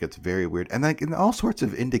personality stuff gets very weird. And and all sorts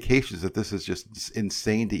of indications that this is just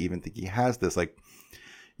insane to even think he has this. Like,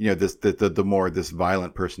 the more this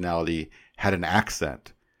violent personality had an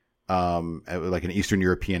accent, like an Eastern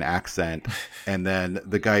European accent. And then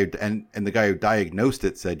the guy who diagnosed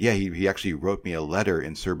it said, yeah, he actually wrote me a letter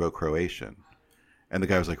in Serbo-Croatian. And the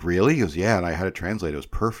guy was like, really? He goes, yeah. And I had it translated. It was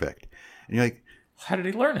perfect. And you're like, how did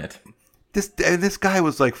he learn it? This guy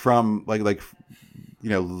was like from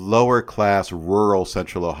lower class rural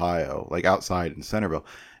Central Ohio, like outside in Centerville.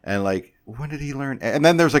 And like, when did he learn? And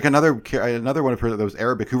then there's like another one of her that was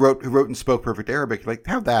Arabic who wrote and spoke perfect Arabic. Like,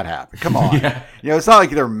 how'd that happen? Come on. Yeah. It's not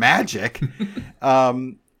like they're magic.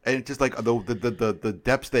 And it's just like the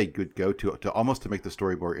depths they could go to almost to make the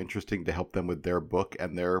story more interesting, to help them with their book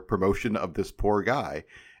and their promotion of this poor guy.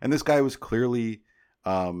 And this guy was clearly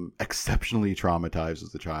exceptionally traumatized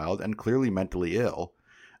as a child and clearly mentally ill.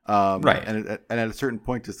 Right. And at a certain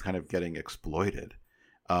point, just kind of getting exploited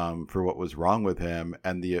for what was wrong with him.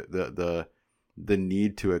 And the the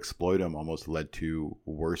need to exploit him almost led to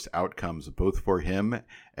worse outcomes, both for him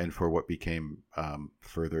and for what became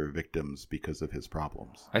further victims because of his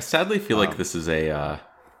problems. I sadly feel like this is a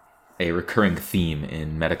recurring theme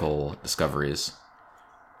in medical discoveries.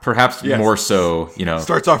 Perhaps more so,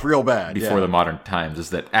 starts off real bad before the modern times, is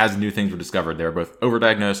that as new things were discovered, they were both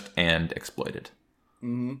overdiagnosed and exploited.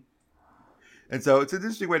 Mm-hmm. And so it's an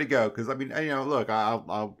interesting way to go because look,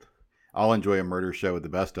 I'll enjoy a murder show with the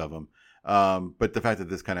best of them, but the fact that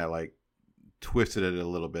this kind of like twisted it a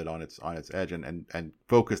little bit on its edge and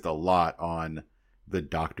focused a lot on the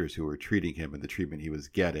doctors who were treating him and the treatment he was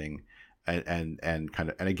getting. And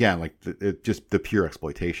again, like just the pure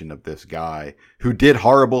exploitation of this guy who did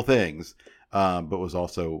horrible things, but was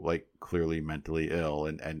also like clearly mentally ill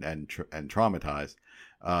and traumatized.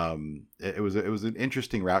 It was an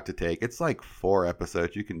interesting route to take. It's like 4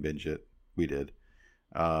 episodes. You can binge it. We did.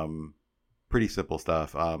 Pretty simple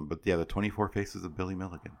stuff. But yeah, the 24 Faces of Billy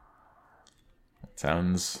Milligan.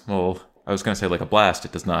 Sounds, well, I was going to say like a blast.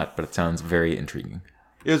 It does not, but it sounds very intriguing.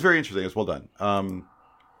 It was very interesting. It was well done.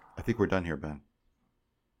 I think we're done here, Ben.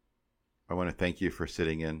 I want to thank you for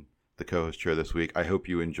sitting in the co-host chair this week. I hope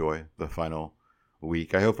you enjoy the final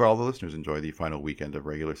week. I hope all the listeners enjoy the final weekend of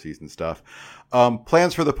regular season stuff.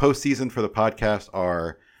 Plans for the postseason for the podcast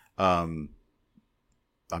are, I'm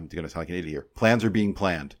going to sound like an idiot here. Plans are being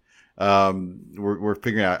planned. We're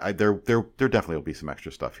figuring out, there definitely will be some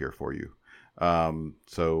extra stuff here for you.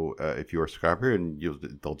 So if you're a subscriber, and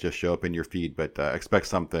they'll just show up in your feed, but expect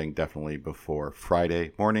something definitely before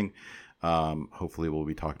Friday morning. Hopefully we'll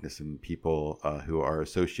be talking to some people who are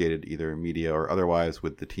associated either in media or otherwise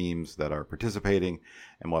with the teams that are participating,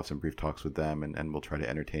 and we'll have some brief talks with them, and we'll try to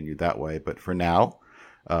entertain you that way. But for now,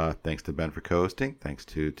 thanks to Ben for co-hosting. Thanks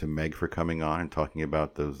to Meg for coming on and talking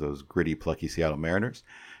about those gritty, plucky Seattle Mariners.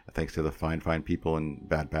 Thanks to the fine people in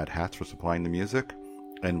bad hats for supplying the music.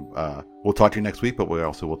 And we'll talk to you next week, but we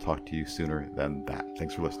also will talk to you sooner than that.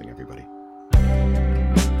 Thanks for listening, everybody.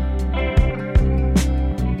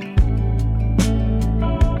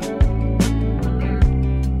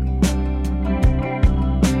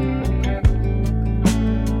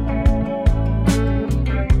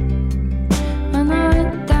 When I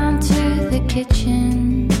went down to the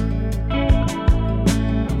kitchen,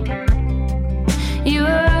 you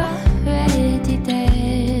were already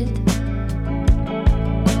dead.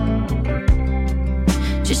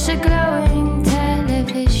 Just a glowing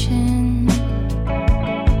television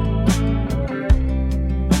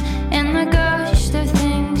and the ghost of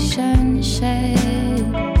things unsaid.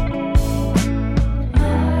 I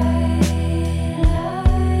love you.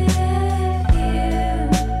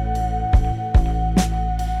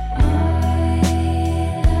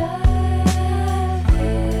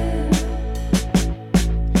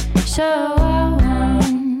 So I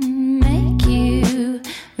won't make you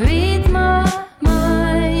read my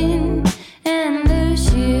mind and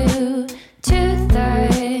lose you to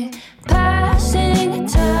the passing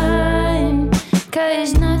time,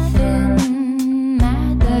 'cause nothing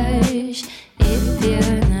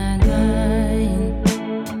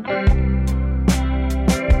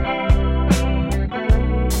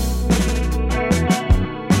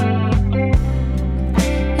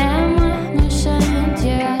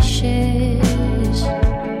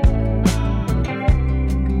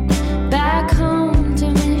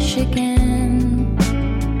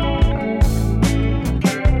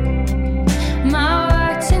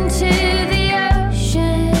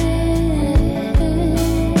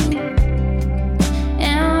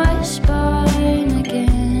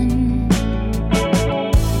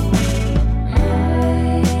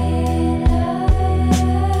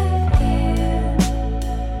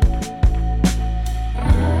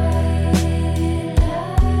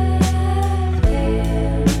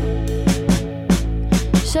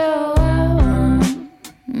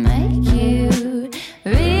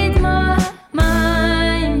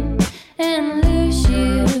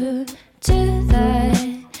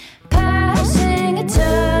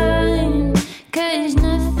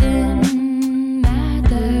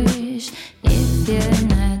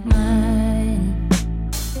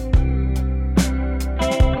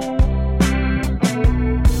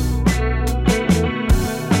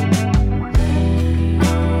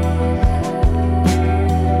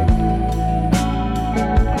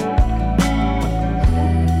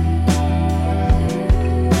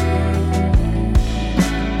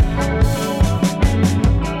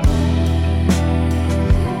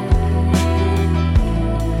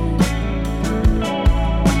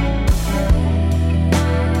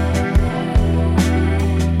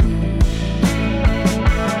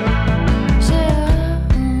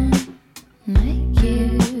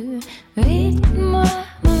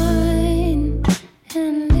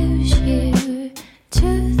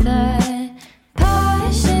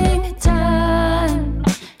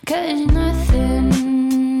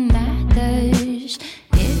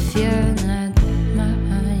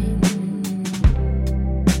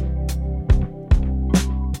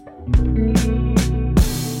Bye.